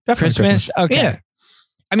 Christmas. Definitely Christmas. Okay. Yeah.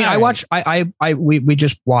 I mean, we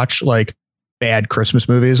just watch like bad Christmas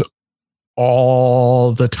movies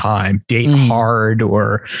all the time. Date Hard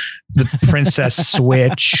or The Princess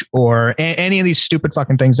Switch or any of these stupid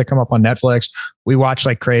fucking things that come up on Netflix. We watch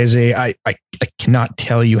like crazy. I cannot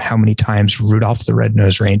tell you how many times Rudolph the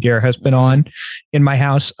Red-Nosed Reindeer has been on in my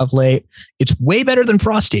house of late. It's way better than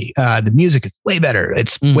Frosty. The music is way better.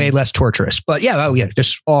 It's way less torturous. But yeah,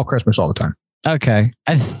 just all Christmas all the time. Okay.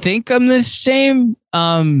 I think I'm the same.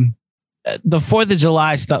 The 4th of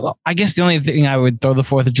July stuff. I guess the only thing I would throw the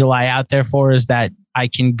 4th of July out there for is that I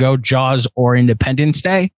can go Jaws or Independence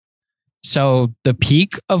Day. So the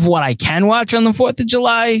peak of what I can watch on the 4th of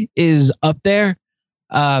July is up there.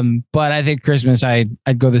 But I think Christmas, I'd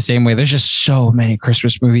go the same way. There's just so many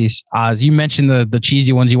Christmas movies. You mentioned the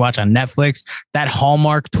cheesy ones you watch on Netflix, that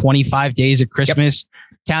Hallmark 25 Days of Christmas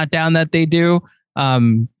countdown that they do.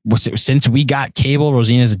 Since we got cable,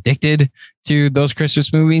 Rosina's addicted to those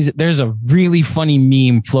Christmas movies. There's a really funny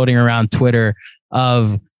meme floating around Twitter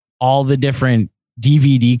of all the different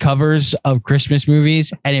DVD covers of Christmas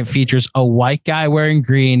movies, and it features a white guy wearing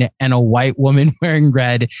green and a white woman wearing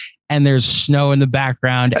red, and there's snow in the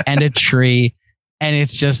background and a tree. And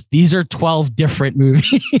it's just, these are 12 different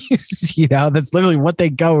movies. That's literally what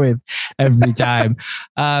they go with every time.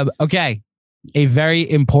 Okay. A very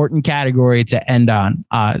important category to end on,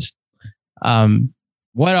 Oz.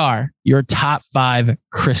 What are your top 5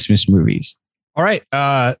 Christmas movies? All right.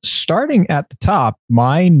 Starting at the top,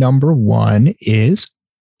 my number 1 is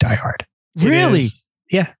Die Hard. Really?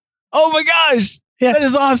 Yeah. Oh my gosh. Yeah. That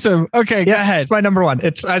is awesome. Okay, go ahead. It's my number 1.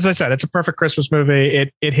 It's, as I said, it's a perfect Christmas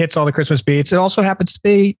movie. It hits all the Christmas beats. It also happens to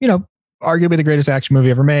be, arguably the greatest action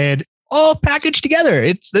movie ever made, all packaged together.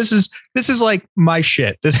 This is like my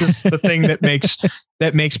shit. This is the thing that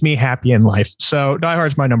makes me happy in life. So Die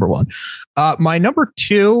Hard's my number 1. My number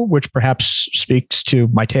 2, which perhaps speaks to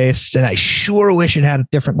my tastes, and I sure wish it had a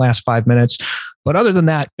different last 5 minutes. But other than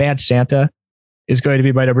that, Bad Santa is going to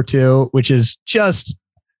be my number 2, which is just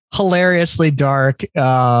hilariously dark.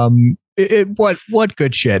 What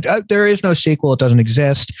good shit. There is no sequel. It doesn't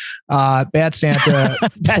exist. Bad Santa.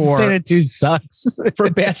 Bad Santa 2 sucks. For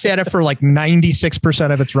Bad Santa, for like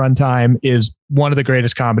 96% of its runtime, is one of the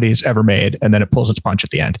greatest comedies ever made, and then it pulls its punch at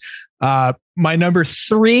the end. My number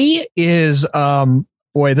 3 is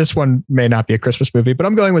this one may not be a Christmas movie, but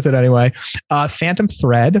I'm going with it anyway. Phantom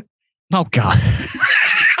Thread. Oh God.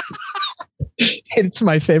 It's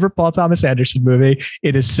my favorite Paul Thomas Anderson movie.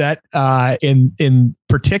 It is set in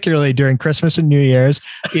particularly during Christmas and New Year's.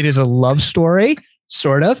 It is a love story,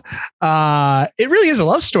 sort of. It really is a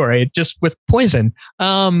love story, just with poison.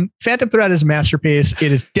 Phantom Thread is a masterpiece.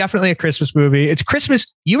 It is definitely a Christmas movie. It's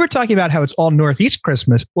Christmas. You were talking about how it's all Northeast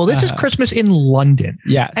Christmas. Well, this is Christmas in London.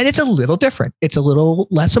 Yeah. And it's a little different. It's a little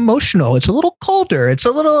less emotional. It's a little colder. It's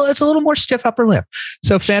a little more stiff upper lip.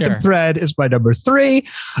 So Phantom Thread is my number 3.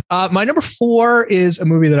 My number 4 is a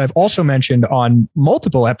movie that I've also mentioned on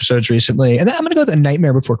multiple episodes recently. And I'm going to go with A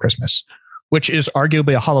Nightmare Before Christmas, which is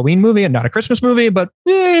arguably a Halloween movie and not a Christmas movie, but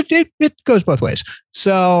it goes both ways.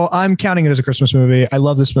 So I'm counting it as a Christmas movie. I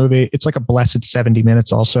love this movie. It's like a blessed 70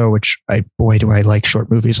 minutes also, which boy, do I like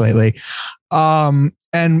short movies lately.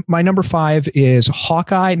 And my number 5 is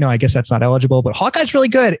Hawkeye. No, I guess that's not eligible, but Hawkeye's really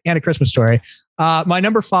good and a Christmas story. My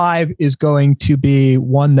number 5 is going to be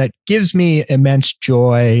one that gives me immense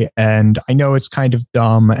joy. And I know it's kind of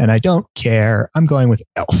dumb and I don't care. I'm going with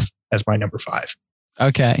Elf as my number 5.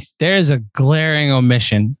 Okay. There's a glaring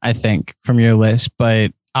omission, I think, from your list,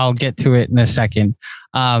 but I'll get to it in a second.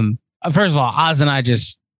 First of all, Oz and I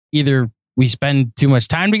just either we spend too much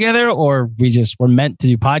time together or we just were meant to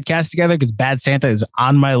do podcasts together, because Bad Santa is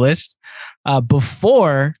on my list.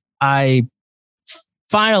 Before I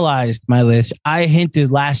finalized my list, I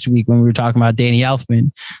hinted last week when we were talking about Danny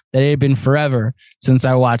Elfman that it had been forever since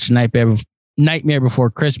I watched Nightmare Before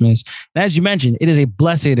Christmas. And as you mentioned, it is a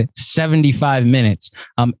blessed 75 minutes,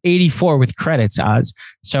 84 with credits, Oz.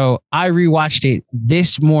 So I rewatched it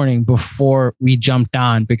this morning before we jumped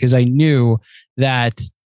on, because I knew that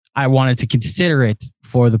I wanted to consider it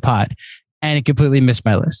for the pod, and it completely missed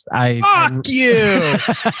my list. Fuck you.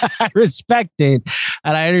 I respect it.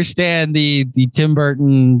 And I understand the Tim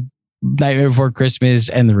Burton Nightmare Before Christmas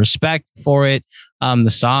and the respect for it. The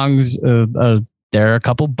songs, there are a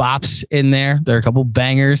couple bops in there. There are a couple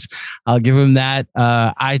bangers. I'll give him that.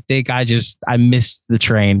 I think I missed the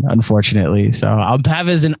train, unfortunately. So I'll have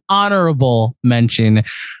as an honorable mention,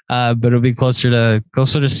 but it'll be closer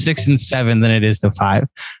to 6 and 7 than it is to 5.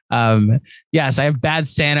 Yes, I have Bad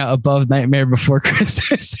Santa above Nightmare Before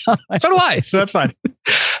Christmas. So do I. So that's fine.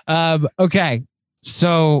 Okay.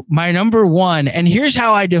 So my number 1, and here's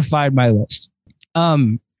how I define my list.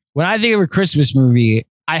 When I think of a Christmas movie,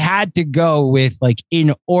 I had to go with, like,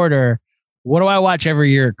 in order, what do I watch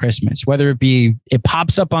every year at Christmas? Whether it be, it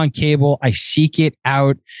pops up on cable, I seek it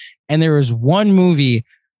out. And there was one movie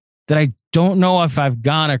that I don't know if I've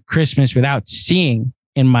gone a Christmas without seeing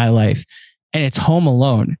in my life, and it's Home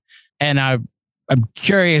Alone. And I'm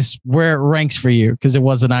curious where it ranks for you, because it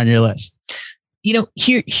wasn't on your list.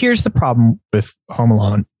 Here's the problem with Home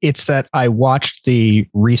Alone. It's that I watched the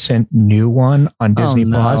recent new one on Disney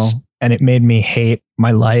Plus, and it made me hate my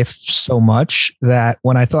life so much that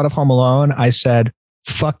when I thought of Home Alone, I said,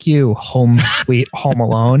 fuck you, Home Sweet Home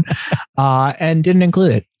Alone, and didn't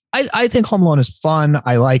include it. I think Home Alone is fun.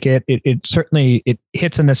 I like it. It certainly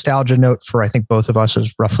hits a nostalgia note for, I think, both of us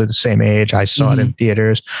is roughly the same age. I saw it in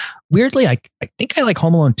theaters. Weirdly, I think I like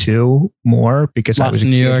Home Alone 2 more, because I was a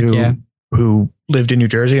kid who lived in New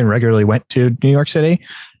Jersey and regularly went to New York City,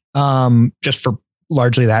 just for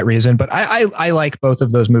largely that reason. But I like both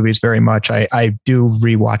of those movies very much. I do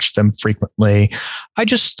rewatch them frequently. I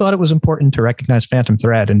just thought it was important to recognize Phantom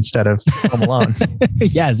Thread instead of Home Alone.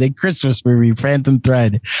 Yes, a Christmas movie, Phantom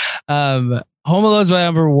Thread. Home Alone is my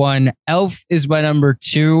number 1. Elf is my number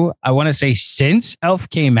 2. I want to say since Elf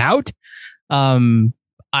came out,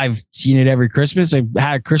 I've seen it every Christmas. I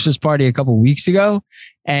had a Christmas party a couple weeks ago,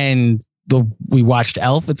 and we watched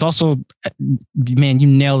Elf. It's also, man, you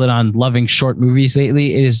nailed it on loving short movies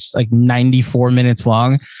lately. It is like 94 minutes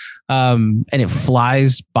long, and it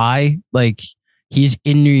flies by. Like, he's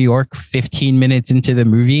in New York 15 minutes into the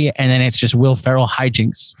movie, and then it's just Will Ferrell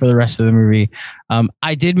hijinks for the rest of the movie.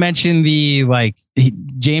 I did mention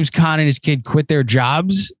James Caan and his kid quit their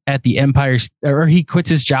jobs at the Empire, or he quits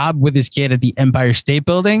his job with his kid at the Empire State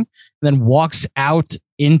Building, and then walks out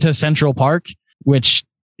into Central Park, which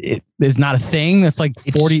it is not a thing. That's like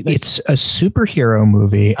 40. It's a superhero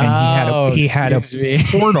movie, and he had a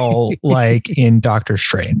portal like in Doctor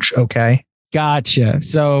Strange. Okay, gotcha.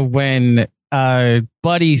 So when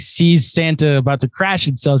Buddy sees Santa about to crash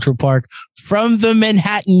in Central Park from the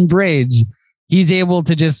Manhattan Bridge, he's able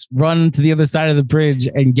to just run to the other side of the bridge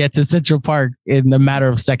and get to Central Park in a matter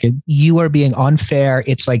of seconds. You are being unfair.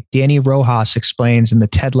 It's like Danny Rojas explains in the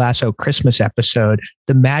Ted Lasso Christmas episode.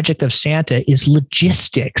 The magic of Santa is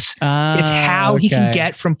logistics. It's how he can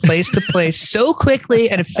get from place to place so quickly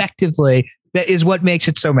and effectively. That is what makes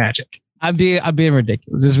it so magic. I'm being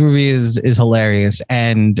ridiculous. This movie is hilarious.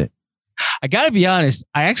 And I got to be honest,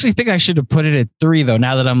 I actually think I should have put it at 3, though,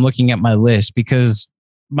 now that I'm looking at my list, because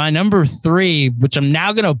my number 3, which I'm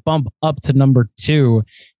now going to bump up to number 2,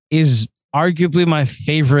 is arguably my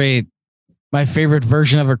favorite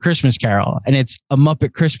version of A Christmas Carol. And it's A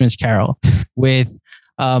Muppet Christmas Carol with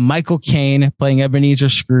Michael Caine playing Ebenezer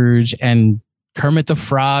Scrooge and Kermit the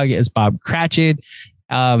Frog as Bob Cratchit.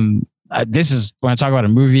 This is when I talk about a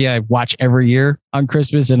movie I watch every year on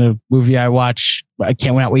Christmas, and a movie I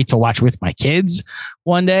can't wait to watch with my kids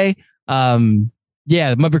one day.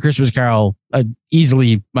 Yeah, The Muppet Christmas Carol,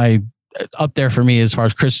 easily up there for me as far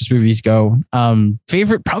as Christmas movies go. Probably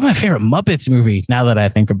my favorite Muppets movie now that I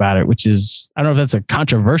think about it, which is, I don't know if that's a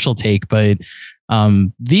controversial take, but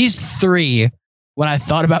these 3, when I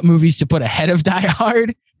thought about movies to put ahead of Die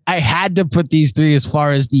Hard, I had to put these 3 as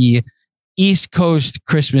far as the East Coast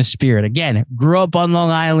Christmas spirit. Again, grew up on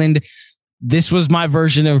Long Island. This was my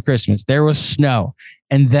version of Christmas. There was snow.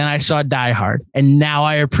 And then I saw Die Hard, and now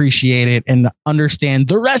I appreciate it and understand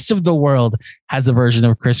the rest of the world has a version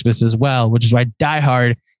of Christmas as well, which is why Die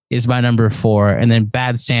Hard is my number 4. And then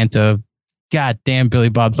Bad Santa, God damn, Billy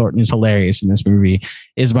Bob Thornton is hilarious in this movie,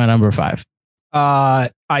 is my number 5. I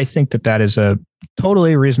think that is a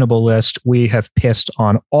totally reasonable list. We have pissed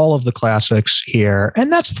on all of the classics here,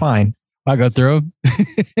 and that's fine. I'll go through them.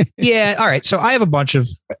 Yeah. All right. So I have a bunch of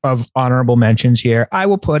honorable mentions here. I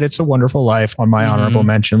will put It's a Wonderful Life on my honorable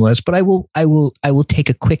mention list, but I will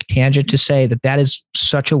take a quick tangent to say that is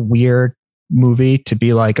such a weird movie to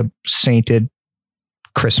be like a sainted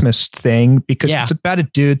Christmas thing, because it's about a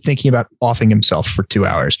dude thinking about offing himself for 2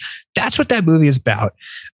 hours. That's what that movie is about.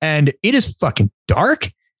 And it is fucking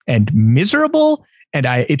dark and miserable. And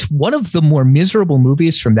it's one of the more miserable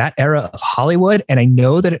movies from that era of Hollywood. And I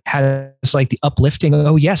know that it has like the uplifting,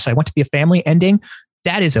 oh yes, I want to be a family ending.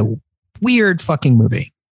 That is a weird fucking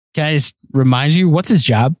movie. Can I just remind you, what's his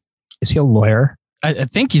job? Is he a lawyer? I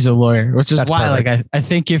think he's a lawyer, which is why, like, I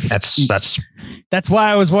think if that's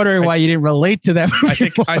why I was wondering why you didn't relate to that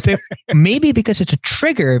movie. I think maybe because it's a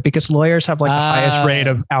trigger, because lawyers have like the highest rate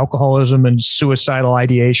of alcoholism and suicidal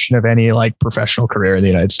ideation of any like professional career in the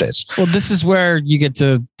United States. Well, this is where you get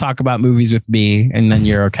to talk about movies with me, and then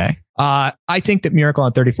you're okay. I think that Miracle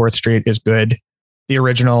on 34th Street is good. The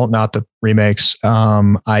original, not the remakes.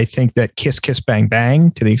 I think that Kiss Kiss Bang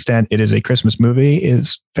Bang, to the extent it is a Christmas movie,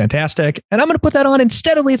 is fantastic. And I'm going to put that on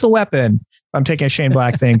instead of Lethal Weapon. I'm taking a Shane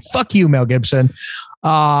Black thing. Fuck you, Mel Gibson.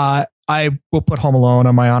 I will put Home Alone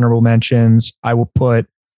on my honorable mentions. I will put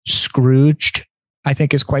Scrooged, I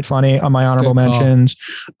think is quite funny, on my honorable mentions.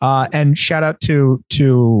 And shout out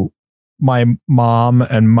to my mom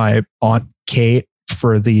and my aunt Kate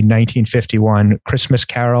for the 1951 Christmas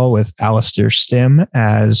Carol with Alistair Sim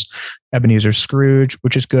as Ebenezer Scrooge,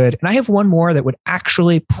 which is good. And I have one more that would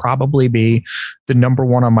actually probably be the number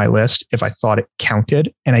 1 on my list if I thought it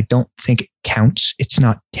counted. And I don't think it counts. It's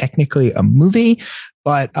not technically a movie,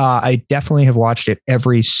 but I definitely have watched it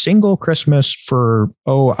every single Christmas for,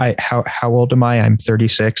 how old am I? I'm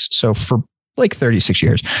 36. So for like 36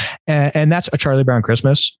 years. And that's A Charlie Brown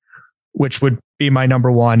Christmas, which would be my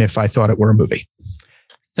number 1 if I thought it were a movie.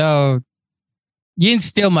 So you didn't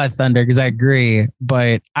steal my thunder because I agree,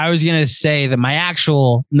 but I was going to say that my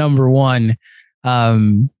actual number one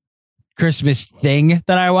Christmas thing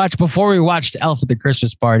that I watched before we watched Elf at the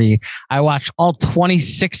Christmas Party, I watched all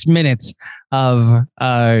 26 minutes of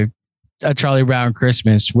A Charlie Brown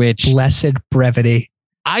Christmas, which blessed brevity.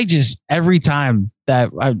 I just, every time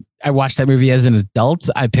that I watched that movie as an adult,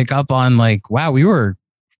 I pick up on like, wow, we were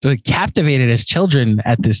captivated as children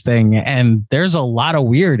at this thing. And there's a lot of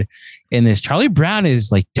weird in this. Charlie Brown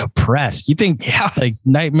is like depressed. You think like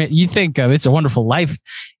Nightmare, you think It's a Wonderful Life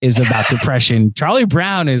is about depression. Charlie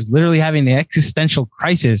Brown is literally having the existential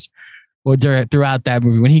crisis throughout that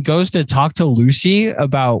movie. When he goes to talk to Lucy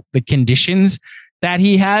about the conditions that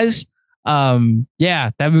he has, it's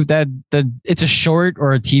a short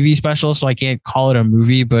or a TV special, so I can't call it a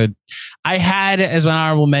movie, but I had as an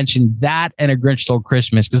honorable mention that and A Grinch Stole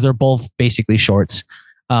Christmas because they're both basically shorts.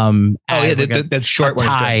 The short one,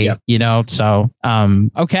 tie, you know. So,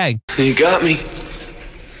 okay, you got me.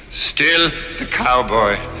 Still the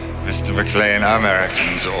cowboy, Mr. McLean,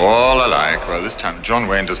 Americans all alike. Well, this time John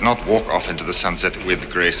Wayne does not walk off into the sunset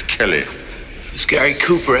with Grace Kelly. It's Gary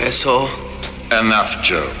Cooper, asshole. Enough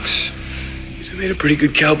jokes. You made a pretty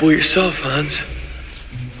good cowboy yourself, Hans.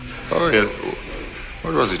 Oh, yes.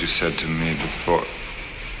 What was it you said to me before?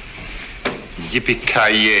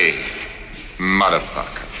 Yippee-ki-yay,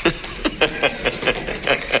 motherfucker.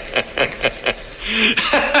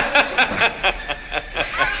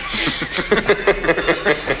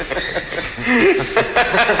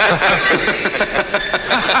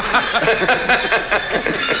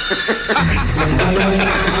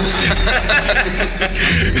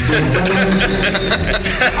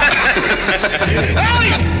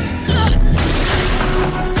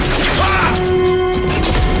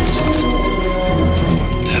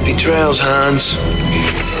 Happy trails, Hans.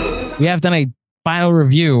 We have done a final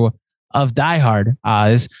review of Die Hard.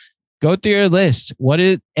 Oz, go through your list. What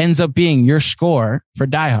it ends up being your score for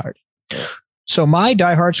Die Hard? So my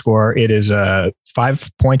Die Hard score, it is 5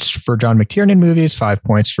 points for John McTiernan movies, 5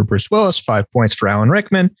 points for Bruce Willis, 5 points for Alan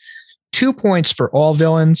Rickman, 2 points for all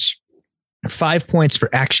villains, 5 points for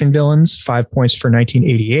action villains, 5 points for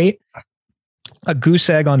 1988, a goose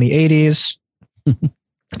egg on the 80s,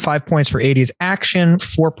 5 points for 80s action,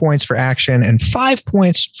 4 points for action, and 5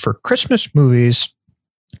 points for Christmas movies,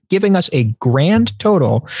 giving us a grand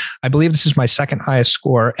total. I believe this is my second highest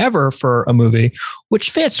score ever for a movie,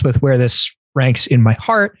 which fits with where this ranks in my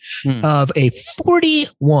heart, of a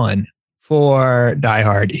 41 for Die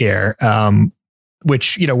Hard here.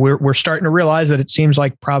 Which, you know, we're starting to realize that it seems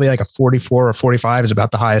like probably like a 44 or 45 is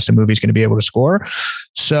about the highest a movie's going to be able to score.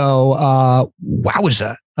 So,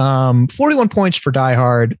 wowza. 41 points for Die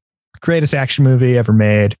Hard, greatest action movie ever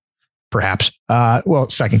made, perhaps.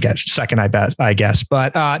 Second, I guess.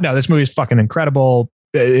 But no, this movie is fucking incredible.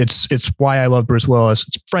 It's why I love Bruce Willis.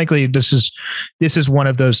 Frankly, this is one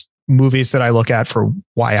of those movies that I look at for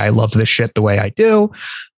why I love this shit the way I do.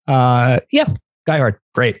 Die Hard,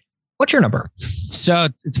 great. What's your number? So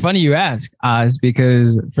it's funny you ask, Oz,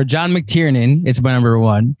 because for John McTiernan, it's my number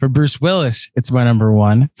one. For Bruce Willis, it's my number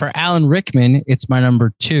one. For Alan Rickman, it's my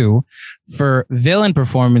number two. For villain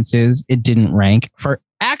performances, it didn't rank. For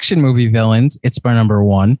action movie villains, it's my number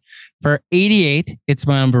one. For 88, it's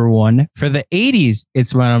my number one. For the 80s,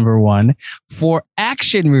 it's my number one. For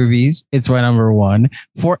action movies, it's my number one.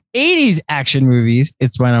 For 80s action movies,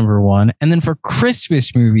 it's my number one. And then for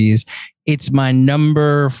Christmas movies, it's my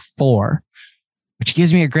number 4, which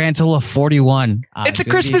gives me a grand total of 41. It's a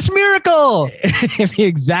Christmas miracle. The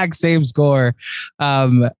exact same score.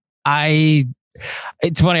 It's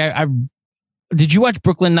funny. I did you watch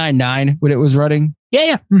Brooklyn Nine-Nine when it was running?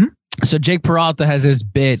 Yeah. Mm-hmm. So Jake Peralta has this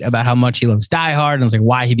bit about how much he loves Die Hard and it's like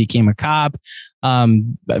why he became a cop.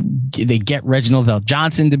 They get Reginald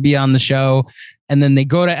VelJohnson to be on the show. And then they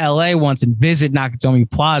go to LA once and visit Nakatomi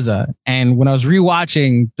Plaza. And when I was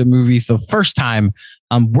rewatching the movie the first time,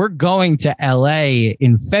 we're going to LA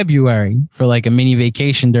in February for like a mini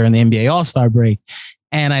vacation during the NBA All-Star break.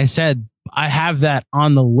 And I said, I have that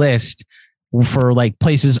on the list for like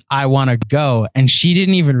places I want to go. And she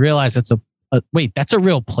didn't even realize wait, that's a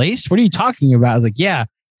real place? What are you talking about? I was like, yeah,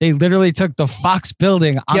 they literally took the Fox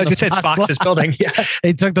building. It's Fox's building. Yeah.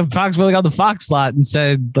 They took the Fox building on the Fox lot and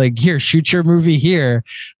said, like, here, shoot your movie here.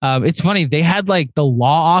 It's funny. They had like the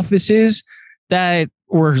law offices that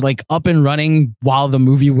were like up and running while the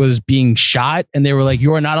movie was being shot. And they were like,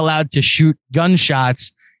 you are not allowed to shoot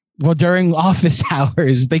gunshots during office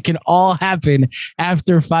hours. They can all happen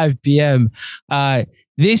after 5 p.m.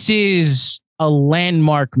 This is a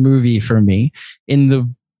landmark movie for me in the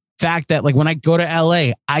fact that like when I go to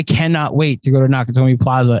LA, I cannot wait to go to Nakatomi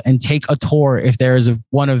Plaza and take a tour if there is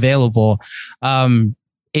one available.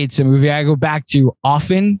 It's a movie I go back to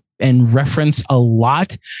often and reference a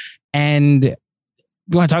lot. And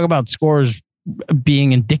you want to talk about scores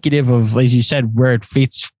being indicative of, as you said, where it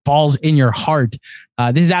falls in your heart.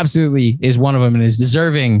 This absolutely is one of them and is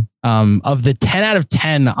deserving of the 10 out of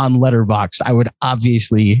 10 on Letterboxd. I would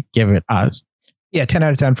obviously give it Oz. Yeah, 10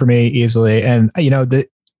 out of 10 for me easily. And,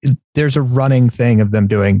 there's a running thing of them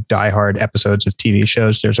doing Die Hard episodes of TV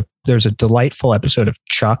shows. There's a delightful episode of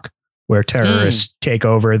Chuck where terrorists take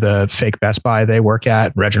over the fake Best Buy they work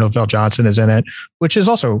at. Reginald VelJohnson is in it, which is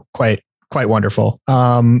also quite wonderful.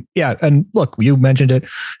 Yeah. And look, you mentioned it,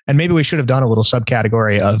 and maybe we should have done a little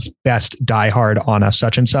subcategory of best Die Hard on a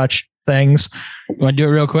such and such things. You want to do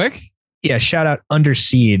it real quick? Yeah. Shout out Under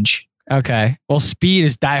Siege. Okay. Well, Speed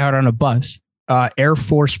is Die Hard on a bus. Air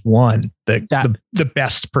Force One, the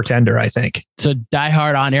best pretender, I think. So Die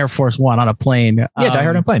Hard on Air Force One on a plane. Yeah, Die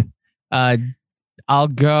Hard on a plane. I'll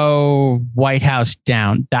go White House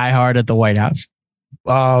Down. Die Hard at the White House.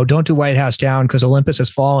 Oh, don't do White House Down because Olympus Has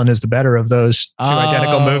Fallen is the better of those two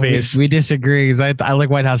identical movies. We disagree because I like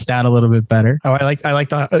White House Down a little bit better. Oh, I like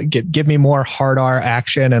the give me more hard R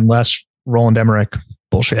action and less Roland Emmerich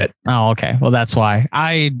bullshit. Oh, okay. Well, that's why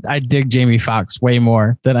I dig Jamie Foxx way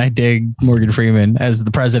more than I dig Morgan Freeman as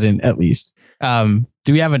the president, at least. Do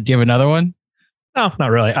you have another one? No,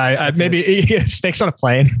 not really. I maybe Snakes on a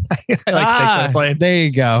Plane. I like Snakes on a Plane. There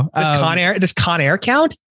you go. Does Con Air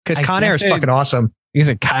count? Because Con Air is fucking awesome. Because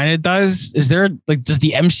it kind of does. Is there does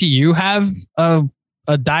the MCU have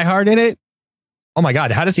a Die Hard in it? Oh my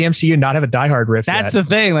God. How does the MCU not have a Die Hard riff? That's the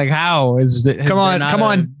thing. Like, how is it? Come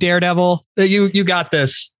on, Daredevil. You got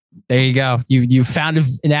this. There you go. You found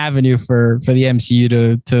an avenue for the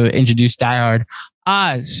MCU to introduce Die Hard.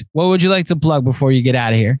 Oz, what would you like to plug before you get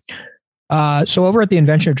out of here? So over at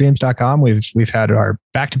theinventionofdreams.com, we've had our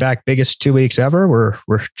back-to-back biggest 2 weeks ever.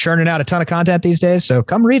 We're churning out a ton of content these days. So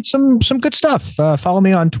come read some good stuff. Follow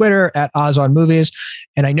me on Twitter at OzOnMovies.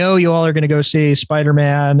 And I know you all are going to go see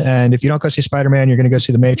Spider-Man. And if you don't go see Spider-Man, you're going to go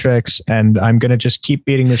see The Matrix. And I'm going to just keep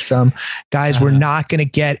beating this drum. Guys, we're not going to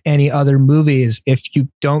get any other movies if you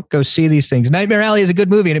don't go see these things. Nightmare Alley is a good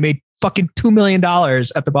movie and it made fucking $2 million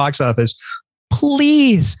at the box office.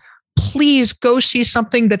 Please go see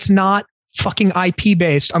something that's not fucking IP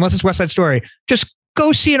based, unless it's West Side Story. Just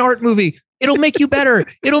go see an art movie. It'll make you better.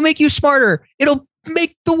 It'll make you smarter. It'll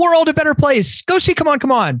make the world a better place. Go see Come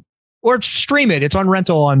On, or stream it. It's on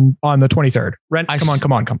rental on the 23rd.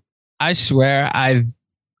 Come on. I swear I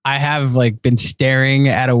have been staring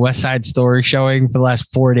at a West Side Story showing for the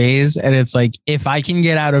last 4 days, and it's like, if I can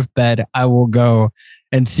get out of bed, I will go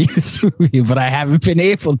and see this movie, but I haven't been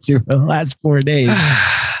able to for the last 4 days.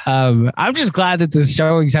 I'm just glad that the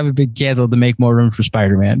showings haven't been canceled to make more room for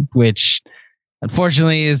Spider-Man, which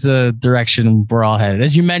unfortunately is the direction we're all headed.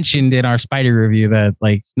 As you mentioned in our Spider review, that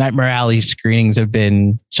Nightmare Alley screenings have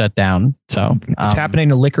been shut down. So it's happening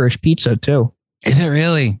to Licorice Pizza too. Is it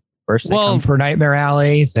really? First they come for Nightmare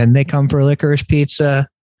Alley, then they come for Licorice Pizza.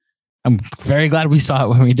 I'm very glad we saw it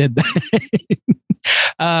when we did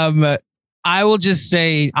that. I will just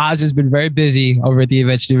say Oz has been very busy over at the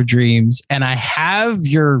Invention of Dreams, and I have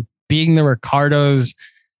your Being the Ricardos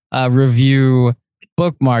review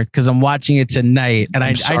bookmarked because I'm watching it tonight. And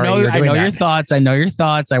I know your thoughts. I know your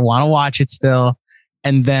thoughts. I want to watch it still,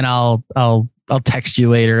 and then I'll text you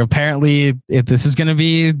later. Apparently, if this is going to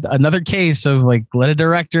be another case of let a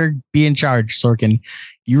director be in charge. Sorkin,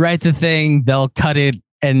 you write the thing, they'll cut it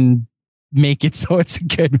and make it so it's a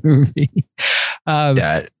good movie.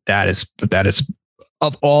 That is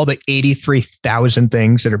of all the 83,000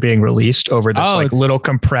 things that are being released over this little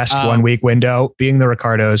compressed 1 week window, Being the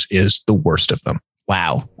Ricardos is the worst of them.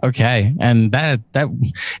 Wow. Okay. And that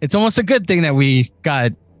it's almost a good thing that we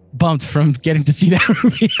got bumped from getting to see that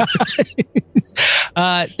movie.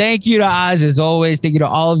 Thank you to Oz as always. Thank you to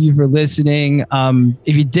all of you for listening.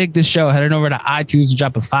 If you dig the show, head on over to iTunes and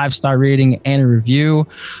drop a 5-star rating and a review.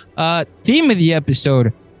 Theme of the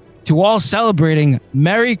episode: to all celebrating,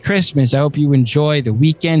 Merry Christmas. I hope you enjoy the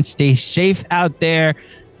weekend. Stay safe out there.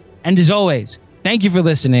 And as always, thank you for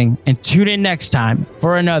listening, and tune in next time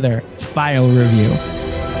for another final review.